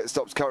 after the pit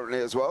stops currently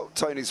as well.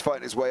 Tony's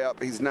fighting his way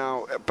up. He's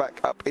now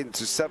back up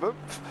into 7th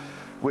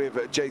with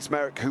Jace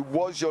Merrick, who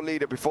was your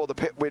leader before the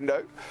pit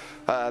window.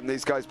 Both of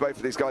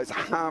these guys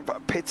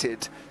have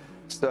pitted.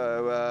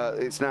 So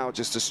it's now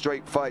just a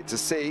straight fight to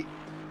see.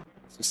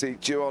 So see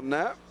Juan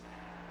there.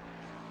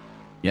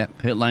 Yeah,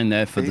 pit lane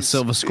there for the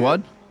Silver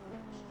Squad.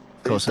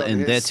 Of course,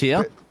 in their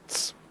tier.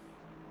 Pits.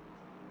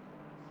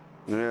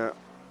 Yeah.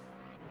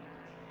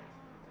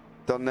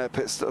 Done their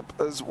pit stop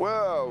as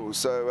well.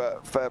 So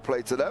fair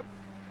play to them.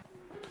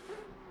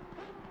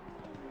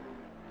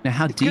 Now,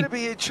 how deep? It's going to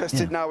be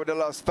interested now in the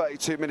last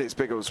 32 minutes,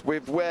 Biggles,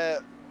 with where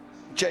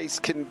Jace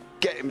can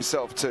get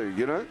himself to,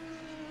 you know?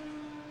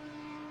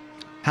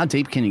 How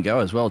deep can you go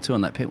as well, too,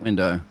 on that pit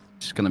window?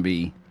 It's going to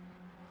be...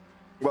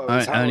 Well,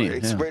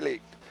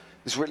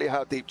 it's really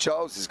how deep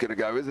Charles is going to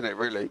go, isn't it,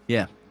 really?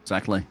 Yeah,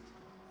 exactly.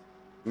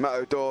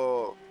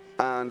 Matador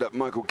and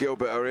Michael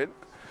Gilbert are in.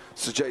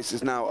 So Jace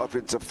is now up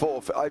into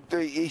 4th.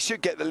 He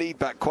should get the lead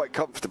back quite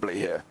comfortably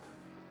here.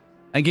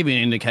 And give you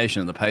an indication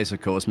of the pace,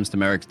 of course, Mr.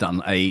 Merrick's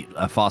done a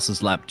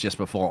fastest lap just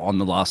before on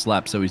the last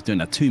lap, so he's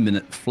doing a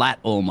 2-minute flat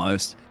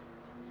almost.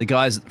 The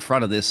guys at the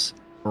front of this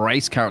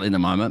race currently in the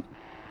moment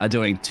are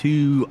doing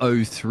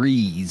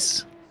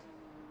 2:03s.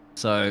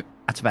 So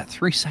that's about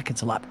 3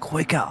 seconds a lap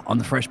quicker on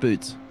the fresh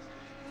boots.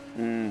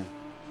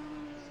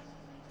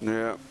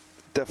 Yeah,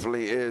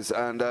 definitely is.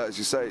 And as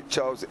you say,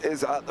 Charles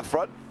is at the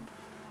front,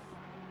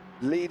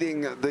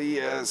 leading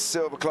the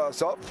silver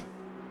class up,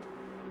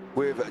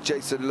 with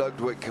Jason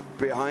Ludwig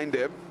behind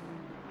him.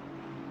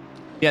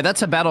 Yeah,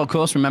 that's a battle, of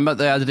course. Remember,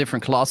 they are the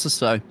different classes,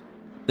 so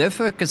they're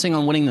focusing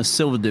on winning the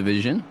silver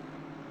division.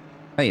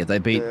 Hey, if they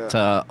beat,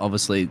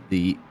 obviously,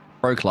 the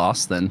pro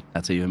class, then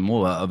that's even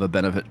more of a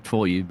benefit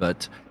for you,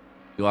 but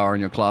you are in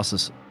your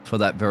classes for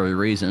that very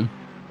reason.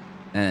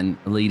 And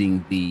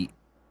leading the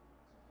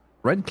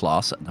red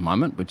class at the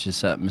moment, which is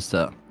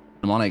Mr.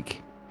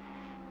 Mnemonic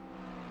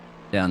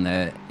down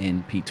there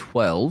in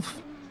P12.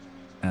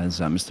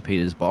 As Mr.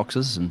 Peters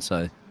boxes, and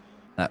so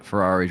that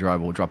Ferrari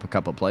driver will drop a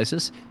couple of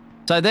places.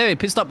 So there,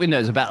 pit stop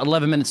windows, about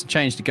 11 minutes of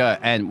change to go,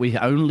 and we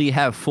only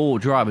have 4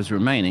 drivers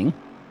remaining.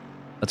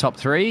 The top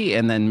 3,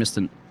 and then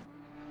Mr.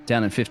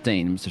 down in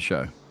 15, Mr.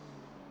 Show.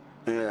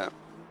 Yeah.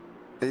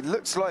 It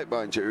looks like,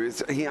 mind you,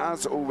 he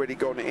has already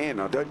gone in.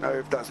 I don't know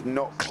if that's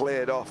not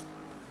cleared off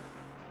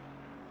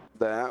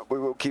there. We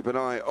will keep an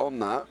eye on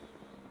that.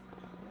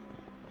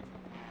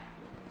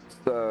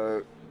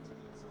 So...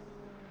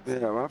 Yeah,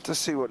 we'll have to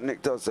see what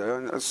Nick does there.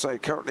 And as I say,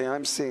 currently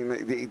I'm seeing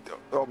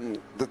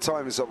the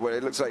times of where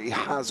it looks like he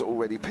has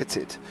already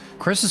pitted.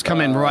 Chris has come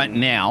in right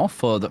now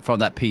from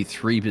that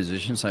P3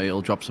 position, so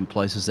he'll drop some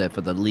places there for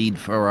the lead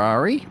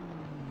Ferrari.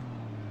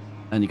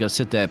 And you got to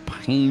sit there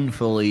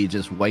painfully,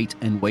 just wait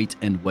and wait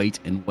and wait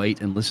and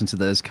wait and listen to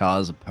those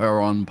cars purr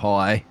on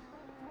pie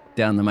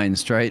down the main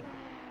straight.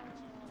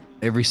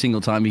 Every single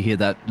time you hear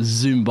that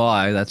zoom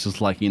by, that's just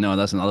like, you know,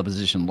 that's another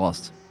position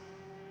lost.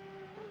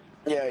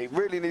 Yeah, he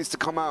really needs to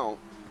come out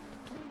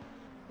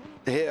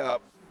here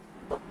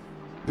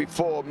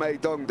before Mei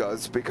Dong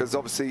does, because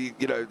obviously,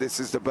 you know,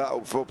 this is the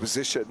battle for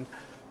position.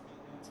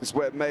 This is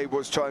where Mei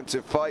was trying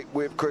to fight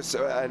with Chris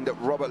and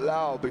Robert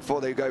Lau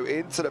before they go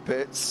into the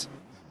pits.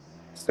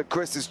 So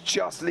Chris is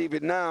just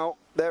leaving now.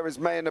 There is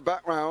Mei in the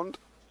background.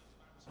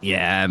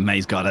 Yeah,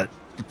 May's got it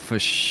for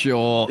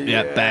sure.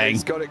 Yeah, bang.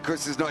 He's got it.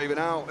 Chris is not even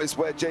out. It's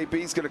where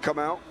JB's going to come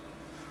out.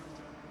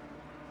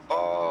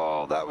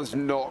 Oh, that was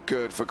not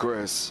good for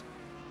Chris.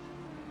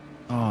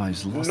 Oh,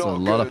 he's lost a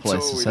lot of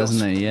places,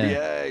 hasn't he? Yeah.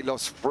 Yeah, he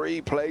lost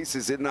 3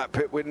 places in that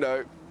pit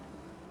window.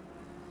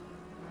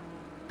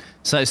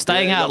 So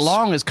staying out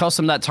long has cost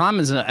him that time,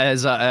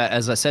 as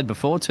I said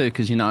before, too,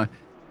 because, you know,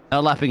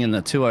 they're lapping in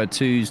the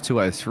 202s,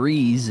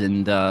 203s,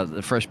 and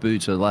the fresh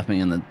boots are lapping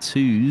in the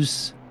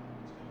 2s.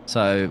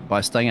 So by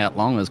staying out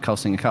long is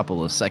costing a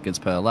couple of seconds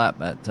per lap.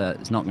 That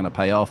is not going to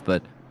pay off,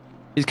 but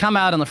he's come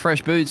out in the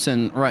fresh boots,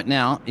 and right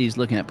now he's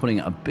looking at putting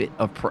a bit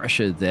of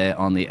pressure there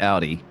on the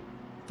Audi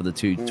for the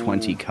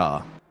 220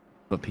 car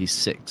for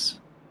P6.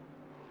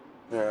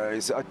 Yeah,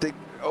 I think,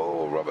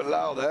 Robert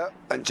Lau there,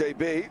 and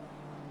JB.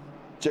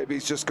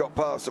 JB's just got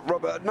past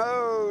Robert.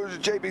 No,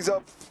 JB's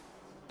off.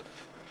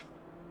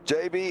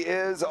 JB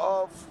is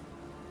off.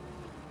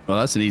 Well,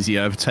 that's an easy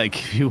overtake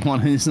if you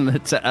want, isn't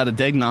it, out of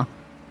Degner?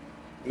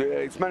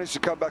 Yeah, he's managed to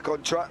come back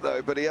on track,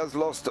 though, but he has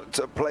lost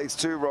to place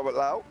 2, Robert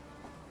Lau.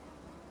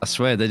 I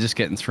swear, they're just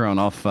getting thrown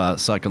off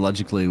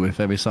psychologically with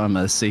every time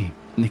I see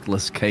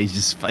Nicolas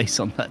Cage's face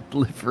on that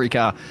livery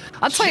car.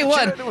 I'll tell you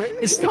what,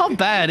 it's not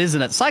bad,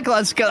 isn't it?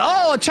 Psychologically,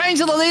 a change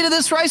of the lead of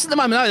this race at the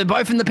moment. No, they're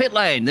both in the pit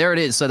lane. There it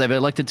is. So they've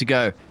elected to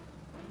go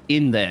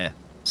in there.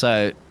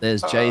 So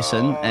there's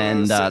Jason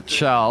and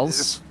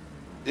Charles.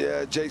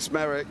 Yeah, Jace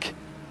Merrick.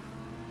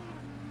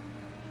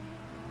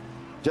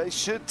 Jace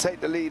should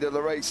take the lead of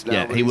the race now.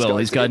 Yeah, he will.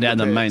 He's going down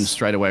the main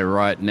straightaway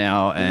right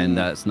now, and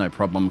it's no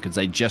problem because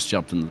they just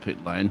jumped in the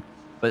pit lane.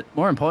 But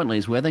more importantly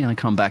is where they're going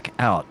to come back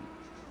out.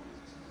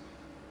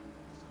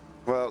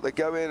 Well, they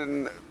go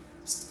in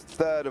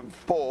 3rd and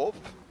 4th.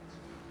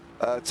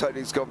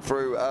 Tony's gone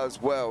through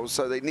as well,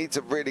 so they need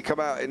to really come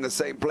out in the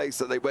same place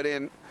that they went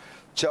in.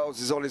 Charles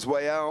is on his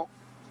way out.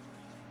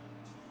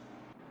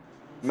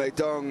 Mei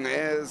Dong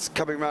is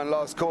coming around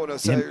last corner,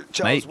 so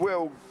Charles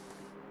will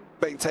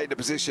maintain the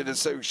position, and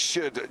so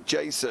should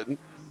Jason.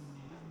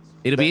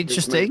 It'll be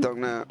interesting.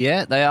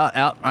 Yeah, they are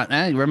out right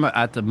now. Remember,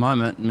 at the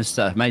moment,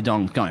 Mr. Mei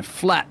Dong going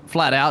flat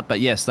out, but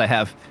yes, they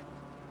have.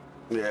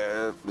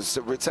 Yeah,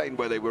 so retained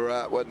where they were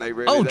at, weren't they?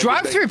 Really?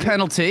 Drive-through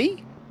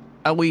penalty.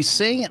 Are we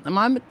seeing at the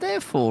moment there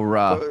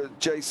for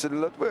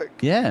Jason Ludwig?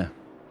 Yeah.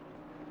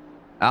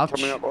 Ouch.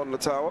 Coming up on the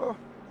tower.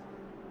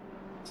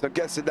 So I'm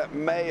guessing that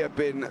may have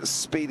been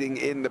speeding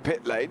in the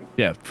pit lane.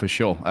 Yeah, for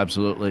sure,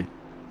 absolutely.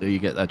 You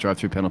get that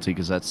drive-through penalty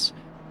because that's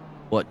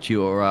what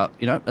you're,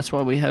 that's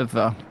why we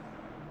have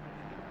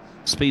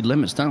speed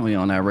limits, don't we,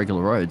 on our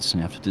regular roads? And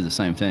you have to do the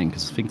same thing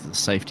because I think the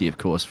safety, of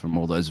course, from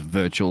all those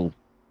virtual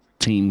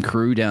team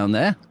crew down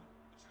there.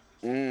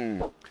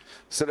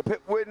 So the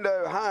pit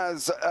window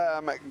has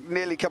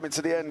nearly coming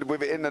to the end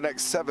within the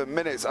next 7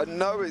 minutes. I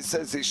know it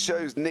says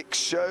Nick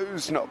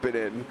Show's not been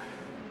in,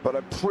 but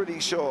I'm pretty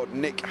sure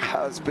Nick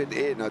has been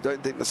in. I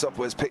don't think the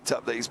software's picked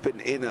up that he's been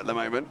in at the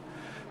moment.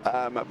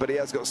 But he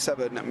has got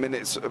 7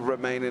 minutes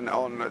remaining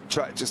on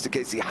track just in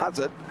case he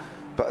hasn't.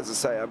 But as I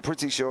say, I'm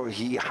pretty sure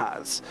he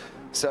has.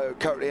 So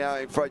currently out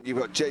in front, you've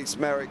got Jace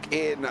Merrick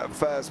in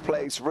 1st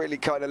place, really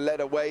kind of led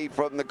away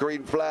from the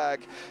green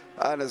flag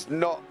and has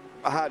not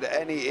had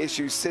any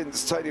issues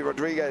since. Tony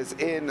Rodriguez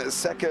in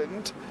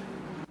 2nd.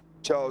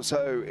 Charles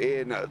Ho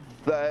in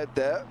 3rd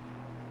there.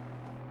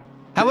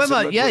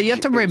 However, yeah, you have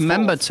to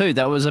remember too,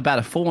 that was about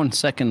a 4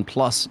 second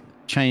plus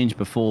change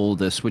before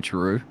the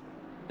switcheroo.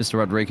 Mr.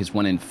 Rodriguez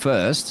went in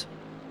 1st.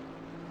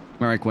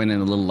 Merrick went in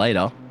a little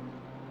later.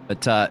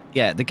 But,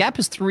 yeah, the gap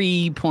is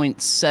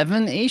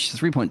 3.7-ish,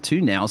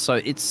 3.2 now. So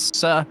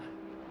it's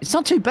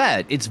not too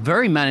bad. It's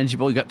very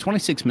manageable. You've got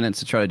 26 minutes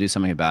to try to do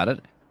something about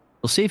it.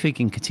 We'll see if he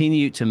can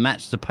continue to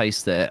match the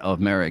pace there of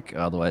Merrick.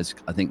 Otherwise,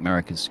 I think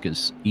Merrick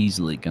is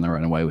easily going to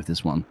run away with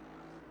this one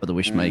for the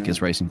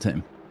Wishmakers racing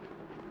team.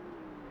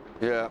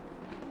 Yeah.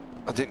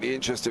 I think the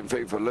interesting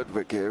thing for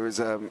Ludwig here is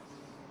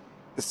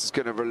this is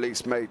going to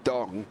release Mei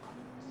Dong.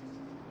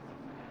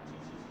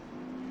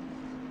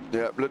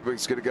 Yeah,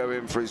 Ludwig's going to go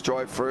in for his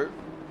drive-through.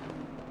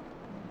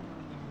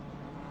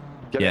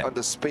 Get it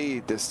under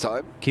speed this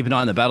time. Keep an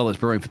eye on the battle that's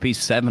brewing for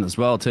P7 as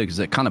well, too, because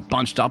they're kind of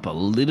bunched up a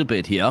little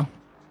bit here.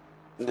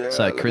 Yeah,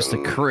 so Chris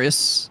to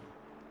Chris.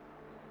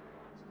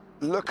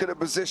 Look at the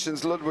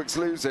positions Ludwig's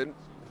losing.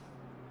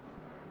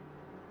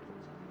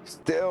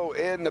 still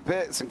in the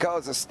pits, and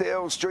cars are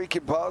still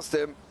streaking past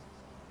him.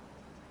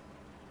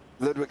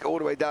 Ludwig all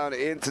the way down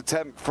into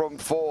 10th from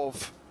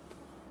 4th.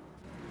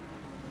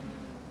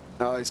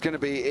 No, he's going to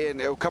be in.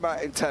 He'll come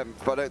out in 10th,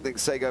 but I don't think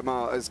Sego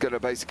Mar is going to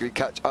basically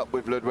catch up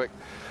with Ludwig.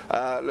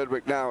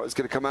 Ludwig now is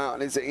going to come out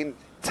and is in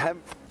 10th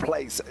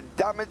place.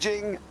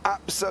 Damaging,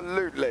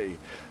 absolutely.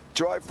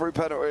 Drive-through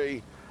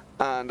penalty,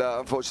 and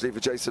unfortunately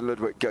for Jason,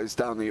 Ludwig goes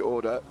down the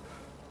order.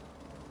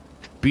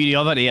 Beauty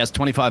of it, he has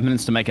 25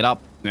 minutes to make it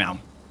up now,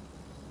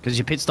 because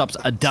your pit stops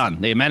are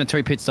done. The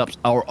mandatory pit stops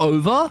are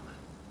over.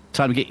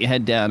 Time to get your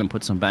head down and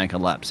put some banker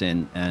laps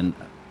in, and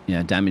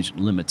damage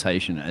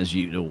limitation, as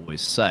you'd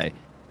always say.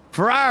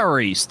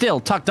 Ferrari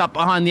still tucked up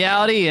behind the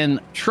Audi and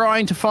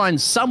trying to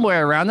find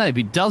somewhere around that. If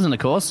he doesn't, of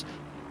course,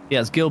 he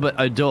has Gilbert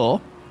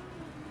Odor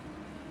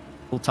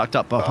all tucked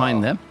up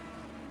behind them.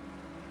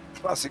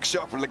 Classic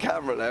shot from the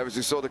camera there, as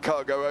you saw the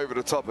car go over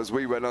the top as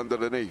we went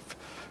underneath.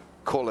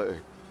 Quality.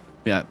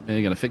 Yeah,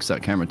 you're going to fix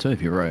that camera too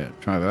if you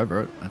drive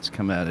over it. That's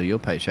come out of your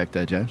paycheck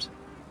there, James.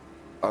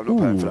 I'm not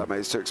paying for that, mate.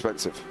 It's too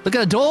expensive. Look at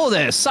the door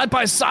there. Side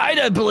by side,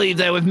 I believe,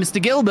 there with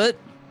Mr. Gilbert.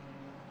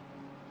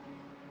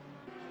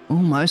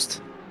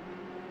 Almost.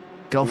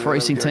 Golf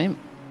racing team.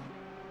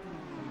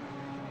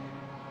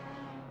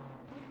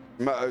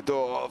 Matt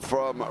O'Dor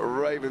from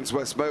Ravens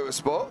West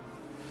Motorsport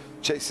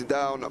chasing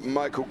down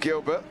Michael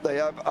Gilbert. They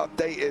have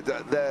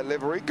updated their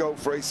livery,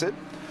 Golf Racing.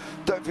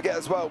 Don't forget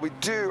as well, we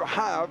do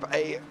have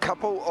a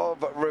couple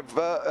of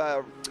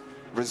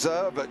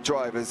reserve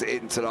drivers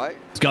in tonight.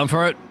 He's going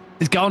for it.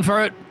 He's going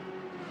for it.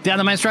 Down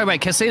the main straightaway.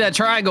 Can see that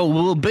triangle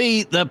will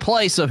be the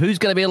place of who's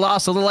going to be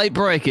last of the late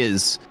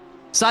breakers.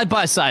 Side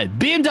by side.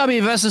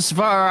 BMW versus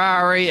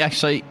Ferrari.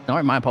 Actually,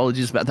 no, my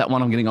apologies about that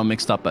one. I'm getting all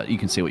mixed up, but you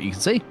can see what you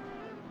can see.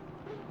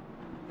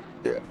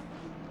 Yeah.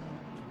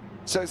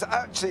 So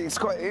it's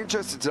quite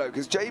interesting to know,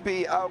 because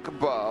JB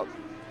Alcabar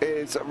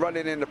is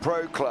running in the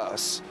pro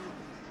class,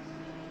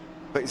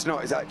 but he's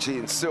not. He's actually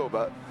in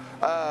silver.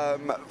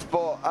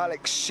 For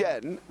Alex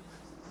Shen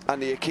and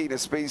the Akina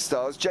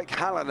Speedstars, Jake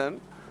Hallinan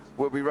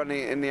will be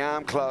running in the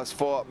ARM class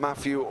for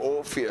Matthew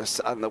Orpheus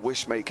and the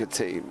Wishmaker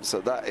team. So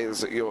that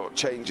is your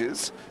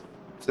changes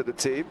to the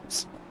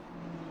teams.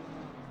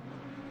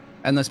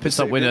 And this pit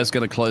stop window is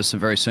going to close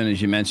very soon,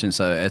 as you mentioned,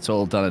 so it's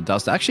all done and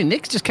dusted. Actually,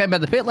 Nick just came out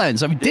of the pit lane,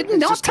 so he did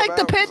not take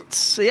the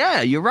pits.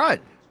 Yeah, you're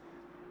right.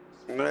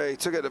 No, he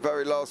took it at the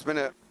very last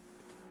minute.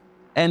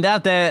 And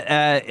out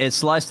there, it's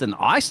sliced and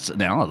iced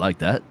now. I like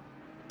that.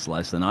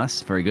 Sliced and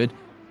iced. Very good.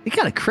 You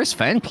got a Chris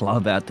fan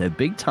club out there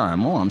big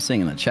time. All I'm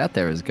seeing in the chat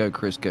there is go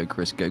Chris, go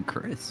Chris, go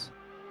Chris.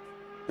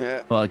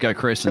 Yeah. Well, go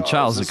Chris and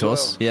Charles, of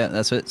course. Well. Yeah,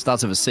 that's it.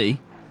 Starts with a C.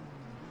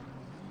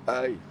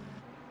 Hey.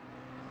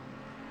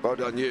 Well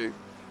done, you.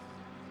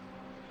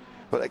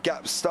 But a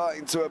gap's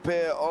starting to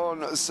appear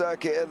on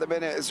circuit at the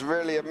minute. It's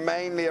really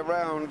mainly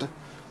around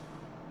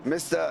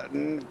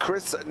Mr.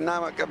 Chris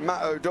Namak and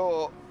Matt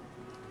O'Dor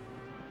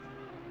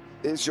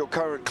is your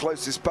current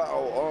closest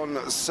battle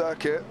on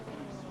circuit.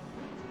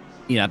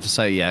 You have to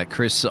say, yeah,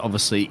 Chris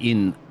obviously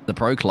in the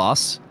pro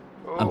class,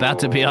 about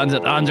to be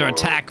under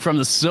attack from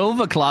the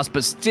silver class,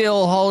 but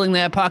still holding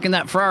there, parking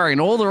that Ferrari in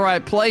all the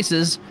right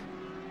places.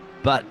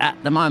 But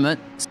at the moment,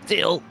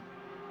 still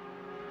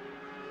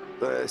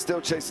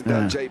chasing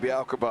down JB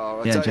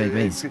Alcabar. Yeah,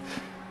 JB.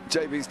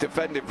 JB's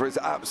defending for his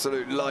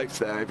absolute life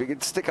there. If he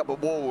could stick up a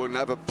wall and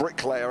have a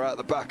bricklayer out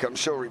the back, I'm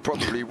sure he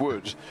probably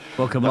would.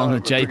 Welcome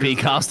on to JP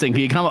Casting.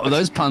 Can you come up with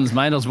those puns,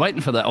 mate? I was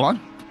waiting for that one.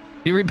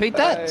 Can you repeat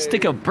that? Hey.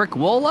 Stick a brick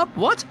wall up?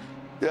 What?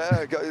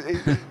 Yeah.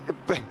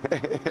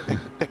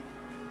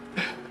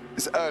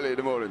 It's early in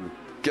the morning.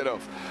 Get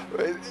off.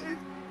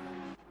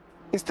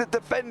 It's the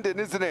defending,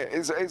 isn't it?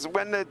 It's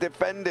when they're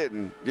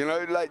defending, you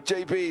know, like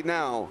JB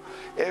now.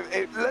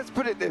 Let's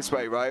put it this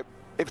way, right?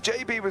 If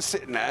JB was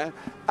sitting there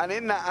and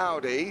in that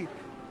Audi,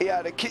 he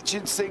had a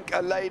kitchen sink,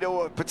 a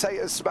ladle, a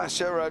potato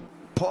smasher, a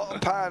pot, a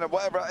pan, or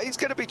whatever, he's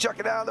going to be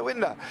chucking it out the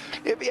window.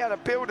 If he had a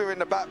builder in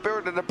the back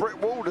building a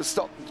brick wall to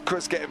stop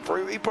Chris getting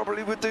through, he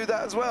probably would do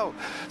that as well.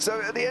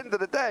 So at the end of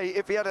the day,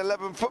 if he had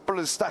 11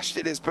 footballers stashed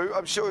in his boot,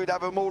 I'm sure he'd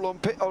have them all on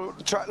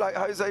track like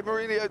Jose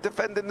Mourinho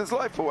defending his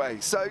life away.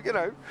 So, you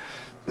know,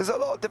 there's a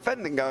lot of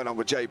defending going on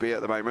with JB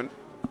at the moment.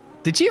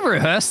 Did you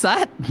rehearse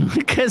that?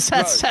 Because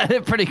that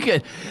sounded pretty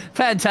good.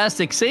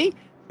 Fantastic. See,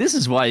 this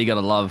is why you got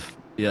to love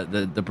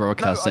the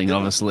broadcasting,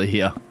 obviously,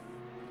 here.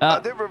 I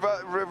did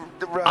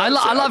I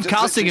love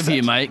casting of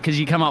you, mate, because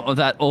you come up with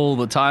that all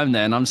the time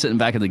there, and I'm sitting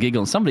back at the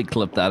giggle, and somebody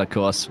clipped that, of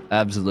course.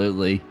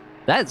 Absolutely.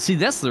 That's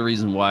the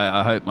reason why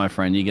I hope, my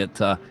friend, you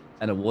get an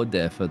award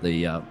there for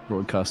the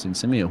Broadcasting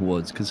Simi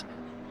Awards, because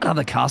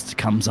another caster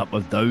comes up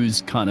with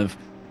those kind of,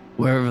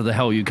 wherever the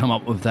hell you come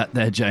up with that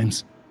there,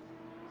 James.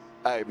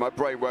 Hey, my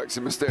brain works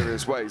in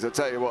mysterious ways. I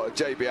tell you what,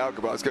 JB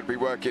Alcabar is going to be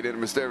working in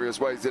mysterious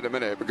ways in a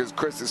minute, because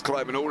Chris is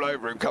climbing all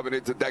over him coming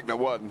into Degner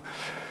 1.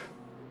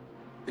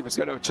 He was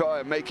going to try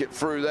and make it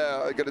through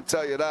there. I'm going to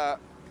tell you that.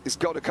 He's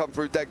got to come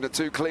through Degner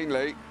 2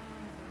 cleanly.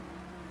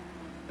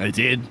 They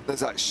did. There's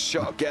that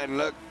shot again,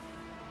 look.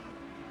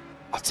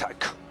 I tell you,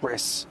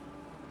 Chris.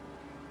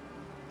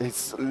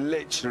 It's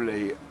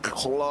literally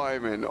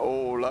climbing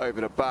all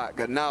over the back.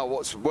 And now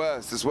what's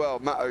worse as well,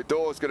 Matt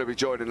O'Dore's going to be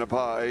joining the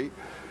party.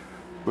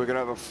 We're going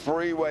to have a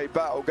three-way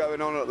battle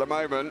going on at the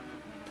moment.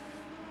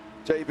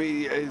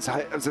 JB is,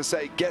 as I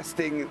say,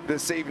 guesting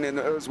this evening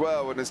as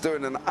well and is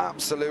doing an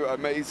absolute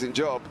amazing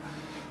job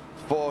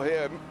for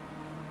him.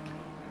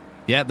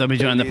 Yeah, they'll be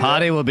joining the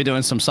party. We'll be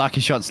doing some sake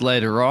shots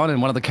later on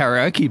in one of the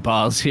karaoke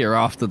bars here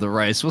after the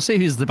race. We'll see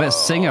who's the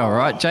best singer, all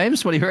right,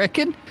 James? What do you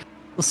reckon?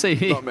 We'll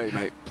see. Not me,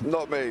 mate.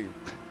 Not me.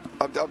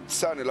 I'm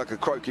sounding like a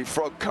croaky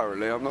frog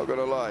currently, I'm not going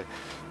to lie.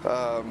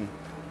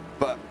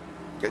 But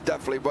it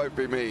definitely won't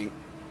be me.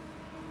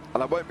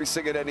 And I won't be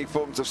singing any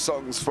forms of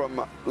songs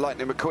from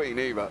Lightning McQueen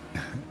either.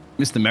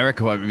 Mr.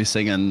 America won't be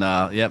singing,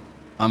 yep,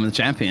 I'm the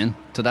champion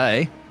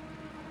today.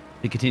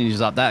 He continues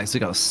up that because he's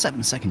got a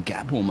 7-second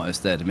gap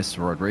almost there to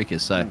Mr.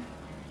 Rodriguez. So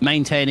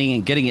maintaining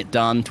and getting it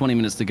done, 20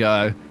 minutes to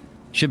go.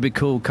 Should be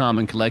cool, calm,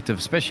 and collective,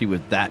 especially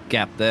with that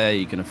gap there.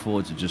 You can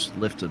afford to just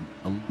lift it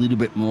a little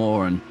bit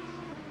more and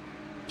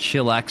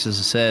chillax. As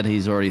I said,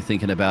 he's already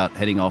thinking about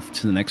heading off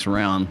to the next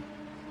round.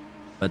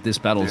 But this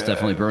battle is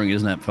definitely brewing,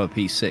 isn't it, for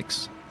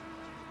P6?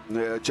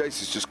 Yeah,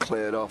 Jason's just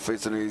cleared off,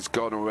 isn't he? He's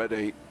gone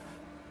already.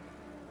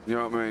 You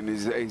know what I mean?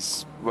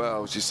 He's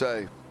well, as you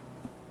say,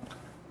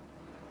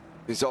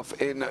 he's off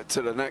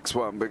into the next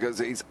one because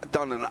he's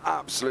done an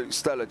absolute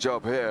stellar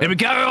job here. Here we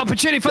go,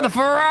 opportunity for the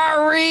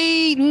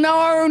Ferrari.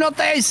 No, not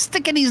there. He's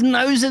sticking his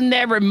nose in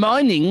there,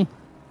 reminding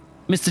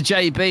Mr.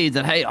 JB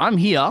that, hey, I'm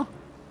here.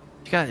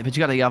 But you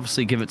got to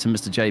obviously give it to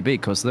Mr. JB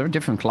because they're in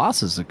different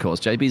classes, of course.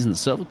 JB's in the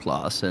silver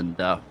class and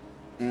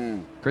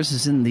Chris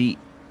is in the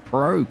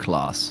pro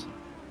class.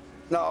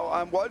 No,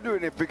 I'm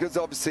wondering if, because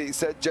obviously he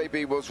said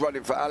JB was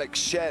running for Alex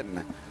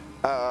Shen,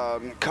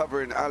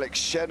 covering Alex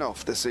Shen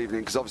off this evening,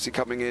 because obviously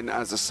coming in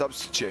as a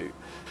substitute.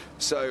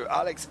 So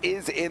Alex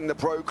is in the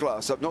pro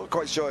class. I'm not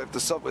quite sure if the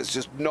sub has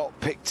just not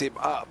picked him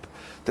up,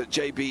 that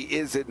JB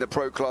is in the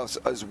pro class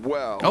as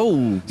well.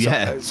 Oh,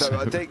 yeah. So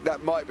I think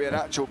that might be an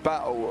actual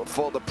battle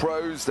for the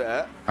pros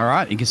there. All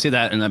right, you can see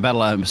that in the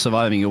battle of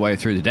surviving your way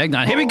through the deck.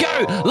 Now, here we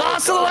go.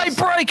 Last of the late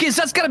breakers.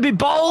 That's going to be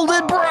bold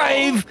and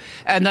brave.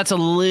 And that's a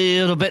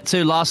little bit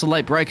too last of the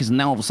late breakers. And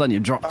now all of a sudden you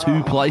drop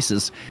 2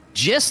 places.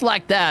 Just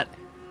like that.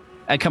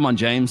 Hey, come on,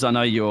 James. I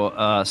know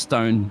your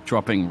stone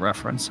dropping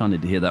reference. I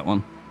need to hear that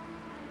one.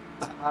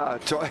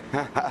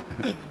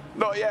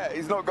 Not yet.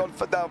 He's not gone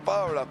down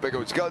far enough,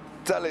 Biggles. You can't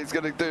tell he's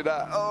going to do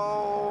that.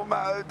 Oh,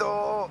 Matt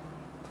O'Dore.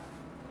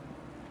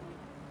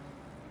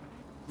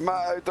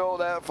 Matt O'Dore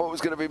there thought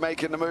was going to be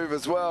making the move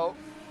as well.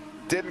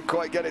 Didn't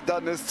quite get it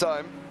done this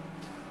time.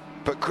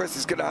 But Chris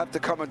is going to have to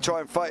come and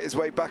try and fight his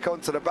way back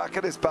onto the back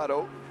of this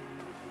battle.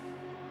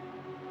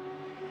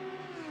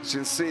 As you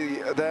can see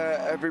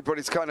there,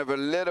 everybody's kind of a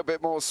little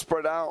bit more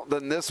spread out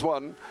than this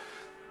one.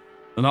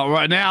 Not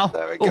right now.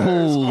 There it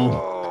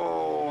goes.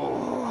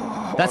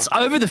 That's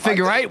over the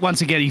figure 8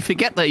 once again. You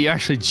forget that you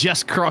actually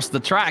just crossed the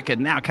track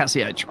and now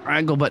Casio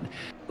Triangle, but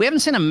we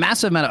haven't seen a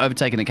massive amount of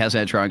overtaking the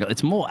Casio Triangle.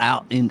 It's more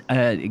out in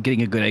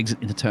getting a good exit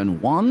into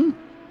turn 1,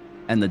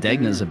 and the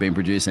Degners have been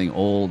producing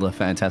all the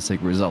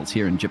fantastic results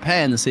here in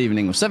Japan this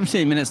evening with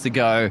 17 minutes to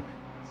go.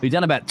 We've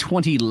done about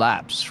 20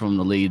 laps from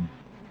the lead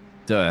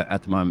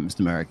at the moment, Mr.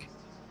 Merrick.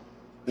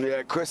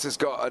 Yeah, Chris has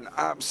got an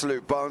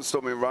absolute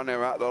barnstorming run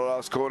here at the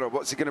last corner.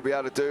 What's he going to be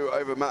able to do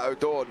over Matt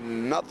O'Dore?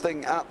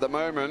 Nothing at the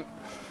moment.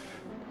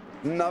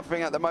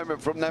 Nothing at the moment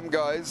from them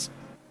guys.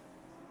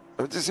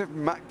 This is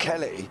Matt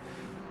Kelly.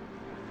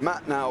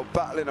 Matt now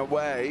battling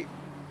away.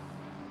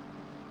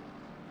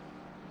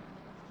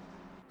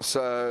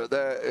 So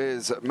there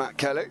is Matt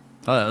Kelly.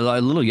 A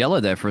little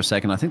yellow there for a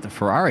second. I think the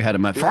Ferrari had a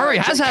moment. Ferrari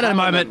has had a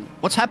moment.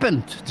 What's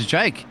happened to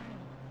Jake?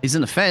 He's in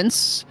the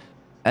fence.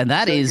 And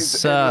that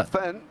is out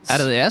of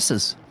the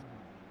S's.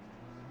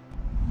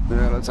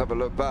 Yeah, let's have a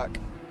look back.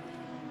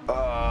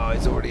 Oh,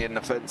 he's already in the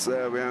fence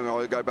there. We're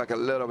going to go back a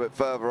little bit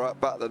further up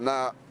back than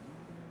that.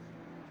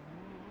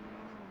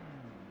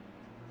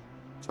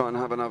 Try and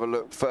have another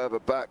look further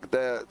back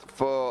there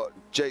for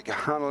Jake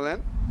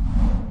Hanlon.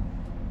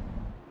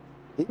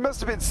 He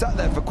must have been sat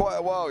there for quite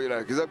a while, you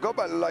know, because I've got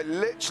about like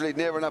literally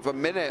near enough a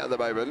minute at the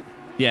moment.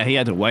 Yeah, he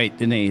had to wait,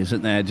 didn't he?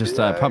 Isn't there? Just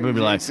probably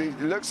like... He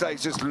looks like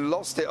he's just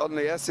lost it on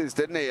the S's,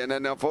 didn't he? And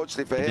then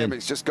unfortunately for him,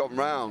 it's just gone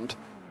round.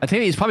 I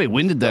think he's probably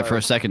winded there for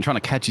a second, trying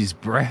to catch his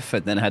breath,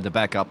 and then had to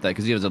back up there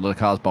because he was a lot of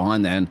cars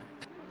behind there.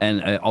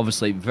 And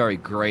obviously, very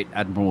great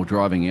admirable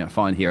driving you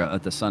find here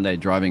at the Sunday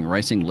Driving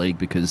Racing League,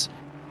 because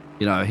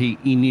you know he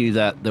knew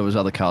that there was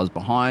other cars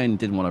behind,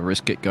 didn't want to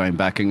risk it going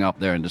backing up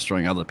there and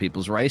destroying other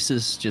people's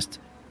races. Just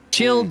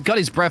chilled, got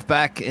his breath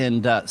back,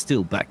 and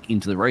still back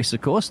into the race,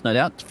 of course, no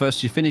doubt.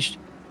 First, you finished.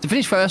 To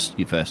finish first,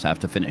 you first have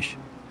to finish.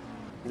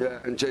 Yeah,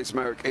 and Jason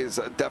Merrick is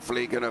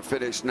definitely going to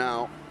finish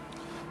now.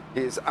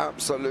 He is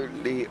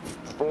absolutely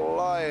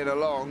flying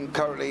along.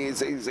 Currently,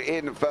 he's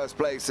in first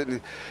place,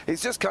 and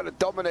he's just kind of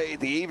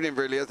dominated the evening,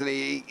 really, hasn't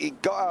he? He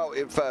got out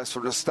in first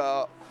from the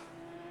start,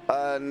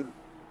 and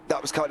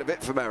that was kind of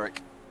it for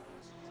Merrick.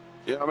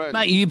 You know what I mean?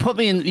 Mate,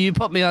 you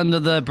put me under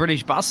the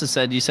British bus.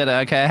 You said,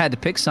 okay, I had to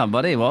pick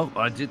somebody. Well,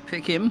 I did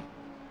pick him.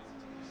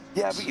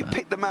 Yeah, but you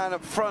picked the man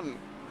up front.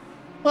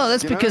 Well,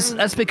 that's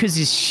because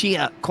his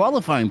sheer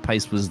qualifying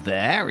pace was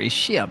there. His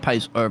sheer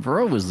pace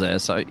overall was there,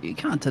 so you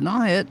can't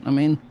deny it. I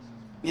mean,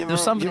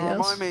 there's somebody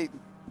else.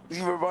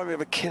 You remind me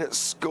of a kid at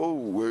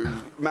school who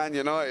Man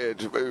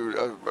United,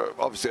 who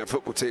obviously a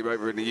football team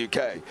over in the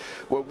UK,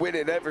 were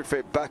winning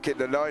everything back in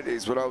the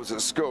 90s when I was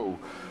at school.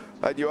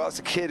 And you ask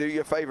a kid who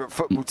your favourite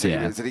football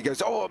team is, and he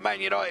goes, "Oh,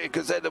 Man United,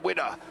 because they're the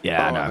winner."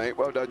 Yeah, I know. Mate,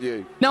 well done,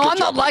 you. No, I'm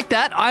not like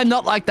that. I'm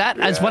not like that.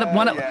 As one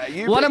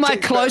of my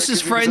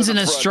closest friends in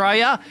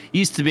Australia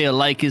used to be a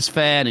Lakers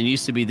fan and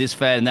used to be this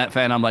fan and that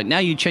fan. I'm like, now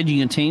you're changing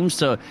your teams,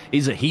 so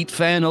he's a Heat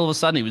fan. All of a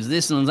sudden, he was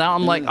this and that.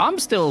 I'm like, I'm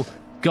still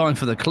going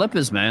for the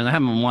Clippers, man. They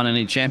haven't won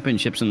any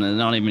championships and they're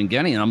not even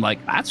getting it. I'm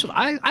like, that's what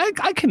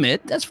I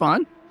commit. That's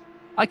fine.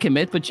 I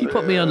commit, but you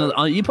put me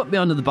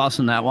under the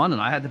bus on that one,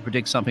 and I had to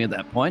predict something at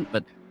that point,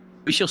 but.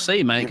 We shall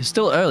see, mate. It's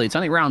still early. It's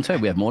only round 2.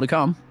 We have more to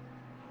come.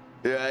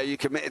 Yeah, you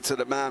committed to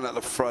the man at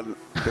the front,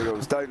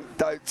 Biggles. Don't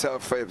tell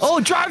fibs.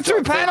 Oh,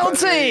 drive-through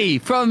penalty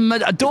from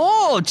a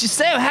door. Just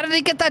say, how did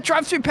he get that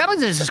drive-through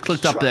penalty? It's just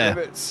clicked up there.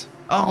 Limits.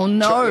 Oh,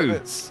 no.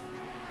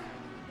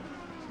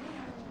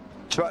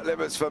 Track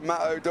limits for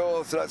Matt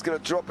O'Dore, so that's going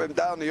to drop him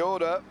down the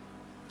order.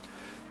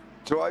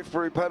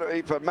 Drive-through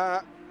penalty for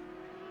Matt.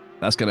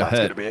 That's going to hurt. That's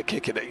going to be a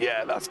kick in it.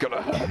 Yeah, that's going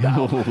to hurt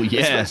now. Oh,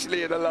 yeah.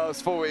 Especially in the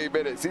last 14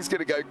 minutes. He's going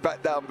to go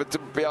back down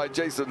behind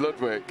Jason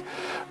Ludwig.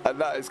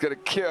 And that is going to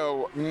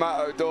kill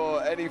Matt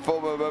O'Dore. Any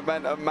form of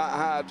momentum Matt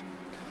had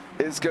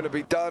is going to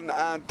be done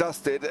and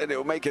dusted. And it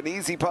will make an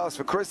easy pass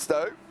for Chris,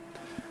 though.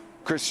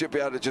 Chris should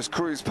be able to just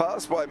cruise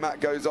past while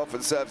Matt goes off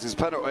and serves his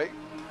penalty.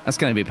 That's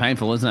going to be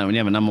painful, isn't it, when you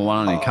have a number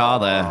 1 on your car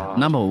there.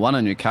 Number 1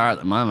 on your car at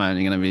the moment,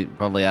 you're going to be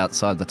probably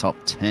outside the top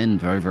 10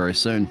 very, very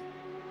soon.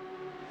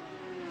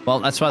 Well,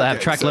 that's why they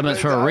have track limits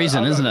for a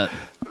reason, isn't it?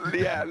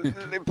 Yeah,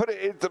 put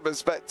it into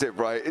perspective,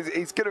 right?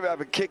 He's going to have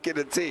a kick in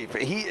the teeth.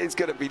 He is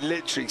going to be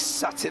literally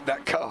sat in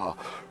that car,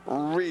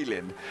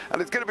 reeling.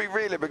 And it's going to be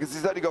reeling because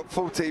he's only got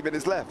 14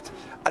 minutes left.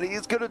 And he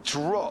is going to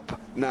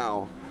drop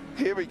now.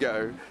 Here we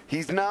go.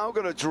 He's now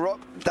going to drop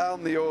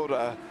down the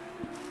order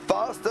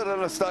faster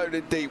than a stone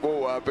in deep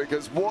water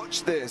because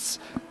watch this.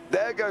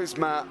 There goes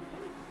Matt.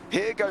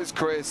 Here goes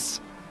Chris.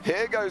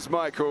 Here goes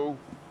Michael.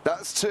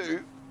 That's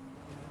 2.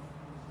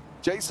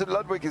 Jason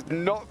Ludwig is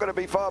not going to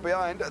be far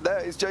behind. There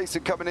is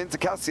Jason coming into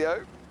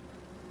Casio.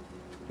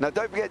 Now,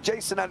 don't forget,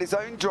 Jason had his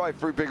own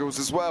drive-through Biggles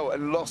as well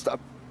and lost a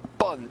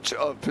bunch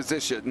of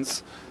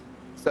positions.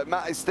 So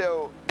Matt is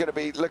still going to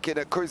be looking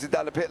at cruising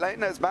down the pit lane.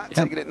 There's Matt,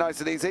 taking it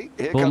nice and easy.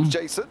 Here comes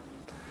Jason.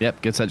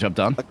 Yep, gets that job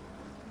done.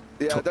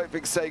 Yeah, I don't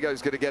think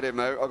Sego's going to get him,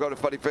 though. I've got a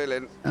funny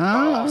feeling.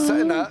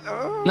 Saying that.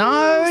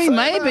 No,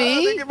 maybe.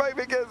 I think he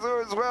maybe gets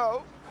her as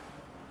well.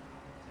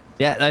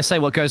 Yeah, they say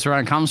what goes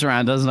around comes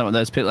around, doesn't it, with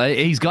those pit lanes?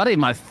 He's got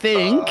him, I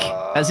think.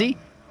 Has he?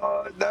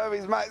 No,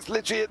 his Matt's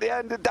literally at the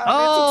end and down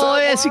into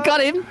turn yes, 1. He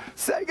got him.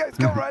 Sego's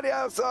gone right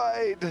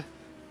outside.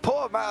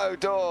 Poor Matt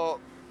O'Dore.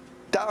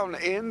 Down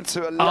into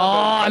 11.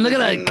 Oh, and look at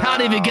that.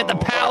 Can't even get the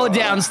power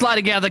down,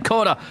 sliding out of the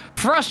corner.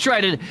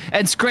 Frustrated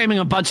and screaming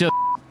a bunch of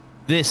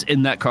this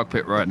in that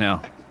cockpit right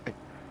now.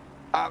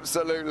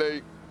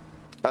 Absolutely.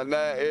 And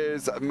there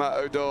is Matt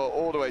O'Dore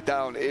all the way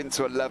down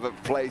into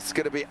 11th place.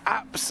 Going to be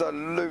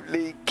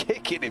absolutely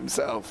kicking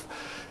himself.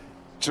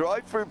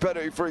 Drive-through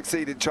penalty for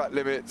exceeding track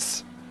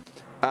limits.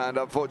 And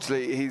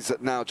unfortunately, he's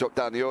now dropped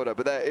down the order.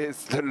 But there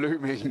is the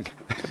looming.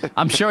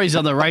 I'm sure he's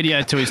on the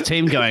radio to his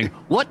team going,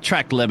 what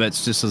track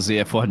limits, just as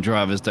the F1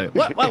 drivers do?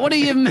 What do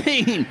you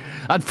mean?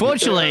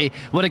 Unfortunately,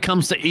 when it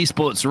comes to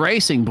esports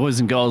racing, boys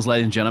and girls,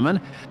 ladies and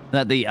gentlemen,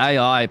 that the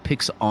AI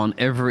picks on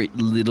every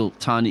little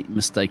tiny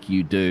mistake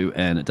you do,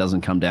 and it doesn't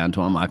come down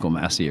to a Michael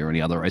Massey or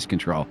any other race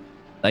control.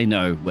 They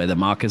know where the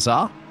markers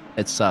are.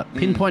 It's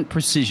pinpoint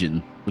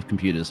precision with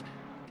computers.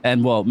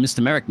 And, well,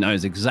 Mr. Merrick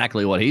knows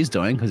exactly what he's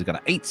doing because he's got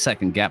an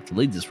 8-second gap to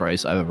lead this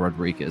race over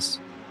Rodriguez.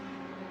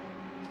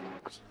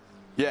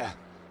 Yeah.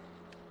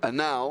 And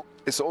now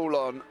it's all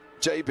on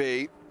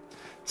JB,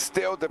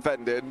 still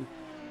defending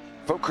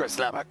from Chris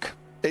Lamach.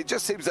 It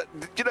just seems that,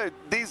 you know,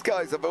 these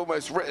guys have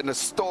almost written a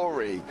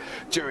story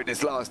during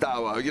this last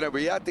hour. You know,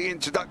 we had the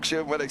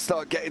introduction where they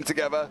start getting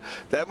together.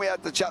 Then we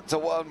had the chapter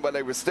 1 where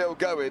they were still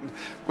going.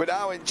 We're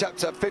now in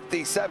chapter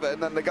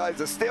 57 and the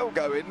guys are still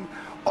going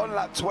on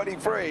lap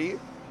 23.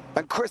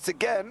 And Chris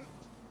again.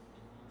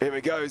 Here we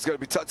go. He's going to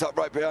be tucked up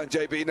right behind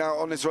JB now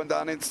on this run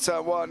down into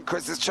turn 1.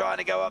 Chris is trying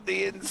to go up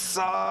the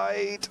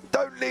inside.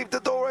 Don't leave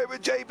the door open,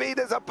 JB.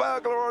 There's a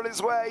burglar on his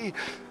way.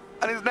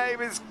 And his name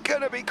is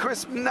going to be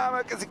Chris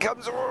Lamach as he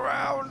comes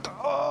around.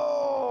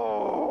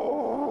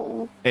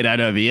 Oh. It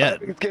ain't over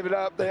yet. He's given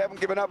up. They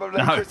haven't given up.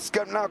 No. Chris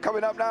is now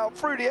coming up now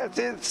through the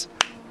S's.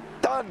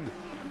 Done.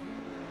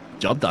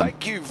 Job done.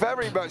 Thank you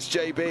very much,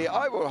 JB.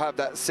 I will have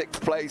that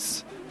 6th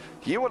place.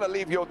 You want to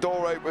leave your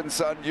door open,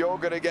 son, you're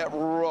going to get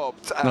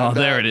robbed. And,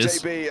 there it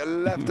is.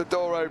 JB left the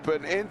door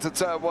open into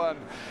turn 1,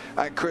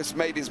 and Chris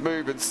made his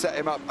move and set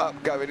him up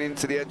going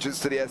into the entrance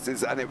to the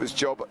S's, and it was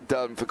job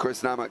done for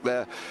Chris Lamach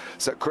there.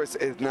 So Chris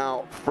is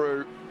now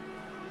through.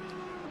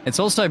 It's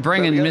also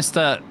bringing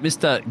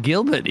Mr.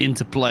 Gilbert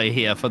into play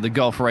here for the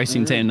golf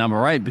racing team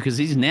number 8, because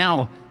he's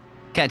now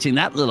catching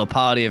that little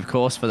party, of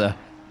course, for the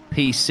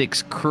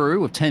P6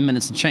 crew with 10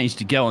 minutes and change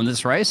to go in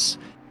this race.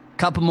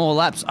 Couple more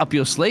laps up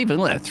your sleeve,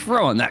 and they're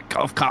throwing that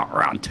golf cart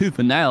around tooth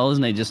and nail,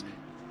 isn't he? Just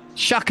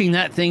shucking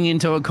that thing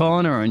into a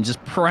corner and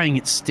just praying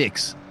it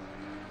sticks.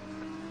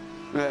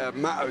 Yeah,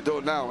 Matt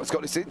O'Donnell now has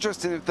got this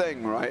interesting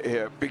thing right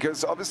here,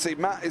 because obviously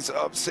Matt is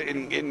up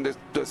sitting in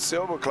the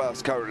silver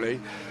class currently,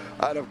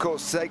 and of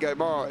course Sego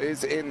Mar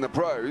is in the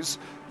pros.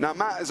 Now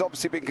Matt has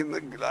obviously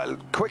been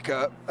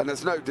quicker, and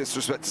there's no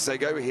disrespect to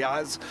Sego,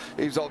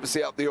 he's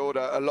obviously up the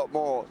order a lot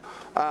more.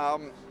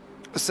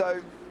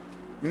 So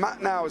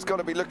Matt now has got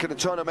to be looking at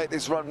trying to make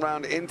this run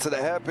round into the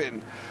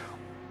hairpin,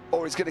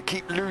 or he's going to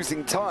keep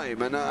losing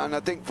time. And I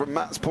think from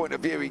Matt's point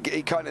of view,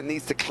 he kind of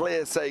needs to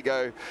clear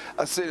Sego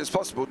as soon as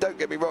possible. Don't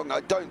get me wrong,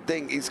 I don't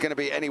think he's going to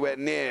be anywhere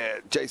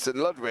near Jason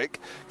Ludwig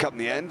come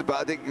the end, but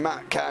I think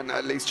Matt can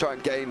at least try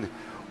and gain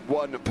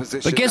one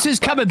position. But guess who's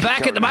coming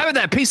back at the moment?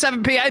 That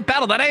P7, P8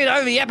 battle, that ain't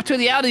over yet between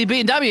the Audi and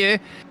the BMW.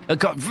 It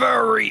got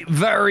very,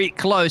 very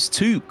close.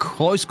 Two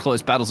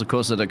close battles, of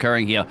course, that are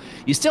occurring here.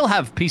 You still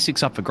have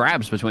P6 up for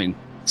grabs between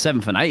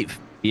 7th and 8th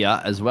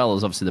here, as well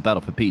as obviously the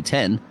battle for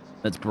P10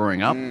 that's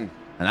brewing up. And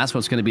that's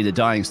what's going to be the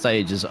dying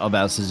stages of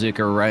our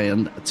Suzuka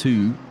round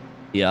 2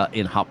 here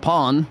in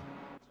Hapon.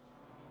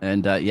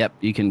 And yep,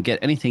 you can get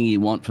anything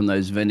you want from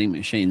those vending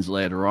machines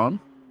later on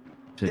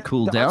to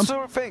cool down. That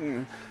sort of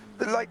thing,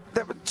 like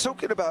they were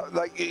talking about,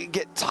 like you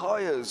get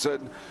tires,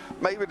 and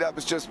maybe that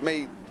was just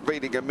me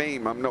reading a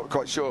meme, I'm not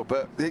quite sure,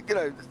 but you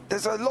know,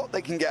 there's a lot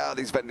they can get out of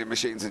these vending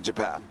machines in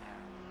Japan.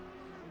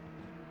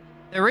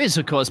 There is,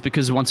 of course,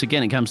 because once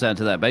again, it comes down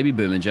to that baby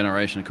boomer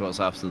generation, of course,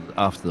 after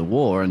the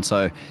war. And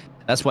so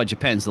that's why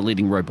Japan's the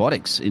leading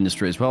robotics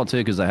industry as well, too,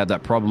 because they have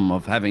that problem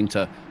of having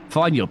to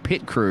find your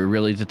pit crew,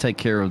 really, to take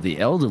care of the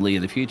elderly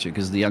in the future,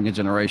 because the younger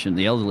generation,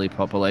 the elderly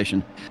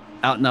population,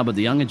 outnumbered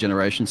the younger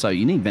generation. So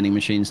you need vending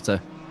machines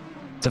to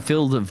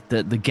fill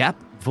the gap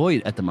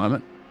void at the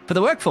moment for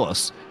the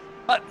workforce.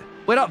 But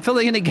we're not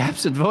filling any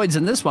gaps and voids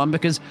in this one,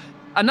 because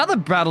another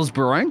battle's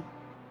brewing.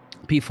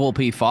 P4,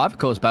 P5, of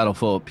course, battle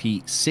for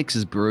P6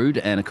 is brewed,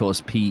 and of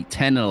course,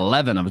 P10 and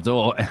 11 of the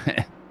door.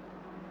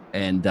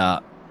 And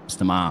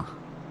Mr. Ma.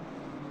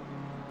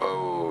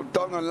 Oh,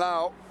 Dong and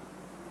Lau,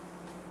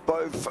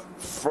 both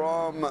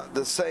from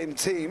the same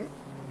team.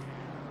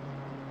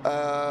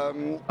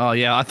 Oh,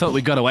 yeah, I thought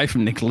we got away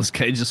from Nicolas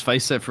Cage's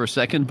face there for a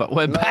second, but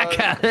we're back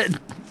at it.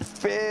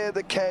 Fear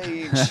the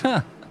cage.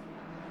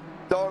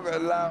 Dong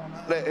and Lau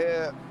had it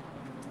here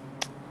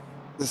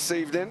this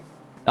evening.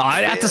 Oh,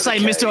 I have to say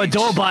Mr.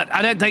 Adore, but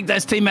I don't think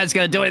those teammates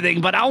going to do anything.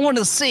 But I want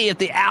to see if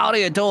the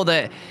Audi Adore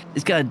there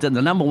is going to,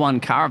 the number 1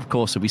 car, of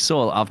course, that we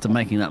saw after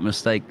making that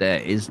mistake there,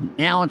 is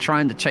now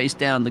trying to chase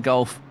down the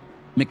Golf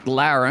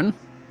McLaren.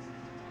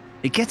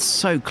 It gets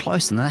so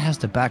close and that has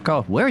to back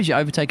off. Where is your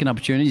overtaking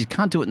opportunities? You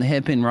can't do it in the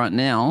hairpin right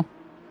now.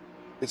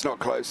 It's not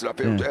close enough.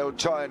 He'll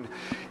try and,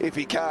 if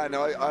he can,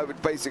 I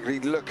would basically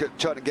look at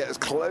trying to get as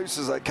close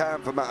as I can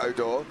for Matt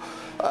O'Dore.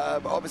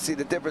 Obviously,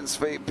 the difference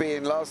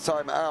being last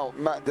time out,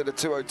 Matt did a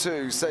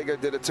 202, Sego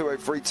did a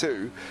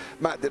 203.2,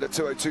 Matt did a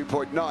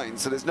 202.9,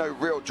 so there's no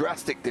real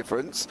drastic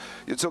difference.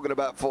 You're talking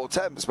about 4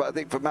 tenths, but I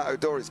think for Matt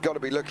O'Dore, he's got to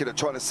be looking at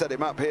trying to set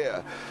him up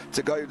here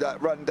to go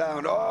that run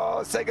down.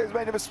 Oh, Sego's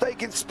made a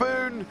mistake in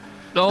spoon.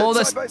 Oh,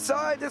 side by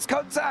side, there's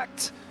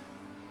contact.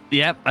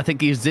 Yep, I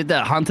think he did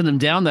that, hunting him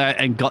down there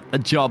and got the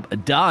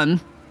job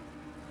done.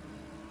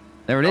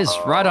 There it is,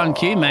 right on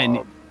cue,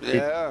 man.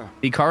 Yeah.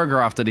 He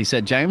choreographed it. He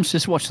said, James,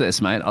 just watch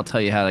this, mate. I'll tell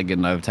you how to get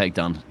an overtake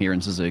done here in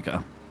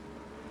Suzuka.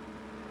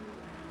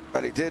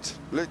 And he did,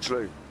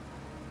 literally.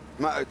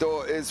 Matt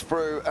O'Dore is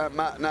through, and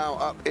Matt now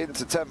up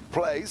into 10th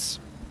place.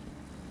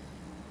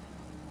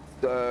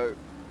 So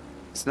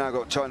it's now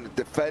got trying to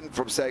defend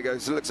from Sego.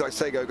 So it looks like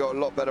Sego got a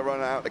lot better run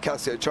out the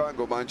Casio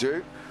Triangle, mind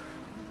you.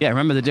 Yeah,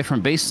 remember the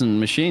different beasts and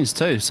machines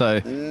too.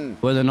 So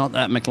whether or not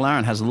that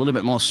McLaren has a little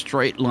bit more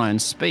straight line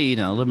speed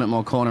and a little bit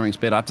more cornering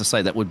speed, I have to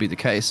say that would be the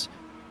case.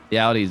 The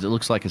Audi, it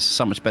looks like it's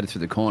so much better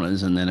through the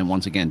corners, and then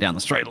once again down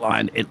the straight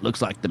line, it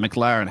looks like the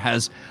McLaren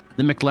has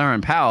the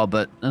McLaren power.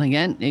 But then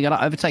again, you got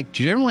to overtake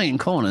generally in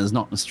corners,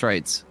 not in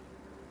straights.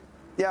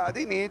 Yeah, I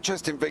think the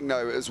interesting thing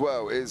though as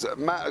well is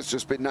Matt has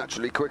just been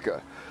naturally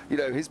quicker. You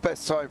know, his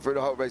best time for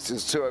the whole race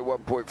is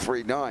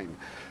 201.39.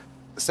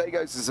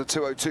 Sego's is a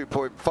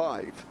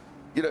 202.5.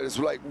 You know, there's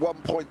like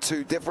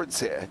 1.2 difference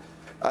here.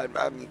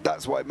 And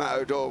that's why Matt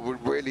O'Dore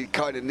would really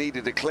kind of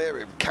needed to clear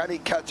him. Can he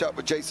catch up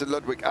with Jason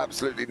Ludwig?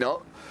 Absolutely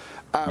not.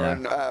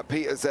 Aaron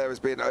Peters there has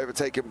been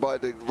overtaken by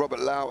the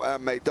Robert Lau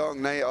and Mei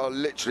Dong. They are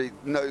literally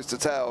nose to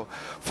tail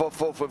for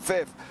 4th and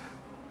 5th.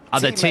 Are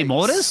there team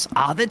orders?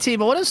 Are there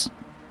team orders?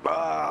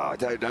 I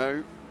don't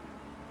know.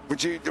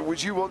 Would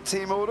you want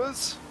team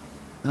orders?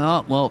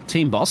 Oh, well,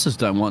 team bosses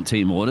don't want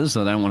team orders.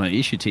 They don't want to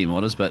issue team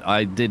orders, but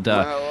I did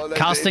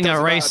casting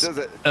a race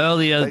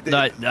earlier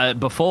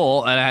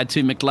before, and I had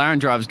 2 McLaren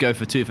drivers go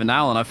for 2 for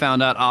now, and I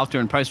found out after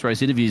and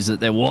post-race interviews that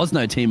there was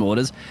no team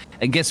orders.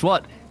 And guess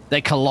what?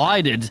 They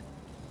collided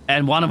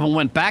and one of them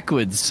went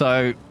backwards.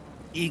 So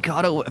you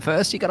gotta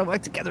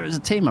work together as a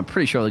team. I'm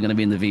pretty sure they're going to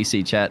be in the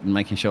VC chat and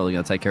making sure they're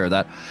going to take care of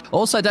that.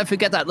 Also, don't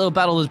forget that little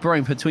battle is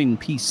brewing between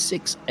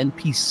P6 and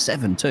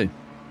P7 too.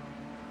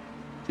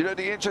 You know,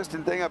 the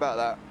interesting thing about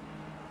that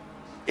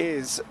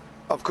is,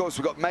 of course,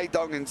 we've got Mei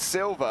Dong in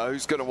silver,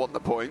 who's going to want the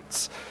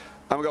points,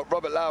 and we've got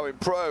Robert Lau in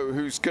pro,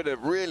 who's going to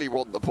really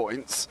want the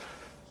points.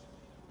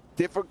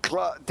 Different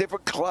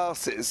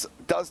classes.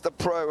 Does the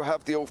pro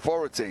have the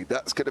authority?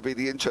 That's going to be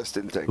the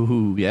interesting thing.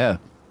 Ooh, yeah.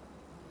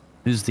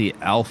 Who's the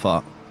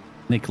alpha?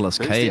 Nicolas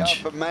Cage.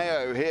 Who's the alpha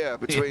Mayo here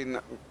between,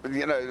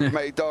 you know,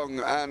 Mei Dong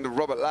and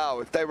Robert Lau?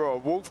 If they were a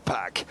wolf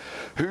pack,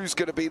 who's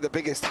going to be the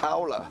biggest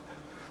howler?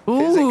 Ooh.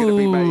 Is it going to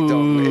be Mei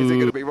Dong? Is it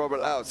going to be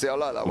Robert Lau? See, I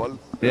like that one.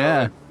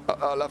 Yeah.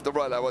 I'll have to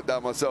write that one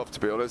down myself, to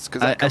be honest,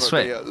 because that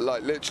covered me at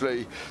like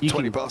literally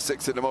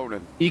 6:20 in the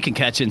morning. You can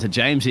catch into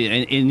James here.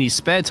 In his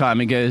spare time,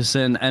 he goes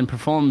and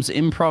performs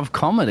improv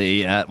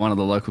comedy at one of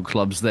the local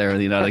clubs there in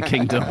the United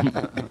Kingdom.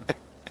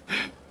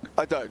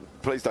 I don't.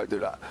 Please don't do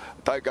that.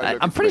 Don't go.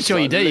 I'm pretty sure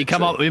you do. You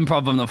come up with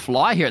improv on the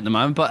fly here at the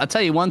moment. But I'll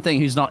tell you one thing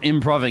who's not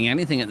improving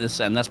anything at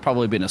this, and that's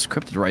probably been a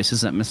scripted race,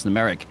 isn't it, Mr.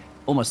 Merrick?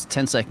 Almost a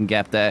 10-second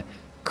gap there.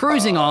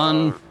 Cruising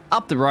on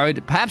up the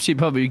road. Perhaps you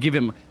probably give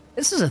him...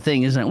 This is a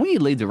thing, isn't it? When you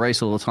lead the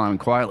race all the time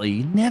quietly,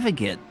 you never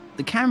get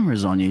the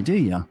cameras on you, do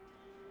you?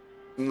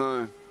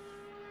 No.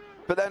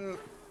 But then,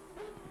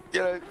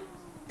 you know,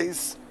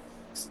 he's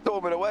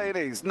storming away, and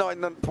he's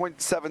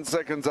 9.7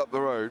 seconds up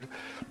the road.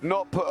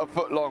 Not put a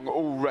foot long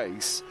all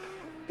race.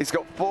 He's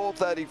got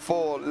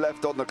 4:34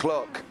 left on the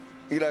clock.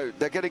 You know,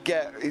 they're going to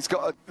get... He's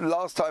got a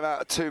last time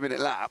out a 2-minute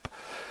lap.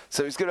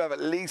 So he's going to have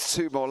at least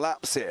 2 more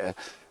laps here.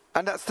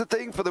 And that's the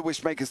thing for the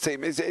Wishmakers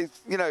team is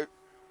you know,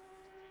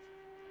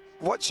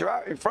 once you're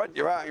out in front,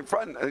 you're out in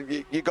front,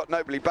 and you've got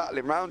nobody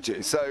battling around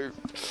you. So,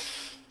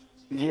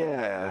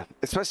 yeah,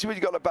 especially when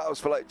you've got the battles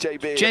for like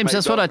JB. James,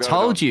 that's what I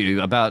told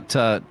you about,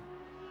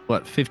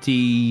 what,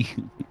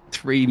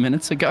 53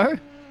 minutes ago?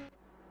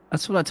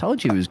 That's what I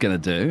told you he was going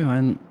to do.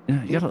 And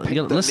you got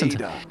to listen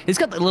to. He's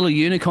got the little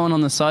unicorn on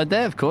the side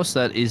there. Of course,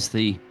 that is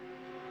the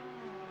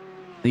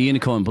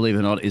unicorn, believe it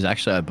or not, is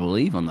actually, I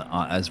believe, on the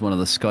as one of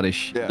the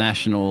Scottish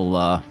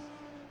national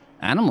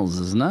animals,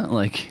 isn't it?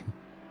 Like,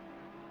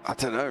 I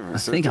don't know.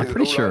 I'm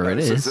pretty sure it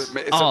is. It's a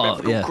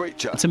mythical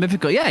creature. It's a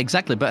mythical, yeah,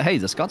 exactly. But hey,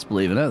 the Scots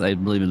believe in it. They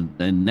believe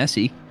in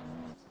Nessie.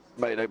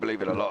 Mate, they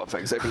believe in a lot of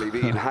things. They believe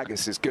eating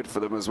haggis is good for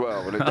them as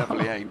well, and it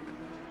definitely ain't.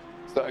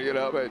 So, you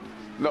know what I mean?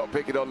 Not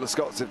picking on the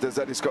Scots. If there's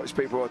any Scottish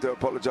people, I do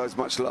apologise.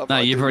 Much love. No,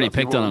 you've already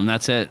picked on them.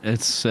 That's it.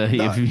 It's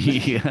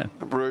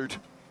rude.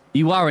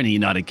 You are in the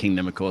United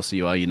Kingdom, of course.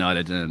 You are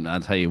united, and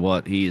I'll tell you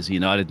what, he is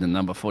united in the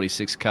number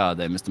 46 car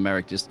there. Mr.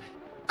 Merrick just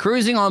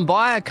cruising on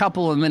by, a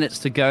couple of minutes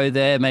to go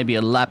there, maybe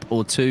a lap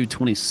or two,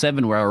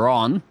 27 where we're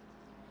on.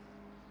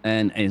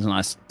 And a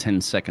nice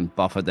 10-second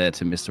buffer there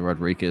to Mr.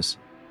 Rodriguez,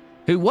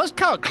 who was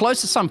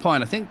close at some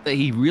point. I think that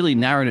he really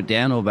narrowed it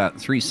down to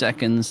about 3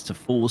 seconds to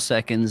 4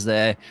 seconds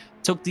there.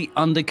 Took the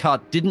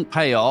undercut, didn't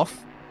pay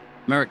off.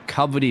 Merrick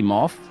covered him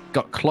off,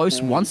 got close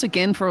once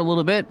again for a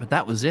little bit, but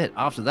that was it.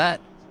 After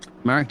that,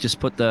 Merrick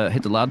just hit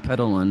the loud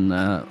pedal and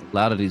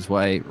louded his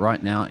way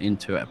right now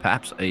into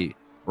perhaps a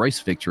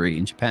race victory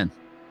in Japan.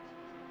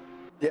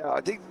 Yeah,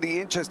 I think the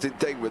interesting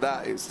thing with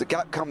that is the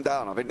gap come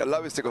down. I think the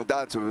lowest it got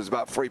down to was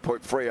about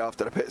 3.3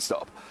 after the pit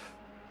stop.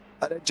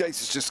 And then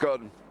Jason's just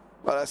gone,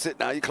 well, that's it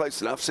now. You're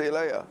close enough. See you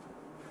later.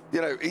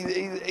 You know,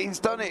 he's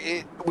done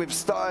it with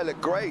style and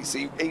grace.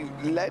 He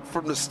led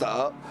from the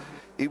start.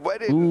 He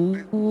went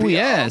in. Ooh,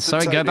 yeah.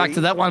 Sorry, go back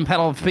to that one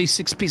pedal.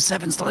 P6,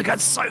 P7. Still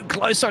got so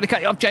close. Sorry to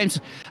cut you off, James.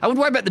 I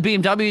wouldn't worry about the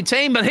BMW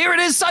team, but here it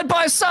is side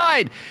by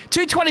side.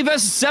 220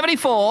 versus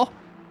 74.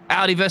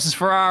 Audi versus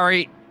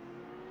Ferrari.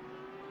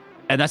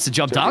 And that's the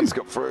job done. JB's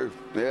got through.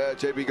 Yeah,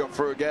 JB got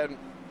through again.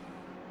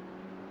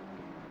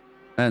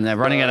 And they're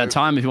running out of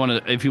time if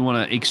you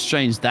want to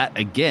exchange that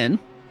again.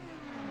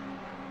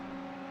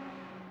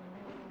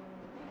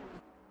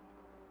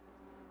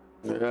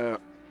 Yeah.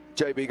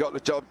 JB got the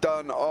job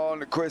done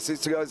on Chris.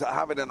 These two guys are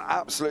having an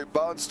absolute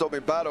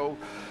barnstorming battle.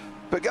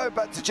 But going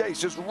back to Jace,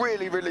 just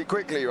really, really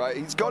quickly, right?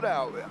 He's got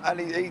out and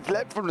he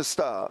led from the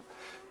start.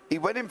 He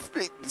went in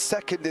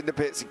second in the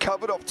pits. He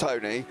covered off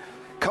Tony.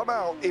 Come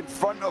out in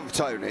front of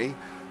Tony.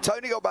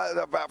 Tony got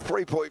about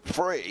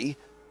 3.3.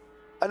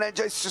 And then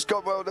Jason's just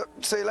gone, well,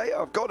 see you later,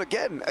 I've gone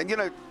again. And, you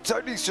know,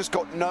 Tony's just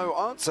got no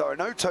answer. I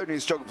know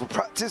Tony's struggled for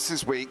practice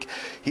this week.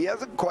 He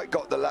hasn't quite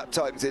got the lap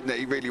times in that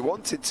he really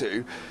wanted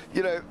to,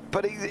 you know,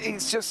 but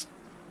he's just,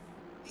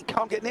 he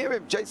can't get near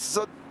him.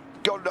 Jason's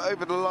gone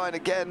over the line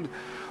again.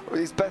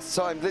 His best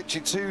time,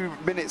 literally 2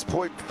 minutes,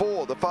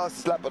 0.4, the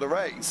fastest lap of the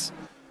race.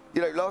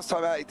 You know, last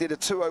time out he did a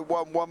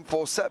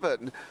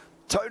 2:01.147.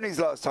 Tony's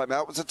last time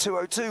out was a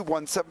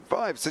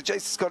 2:02.175. So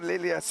Jason's got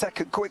nearly a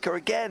second quicker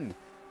again.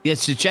 Yeah,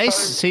 so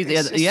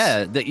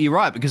Jace, you're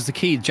right, because the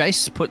key,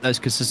 Jace put those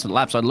consistent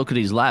laps. I look at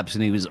his laps,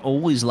 and he was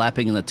always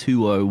lapping in the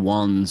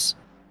 2:01s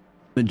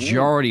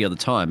majority of the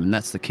time, and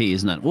that's the key,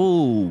 isn't it?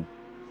 Ooh,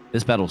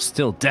 this battle's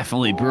still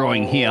definitely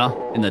brewing here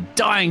in the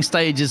dying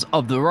stages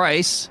of the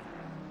race.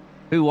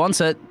 Who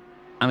wants it?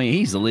 I mean,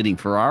 he's the leading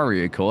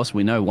Ferrari, of course.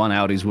 We know one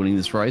Audi's winning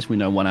this race. We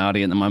know one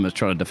Audi at the moment is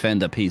trying to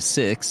defend a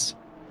P6.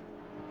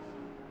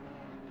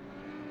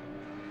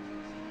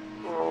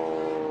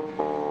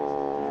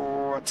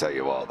 Oh, I tell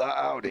you what, that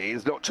Audi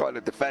is not trying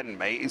to defend,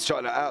 mate. He's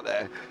trying to out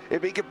there.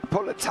 If he could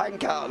pull a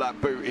tank out of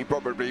that boot, he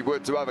probably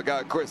would to have a go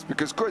at Chris,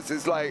 because Chris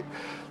is like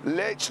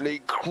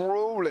literally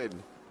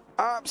crawling,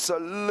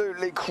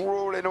 absolutely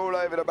crawling all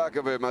over the back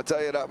of him. I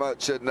tell you that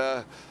much.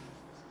 And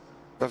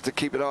have to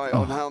keep an eye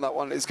on how that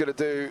one is going to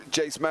do.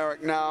 Jace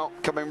Merrick now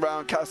coming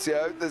round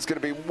Casio. There's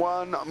going to be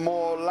one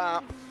more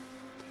lap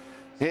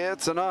here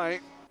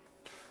tonight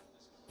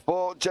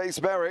for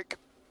Jace Merrick.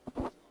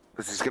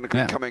 This is going to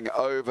be coming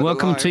over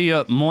Welcome the line. to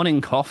your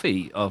morning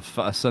coffee of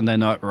Sunday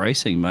night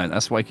racing, mate.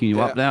 That's waking you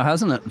up now,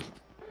 hasn't it?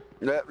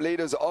 Yep,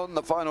 leaders on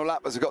the final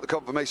lap as we've got the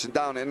confirmation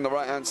down in the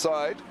right-hand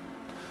side.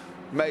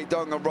 Mei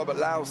Dong and Robert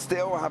Lau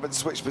still haven't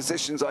switched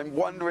positions. I'm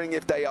wondering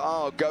if they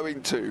are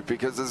going to,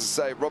 because as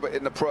I say, Robert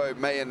in the pro,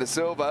 May in the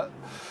silver.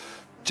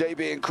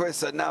 JB and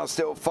Chris are now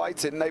still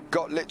fighting. They've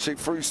got literally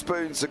through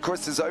spoons. So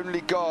Chris has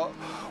only got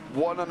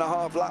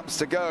 1.5 laps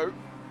to go.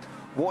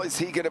 What is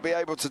he going to be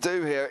able to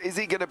do here? Is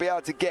he going to be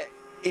able to get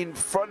in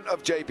front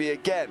of JB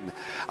again?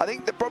 I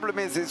think the problem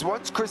is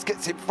once Chris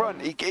gets in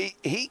front, he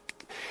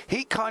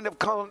kind of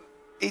can't.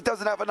 He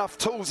doesn't have enough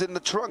tools in the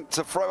trunk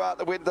to throw out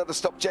the window to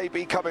stop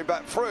JB coming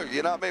back through.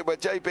 You know what I mean? Where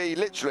JB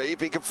literally, if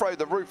he could throw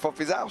the roof off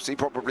his house, he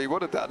probably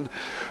would have done.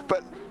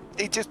 But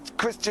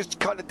Chris just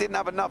kind of didn't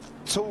have enough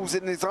tools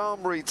in his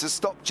armory to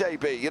stop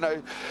JB. You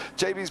know,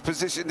 JB's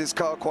positioned his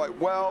car quite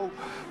well,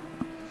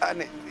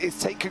 and it's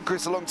taken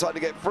Chris a long time to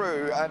get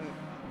through. And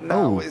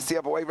now it's the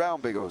other way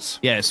round, Biggles.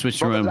 Yeah,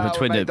 switch around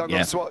between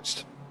the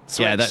switched.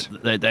 Yeah,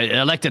 they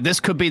elected. This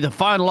could be the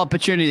final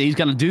opportunity. He's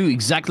going to do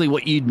exactly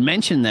what you'd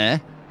mentioned there.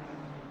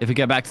 If we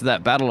go back to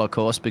that battle, of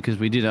course, because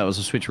we did know it was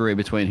a switcheroo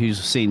between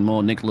who's seen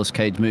more Nicolas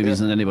Cage movies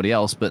than anybody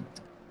else, but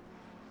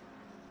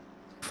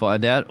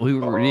find out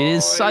who it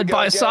is side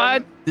by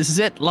side. This is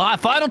it.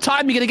 Live. Final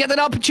time. You're going to get that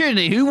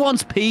opportunity. Who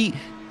wants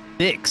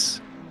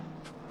P6?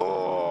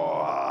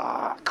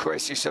 Oh,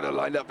 Chris, you should have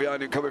lined up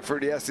behind him coming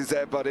through the S's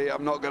there, buddy.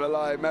 I'm not going to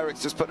lie.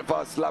 Merrick's just put the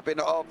fast lap in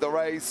of the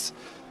race.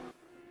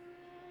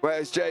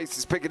 Whereas Jace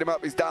is picking him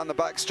up. He's down the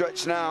back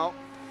stretch now.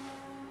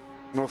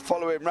 We'll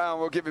follow him round.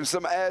 We'll give him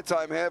some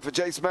airtime here for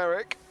Jace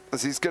Merrick,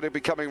 as he's going to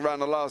be coming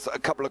round the last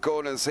couple of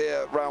corners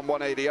here. Round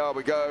 180R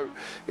we go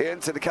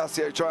into the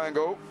Casio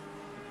triangle.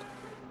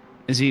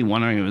 Is he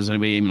wondering if it was going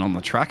to be even on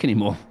the track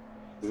anymore?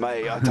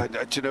 Mate, I don't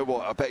know. Do you know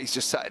what? I bet he's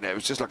just sat in there. It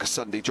was just like a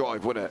Sunday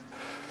drive, wasn't it?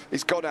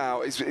 He's gone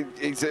out.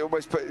 He's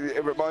almost put.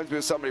 It reminds me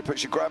of somebody who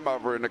puts your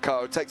grandmother in the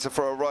car and takes her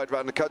for a ride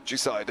around the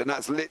countryside, and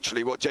that's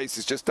literally what Jace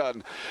has just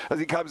done as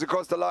he comes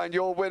across the line.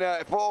 Your winner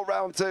for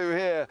round 2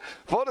 here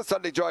for the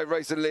Sunday Drive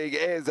Racing League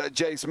is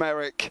Jace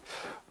Merrick.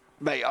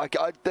 Mate,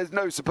 there's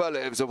no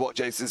superlatives of what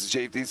Jace has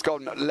achieved. He's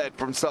gone led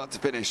from start to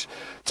finish.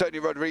 Tony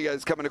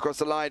Rodriguez coming across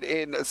the line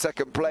in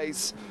 2nd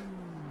place.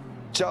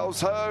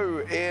 Charles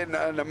Ho in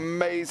an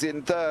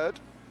amazing 3rd.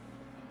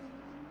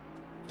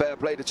 Fair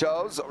play to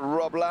Charles.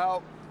 Rob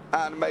Lau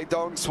and Mei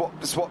Dong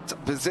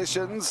swapped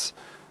positions.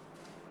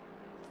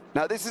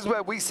 Now, this is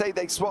where we say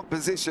they swap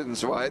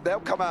positions, right? They'll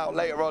come out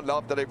later on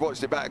after they've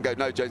watched it back and go,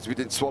 no, James, we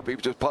didn't swap. He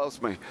just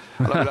passed me.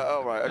 And I'm like,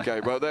 oh, right, okay,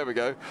 well, there we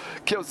go.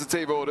 Kills the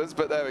team orders,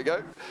 but there we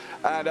go.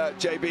 And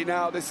JB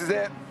now, this is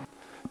it.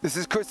 This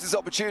is Chris's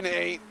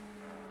opportunity.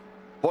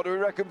 What do we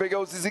reckon,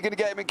 Biggles? Is he going to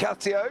get him in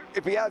Casio?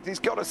 If he has, he's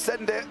got to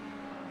send it.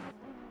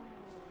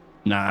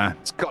 Nah.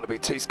 It's got to be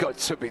too far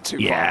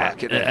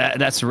back, isn't it?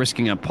 That's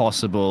risking a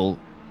possible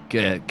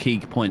key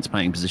points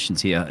paying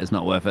positions here. It's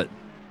not worth it.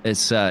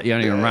 It's you're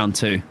only in round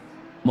 2.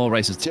 More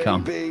races to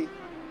come.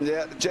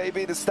 Yeah,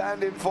 JB, the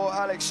stand-in for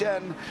Alex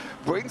Shen,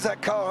 brings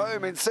that car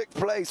home in 6th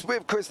place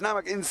with Chris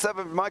Namak in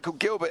 7th, Michael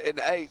Gilbert in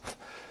 8th,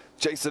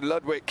 Jason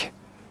Ludwig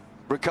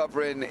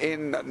recovering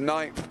in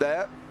 9th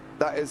there.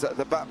 That is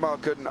the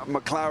Batmark and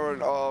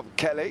McLaren of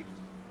Kelly.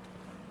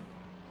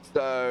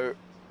 So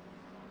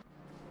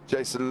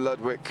Jason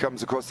Ludwig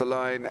comes across the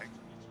line.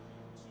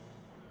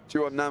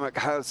 Juan Namak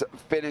has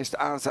finished,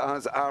 as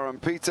has Aaron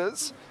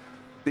Peters.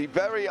 The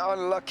very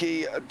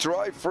unlucky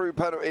drive-through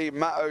penalty,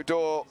 Matt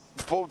O'Dore,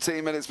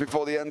 14 minutes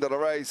before the end of the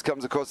race,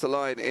 comes across the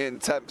line in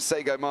 10th,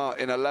 Sego Mar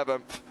in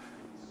 11th.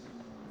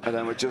 And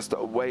then we're just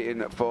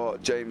waiting for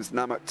James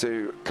Namak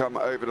to come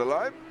over the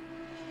line.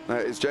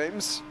 There is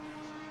James.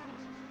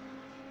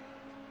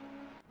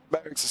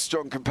 Merrick's a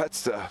strong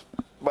competitor.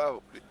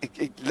 Well,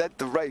 he led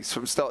the race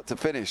from start to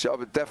finish. I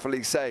would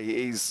definitely say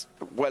he's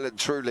well and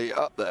truly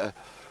up there.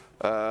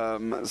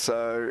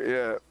 So,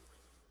 yeah.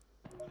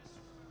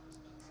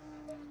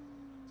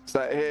 So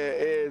here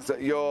is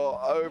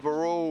your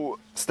overall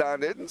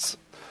stand-ins.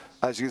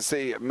 As you can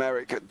see,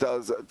 Merrick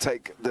does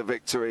take the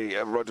victory.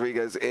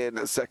 Rodriguez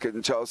in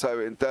second, Charles Ho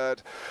in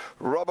third,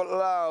 Robert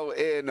Lau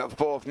in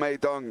fourth, Mei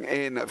Dong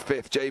in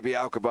fifth, JB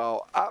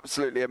Alcabal.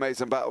 Absolutely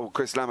amazing battle.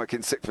 Chris Lamach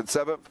in sixth and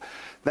seventh.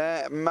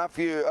 There,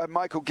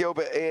 Michael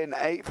Gilbert in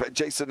eighth,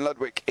 Jason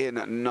Ludwig in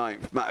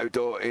ninth, Matt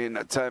Odor in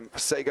 10th,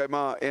 Sego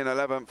Ma in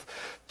 11th,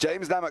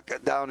 James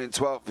Namak down in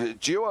 12th,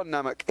 Juan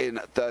Namak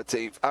in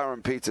 13th,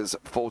 Aaron Peters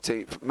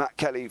 14th, Matt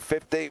Kelly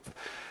 15th.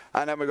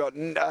 And then we've got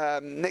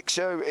Nick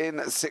Show in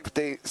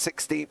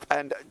 16th,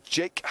 and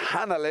Jake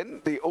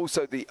Hanalin,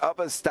 also the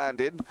other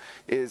stand-in,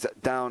 is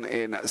down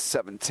in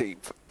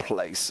 17th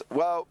place.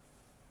 Well,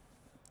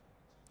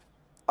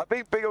 I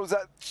think Biggles,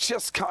 that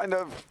just kind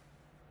of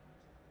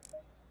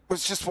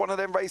was just one of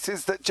them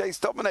races that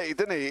Jace dominated,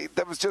 didn't he?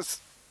 There was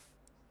just,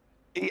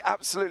 he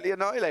absolutely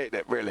annihilated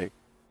it, really.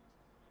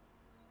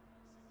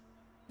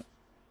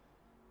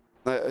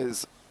 That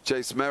is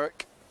Jace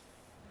Merrick.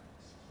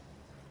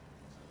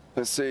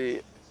 Let's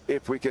see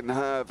if we can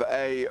have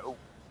a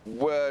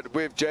word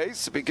with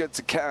Jace. It'd be good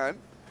to can.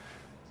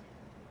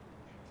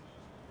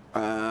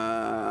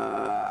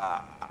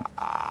 I'll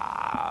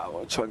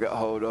try and get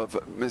hold of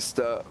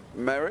Mr.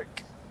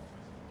 Merrick.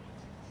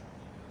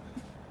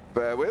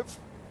 Bear with.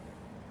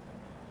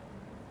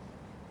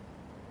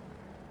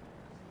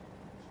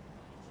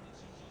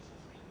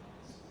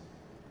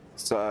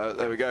 So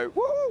there we go.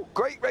 Woo!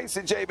 Great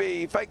racing,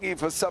 JB. Thank you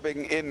for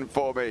subbing in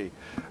for me.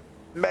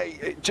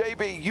 Mate,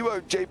 JB, you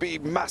owe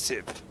JB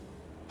massive.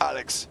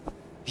 Alex,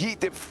 he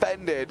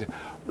defended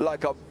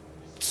like a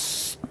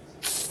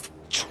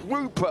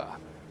trooper.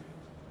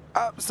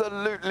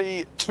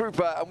 Absolutely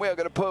trooper. And we are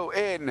going to pull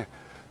in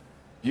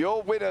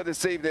your winner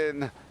this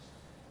evening.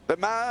 The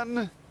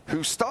man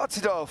who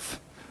started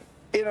off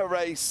in a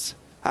race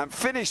and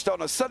finished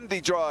on a Sunday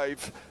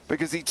drive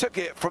because he took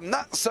it from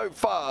that so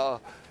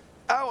far.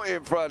 Out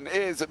in front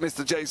is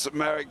Mr. Jason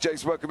Merrick.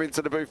 Jason, welcome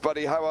into the booth,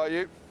 buddy. How are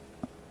you?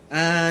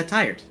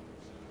 Tired.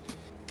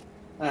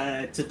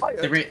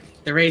 The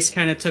race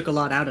kind of took a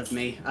lot out of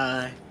me.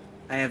 I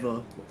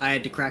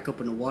had to crack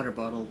open a water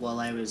bottle while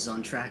I was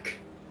on track.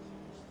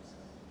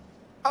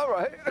 All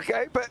right,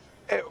 okay, but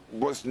it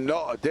was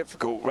not a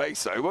difficult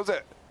race, though, was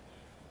it?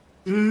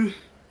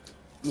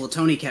 Well,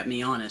 Tony kept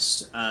me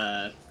honest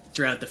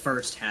throughout the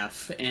first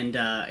half, and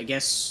I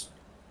guess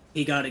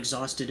he got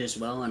exhausted as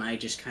well, and I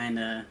just kind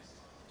of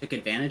took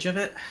advantage of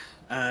it.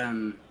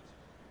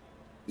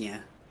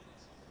 Yeah.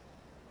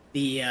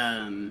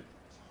 The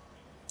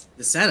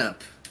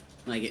setup,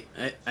 like,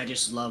 I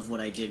just love what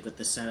I did with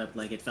the setup.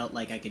 Like, it felt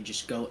like I could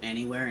just go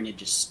anywhere and it'd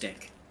just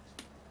stick.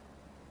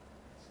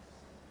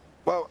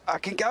 Well, I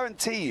can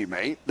guarantee you,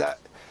 mate, that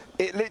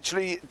it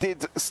literally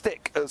did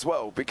stick as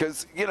well,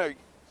 because, you know,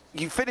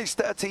 you finished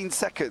 13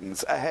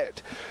 seconds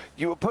ahead.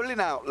 You were pulling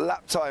out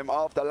lap time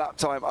after lap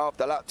time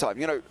after lap time.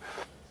 You know,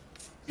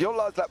 your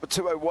last lap was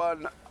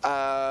 201,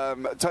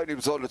 Tony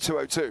was on a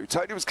 202.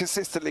 Tony was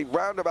consistently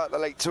round about the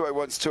late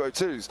 201s,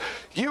 202s.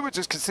 You were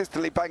just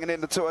consistently banging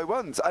in the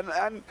 201s.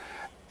 And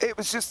it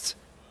was just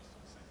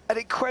an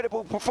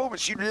incredible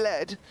performance. You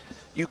led,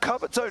 you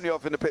covered Tony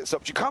off in the pit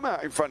stops, you come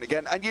out in front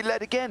again, and you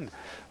led again.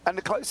 And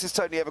the closest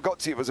Tony ever got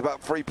to you was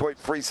about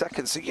 3.3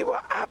 seconds. So you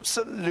were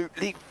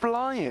absolutely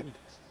flying.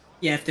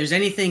 Yeah, if there's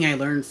anything I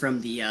learned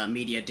from the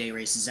media day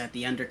races, that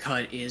the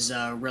undercut is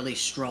really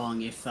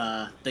strong if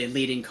the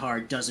leading car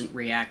doesn't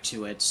react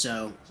to it.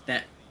 So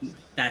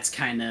that's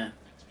kind of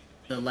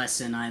the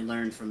lesson I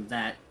learned from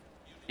that.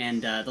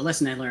 And the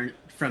lesson I learned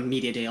from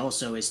media day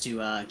also is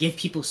to give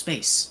people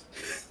space.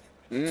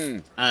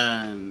 But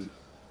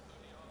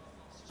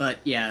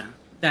yeah,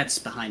 that's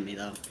behind me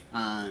though.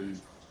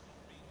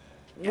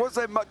 Was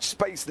there much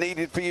space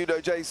needed for you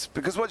though, Jace?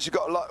 Because once you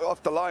got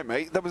off the line,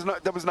 mate, there was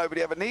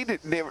nobody ever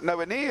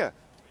nowhere near.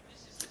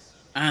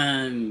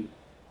 Well,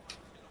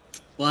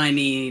 I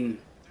mean,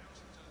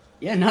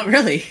 yeah, not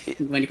really,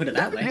 when you put it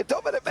that way. You're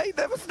dominant, mate.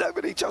 There was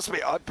nobody. Trust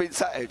me, I've been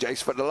sat here,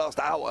 Jace, for the last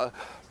hour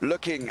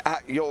looking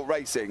at your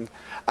racing,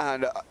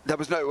 and there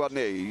was no one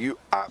near you. You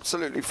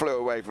absolutely flew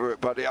away from it,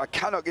 buddy. I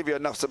cannot give you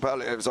enough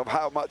superlatives of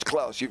how much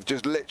class you've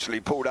just literally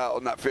pulled out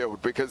on that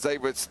field, because they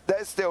were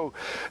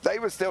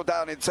still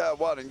down in turn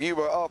one, and you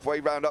were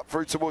halfway round up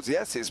through towards the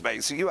S's,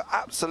 mate. So you were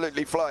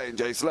absolutely flying,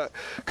 Jace. Look,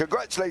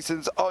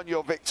 congratulations on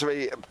your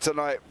victory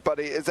tonight,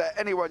 buddy. Is there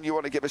anyone you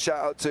want to give a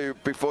shout out to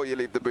before you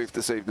leave the booth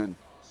this evening?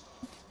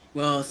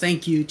 Well,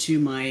 thank you to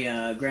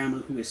my grandma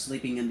who is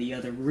sleeping in the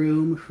other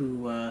room,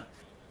 who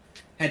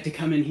had to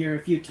come in here a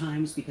few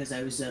times because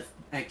I was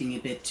being a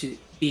bit too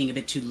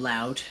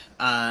loud.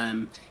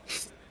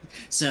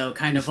 So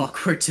kind of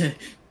awkward to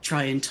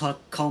try and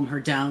calm her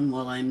down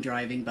while I'm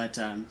driving, but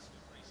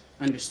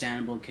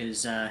understandable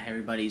because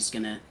everybody's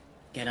gonna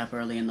get up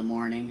early in the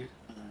morning.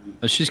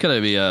 She's got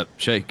to be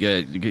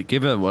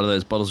give her one of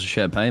those bottles of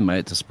champagne,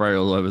 mate, to spray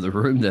all over the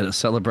room there to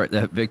celebrate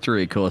that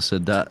victory, of course.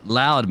 And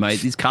loud, mate.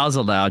 These cars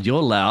are loud.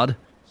 You're loud.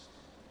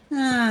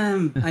 I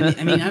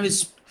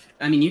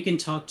mean, you can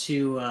talk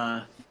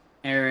to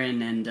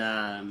Aaron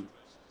and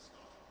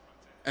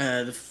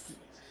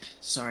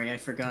Sorry, I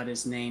forgot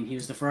his name. He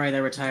was the Ferrari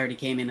that retired. He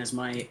came in as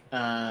my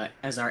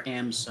as our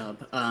AM sub.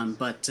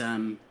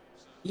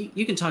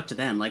 You can talk to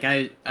them. Like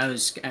I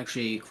was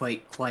actually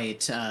quite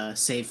quiet,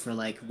 save for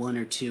like one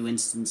or two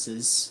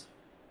instances.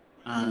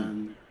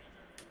 Yeah,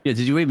 did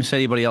you even see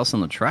anybody else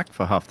on the track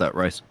for half that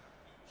race?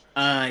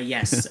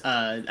 Yes,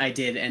 I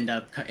did end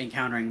up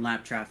encountering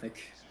lap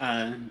traffic.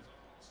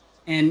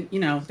 And, you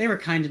know, they were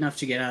kind enough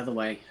to get out of the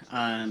way.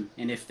 And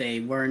if they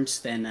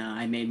weren't, then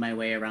I made my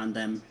way around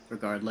them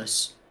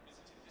regardless.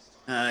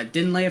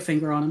 Didn't lay a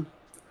finger on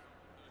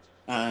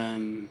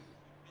them.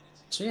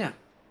 So, yeah.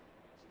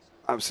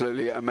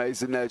 Absolutely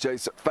amazing there,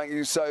 Jason. Thank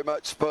you so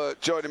much for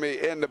joining me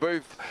in the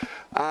booth.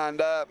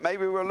 And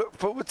maybe we'll look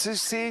forward to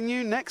seeing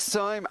you next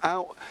time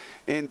out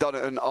in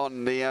Donington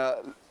on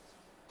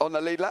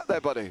the lead lap there,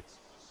 buddy.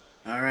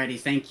 Alrighty,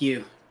 thank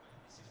you.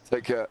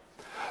 Take care.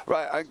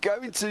 Right, I'm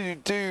going to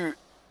do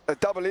a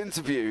double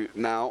interview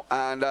now,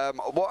 and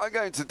what I'm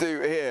going to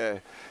do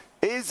here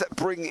is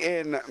bring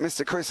in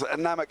Mr. Chris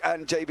Namak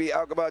and JB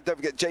Algamar. Don't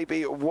forget,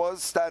 JB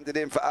was standing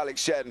in for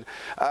Alex Shen.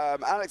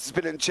 Alex has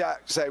been in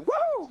chat saying,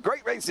 whoa,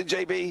 great racing,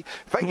 JB.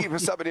 Thank you for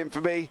subbing in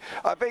for me.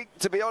 I think,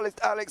 to be honest,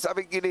 Alex, I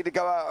think you need to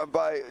go out and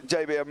buy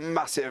JB a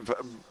massive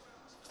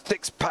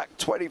 6-pack,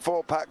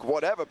 24-pack,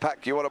 whatever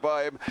pack you want to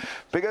buy him,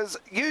 because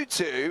you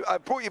two, I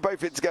brought you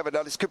both in together.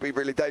 Now, this could be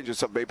really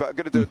dangerous on me, but I'm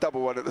going to do a double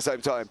one at the same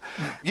time.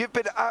 You've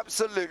been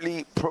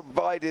absolutely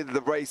providing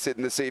the racing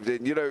this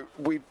evening. You know,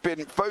 we've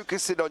been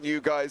focusing on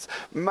you guys.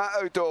 Matt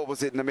O'Dore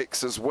was in the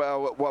mix as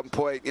well at one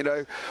point. You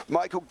know,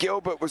 Michael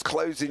Gilbert was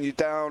closing you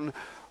down.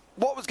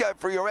 What was going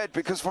through your head?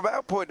 Because from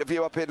our point of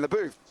view up in the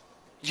booth,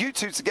 you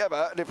two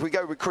together, and if we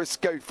go with Chris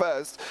go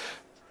first,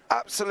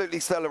 absolutely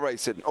stellar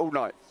racing all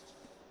night.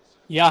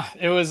 Yeah,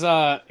 it was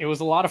a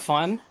lot of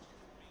fun.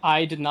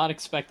 I did not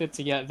expect it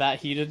to get that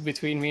heated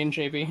between me and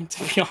JB,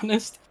 to be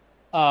honest.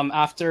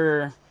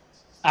 After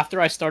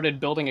I started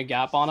building a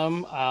gap on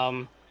him,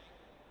 I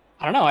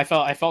don't know, I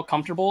felt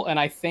comfortable, and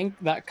I think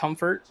that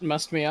comfort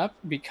messed me up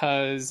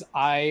because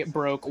I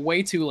broke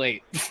way too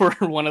late for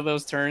one of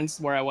those turns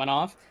where I went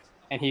off,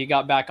 and he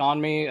got back on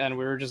me, and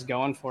we were just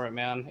going for it,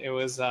 man. It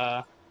was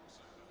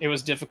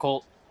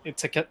difficult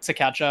to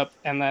catch up,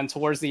 and then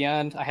towards the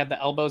end I had the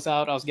elbows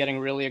out. I was getting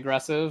really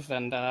aggressive,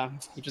 and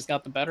he just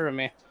got the better of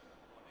me.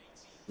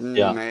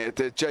 Yeah.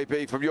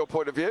 JP, from your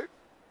point of view?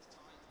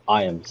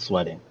 I am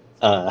sweating.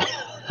 From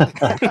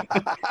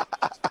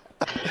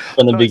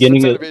the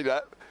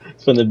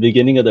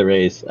beginning of the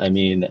race, I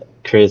mean,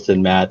 Chris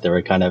and Matt, they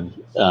were kind of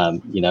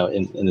you know,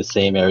 in the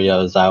same area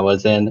as I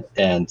was in,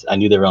 and I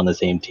knew they were on the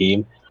same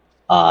team.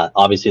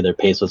 Obviously, their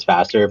pace was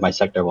faster. My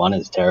sector 1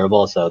 is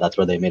terrible, so that's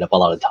where they made up a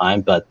lot of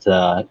time. But,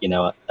 you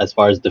know, as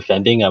far as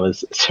defending, I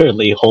was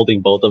certainly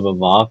holding both of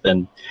them off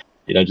and,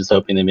 you know, just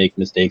hoping they make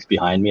mistakes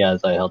behind me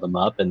as I held them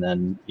up. And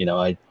then, you know,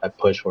 I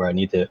push where I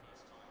need to.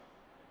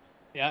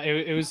 Yeah,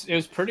 it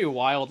was pretty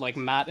wild. Like,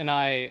 Matt and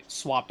I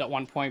swapped at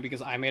one point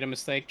because I made a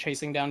mistake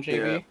chasing down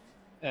JB.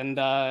 Yeah. And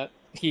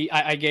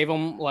I gave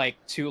him, like,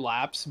 2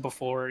 laps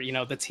before, you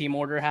know, the team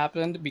order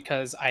happened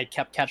because I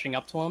kept catching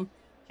up to him.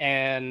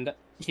 And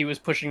he was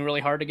pushing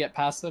really hard to get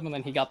past them, and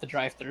then he got the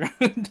drive-through.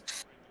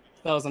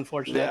 That was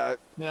unfortunate.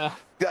 Yeah.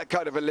 That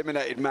kind of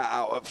eliminated Matt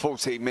out at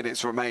 14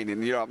 minutes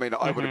remaining. You know what I mean?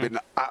 I would have been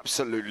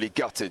absolutely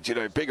gutted. You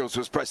know, Biggles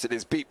was pressing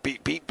his beep,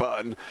 beep, beep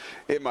button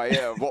in my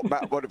ear, what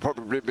Matt would have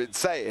probably been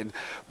saying.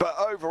 But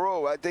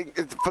overall, I think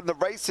from the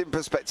racing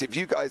perspective,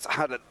 you guys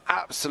had an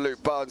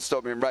absolute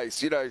barnstorming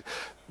race. You know,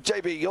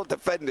 JB, your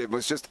defending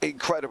was just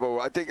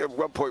incredible. I think at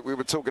one point we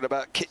were talking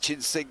about kitchen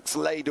sinks,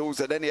 ladles,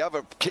 and any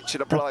other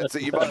kitchen appliance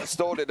that you might have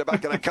stored in the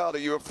back of the car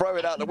that you were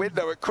throwing out the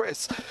window at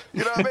Chris.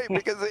 You know what I mean?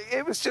 Because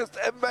it was just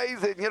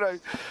amazing. You know,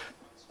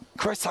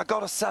 Chris, I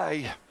gotta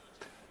say,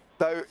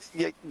 though,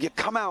 you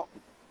come out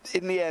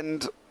in the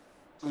end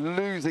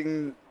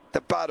losing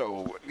the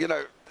battle. You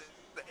know,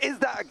 is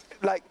that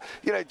like,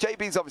 you know,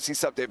 JB's obviously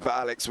subbed in for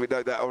Alex. We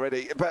know that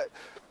already. But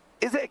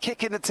is it a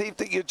kick in the teeth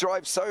that you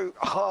drive so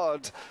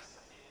hard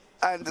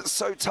and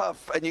so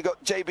tough, and you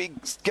got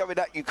JB going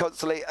at you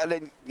constantly, and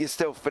then you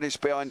still finish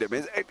behind him?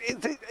 Is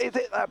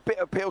it that bit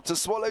of pill to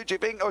swallow, do you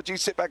think? Or do you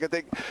sit back and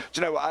think, do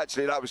you know what,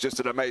 actually, that was just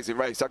an amazing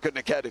race. I couldn't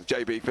have cared if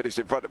JB finished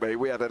in front of me.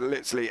 We had a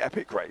literally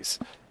epic race.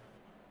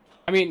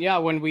 I mean, yeah,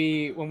 when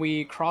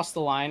we crossed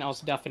the line, I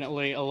was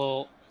definitely a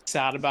little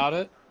sad about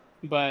it.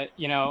 But,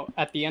 you know,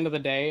 at the end of the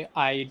day,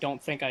 I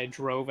don't think I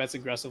drove as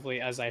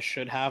aggressively as I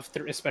should have,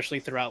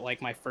 especially throughout,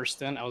 like, my first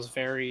stint. I was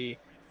very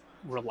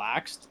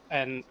relaxed,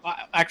 and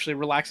actually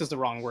relaxed is the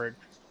wrong word.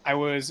 I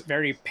was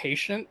very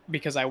patient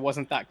because I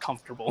wasn't that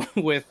comfortable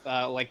with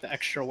like the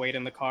extra weight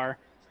in the car.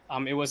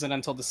 It wasn't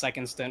until the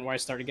second stint where I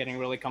started getting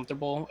really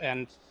comfortable,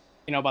 and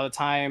you know, by the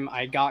time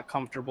I got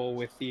comfortable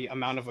with the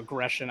amount of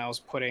aggression I was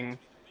putting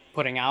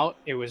out,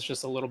 it was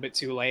just a little bit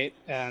too late,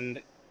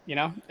 and you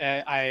know,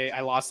 I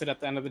lost it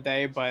at the end of the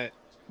day. But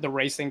the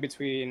racing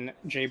between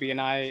JB and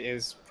I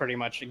is pretty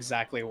much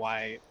exactly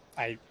why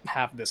I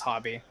have this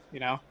hobby, you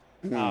know.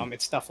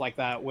 It's stuff like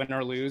that, win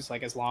or lose.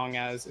 Like as long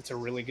as it's a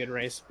really good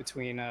race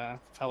between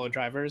fellow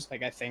drivers,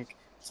 like I think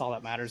it's all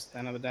that matters at the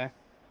end of the day.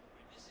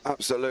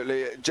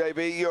 Absolutely.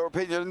 JB, your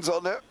opinions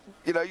on it?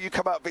 You know, you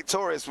come out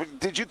victorious.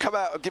 Did you come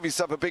out and give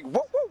yourself a big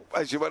whoop whoop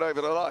as you went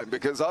over the line?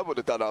 Because I would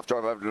have done after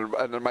I've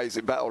had an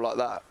amazing battle like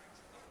that.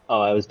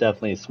 Oh, I was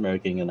definitely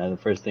smirking, and the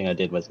first thing I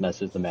did was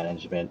message the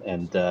management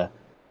and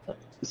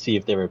see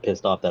if they were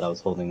pissed off that I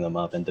was holding them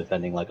up and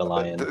defending like a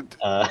lion.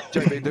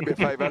 JB, do me a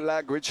favor.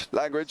 Language.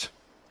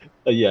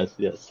 Yes,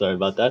 sorry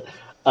about that.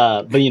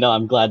 But you know,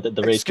 I'm glad that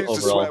the race Excuse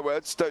overall. the swear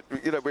words. Don't,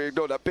 you know, we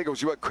ignore that.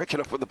 Biggles, you weren't quick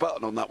enough with the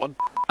button on that one.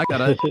 I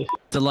got a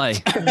delay.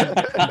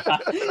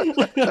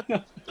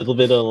 A little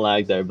bit of a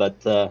lag there, but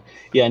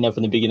yeah, I know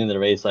from the beginning of the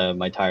race,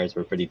 my tires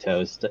were pretty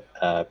toast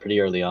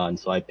pretty early on,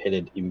 so I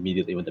pitted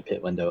immediately when the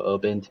pit window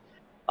opened.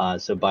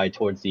 So by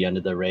towards the end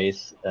of the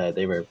race,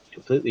 they were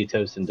completely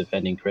toast in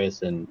defending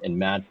Chris and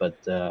Matt, but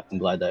I'm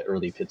glad that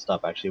early pit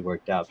stop actually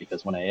worked out,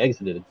 because when I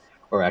exited,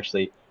 or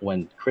actually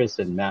when Chris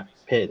and Matt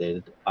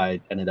pitted, I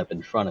ended up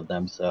in front of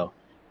them. So,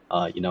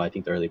 you know, I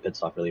think the early pit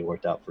stop really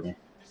worked out for me.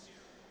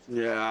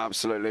 Yeah,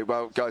 absolutely.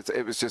 Well, guys,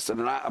 it was just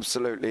an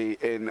absolutely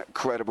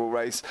incredible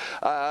race.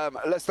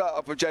 Let's start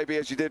off with JB,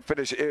 as you did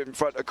finish in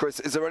front of Chris.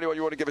 Is there anyone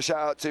you want to give a shout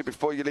out to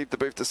before you leave the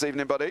booth this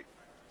evening, buddy?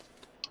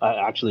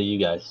 Actually, you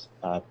guys.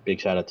 Big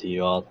shout out to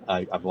you all.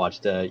 I've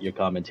watched your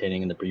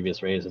commentating in the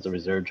previous race as a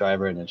reserve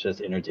driver, and it's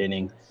just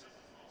entertaining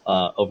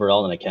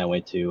overall, and I can't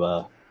wait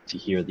to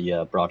hear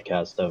the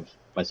broadcast of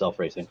myself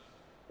racing.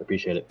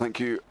 Appreciate it. Thank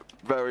you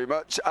very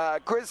much.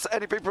 Chris,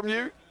 anything from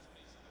you?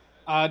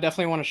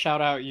 Definitely want to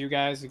shout out you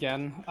guys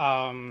again.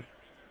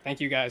 Thank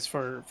you guys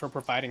for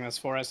providing this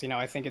for us. You know,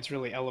 I think it's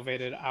really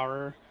elevated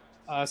our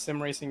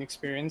sim racing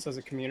experience as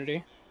a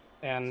community,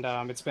 and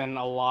it's been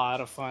a lot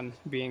of fun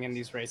being in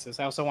these races.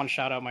 I also want to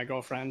shout out my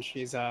girlfriend.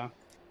 She's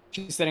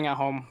sitting at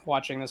home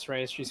watching this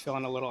race. She's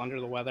feeling a little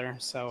under the weather,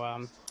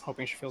 so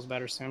hoping she feels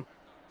better soon.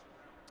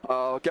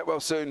 Get well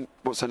soon.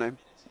 What's her name?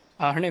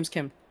 Her name's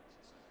Kim.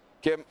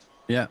 Kim.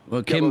 Yeah,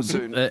 well, Kim,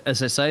 as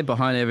they say,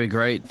 behind every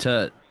great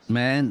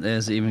man,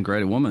 there's an even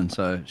greater woman.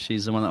 So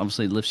she's the one that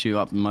obviously lifts you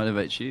up and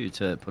motivates you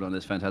to put on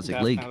this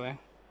fantastic league.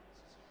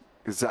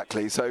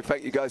 Exactly. So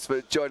thank you guys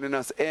for joining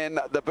us in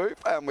the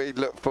booth, and we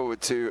look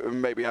forward to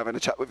maybe having a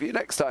chat with you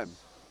next time.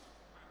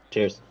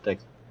 Cheers.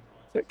 Thanks.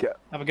 Take care.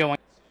 Have a good one.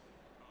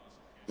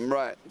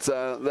 Right.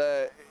 So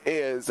there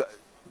is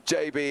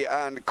JB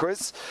and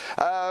Chris.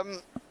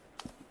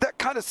 That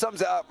kind of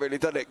sums it up, really,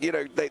 doesn't it? You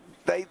know,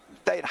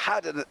 they'd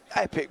had an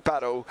epic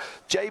battle.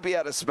 JB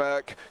had a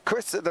smirk.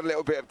 Chris had a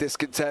little bit of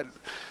discontent.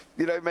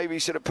 You know, maybe he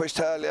should have pushed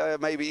earlier.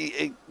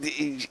 Maybe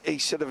he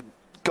should have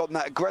gone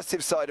that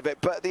aggressive side of it.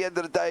 But at the end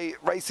of the day,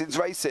 racing's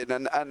racing,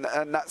 and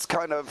that's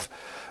kind of,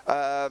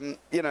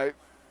 you know,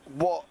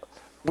 what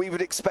we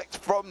would expect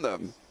from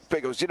them.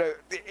 Biggles, you know,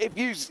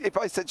 if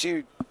I said to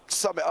you,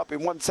 sum it up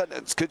in one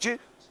sentence, could you?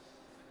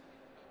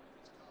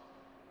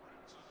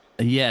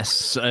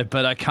 Yes,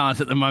 but I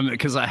can't at the moment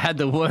because I had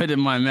the word in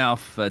my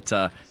mouth.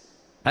 But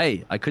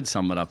hey, I could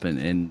sum it up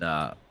in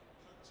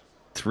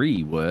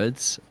 3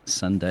 words: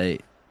 Sunday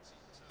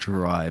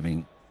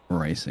driving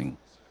racing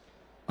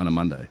on a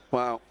Monday.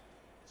 Wow,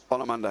 on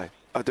a Monday.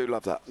 I do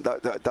love that.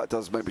 That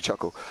does make me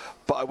chuckle.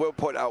 But I will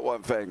point out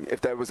one thing.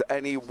 If there was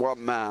any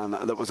one man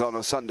that was on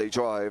a Sunday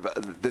drive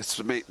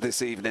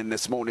this evening,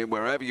 this morning,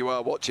 wherever you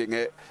are watching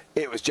it,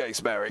 it was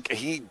Jace Merrick.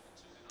 He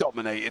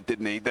dominated,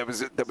 didn't he? There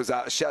was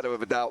a shadow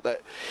of a doubt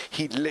that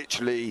he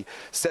literally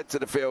said to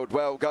the field,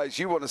 well, guys,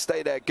 you want to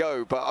stay there,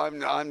 go, but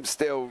I'm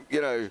still, you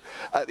know,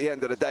 at the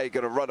end of the day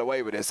going to run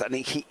away with this. And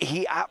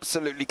he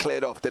absolutely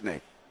cleared off, didn't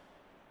he?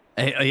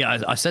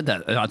 Yeah, I said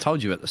that. I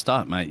told you at the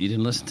start, mate. You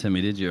didn't listen to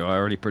me, did you? I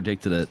already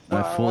predicted it.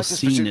 Well, I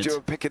foreseen just presumed it. you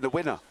were picking the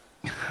winner.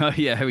 Oh,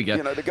 yeah, here we go.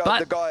 You know, the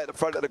guy at the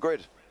front of the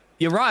grid.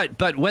 You're right,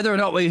 but whether or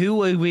not who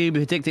were we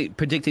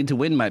predicting to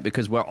win, mate,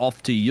 because we're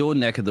off to your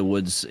neck of the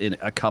woods in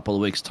a couple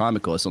of weeks' time,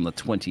 of course, on the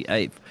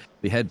 28th.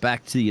 We head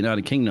back to the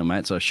United Kingdom,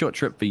 mate, so a short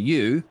trip for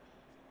you.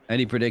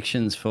 Any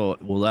predictions for,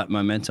 will that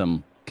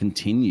momentum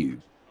continue?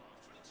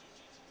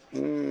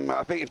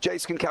 I think if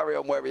Jace can carry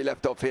on where he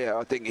left off here,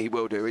 I think he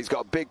will do. He's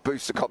got a big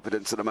boost of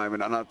confidence at the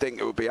moment, and I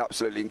think it will be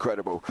absolutely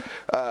incredible.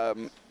 I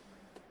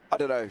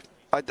don't know.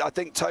 I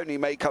think Tony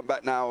may come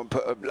back now and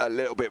put a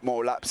little bit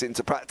more laps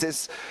into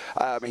practice.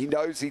 He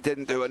knows he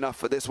didn't do enough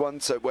for this one,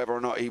 so whether or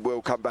not he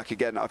will come back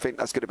again, I think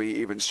that's going to be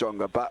even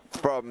stronger. But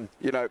from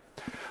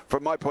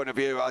my point of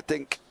view, I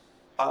think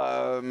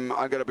I'm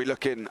going to be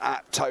looking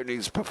at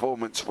Tony's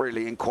performance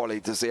really in quali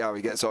to see how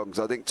he gets on, because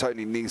I think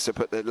Tony needs to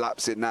put the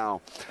laps in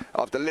now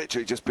after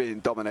literally just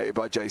being dominated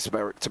by Jace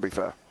Merrick, to be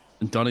fair.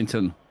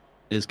 Donington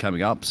is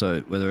coming up,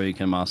 so whether he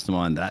can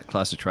mastermind that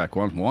classic track,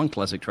 one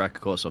classic track,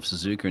 of course, off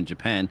Suzuka in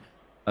Japan,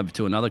 over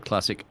to another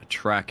classic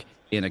track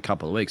in a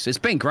couple of weeks. It's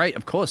been great,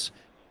 of course.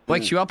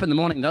 Wakes you up in the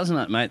morning, doesn't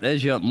it, mate?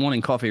 There's your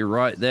morning coffee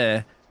right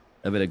there.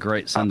 A bit of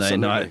great Sunday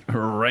night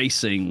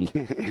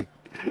racing.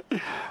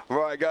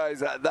 Right. right, guys,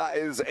 that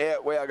is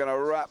it. We are going to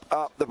wrap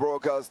up the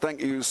broadcast. Thank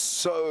you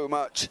so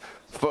much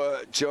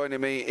for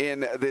joining me in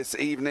this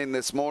evening,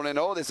 this morning,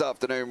 or this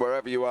afternoon,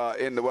 wherever you are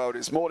in the world.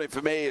 It's morning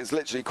for me. It's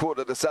literally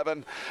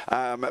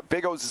 7:15.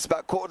 Biggles is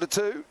about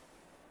 2:45.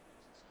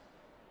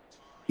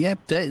 Yeah,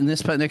 in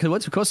this part,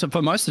 of course,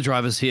 for most of the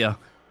drivers here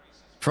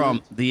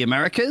from the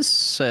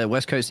Americas,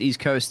 West Coast,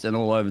 East Coast, and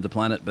all over the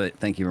planet. But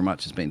thank you very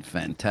much. It's been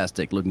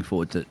fantastic. Looking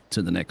forward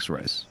to the next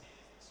race.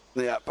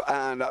 Yep,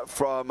 and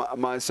from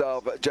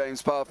myself,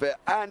 James Parfitt,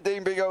 and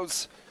Dean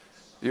Biggles,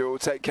 you all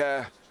take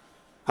care.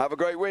 Have a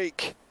great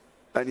week.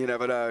 And you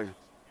never know,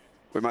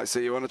 we might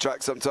see you on the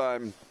track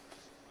sometime.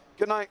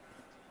 Good night.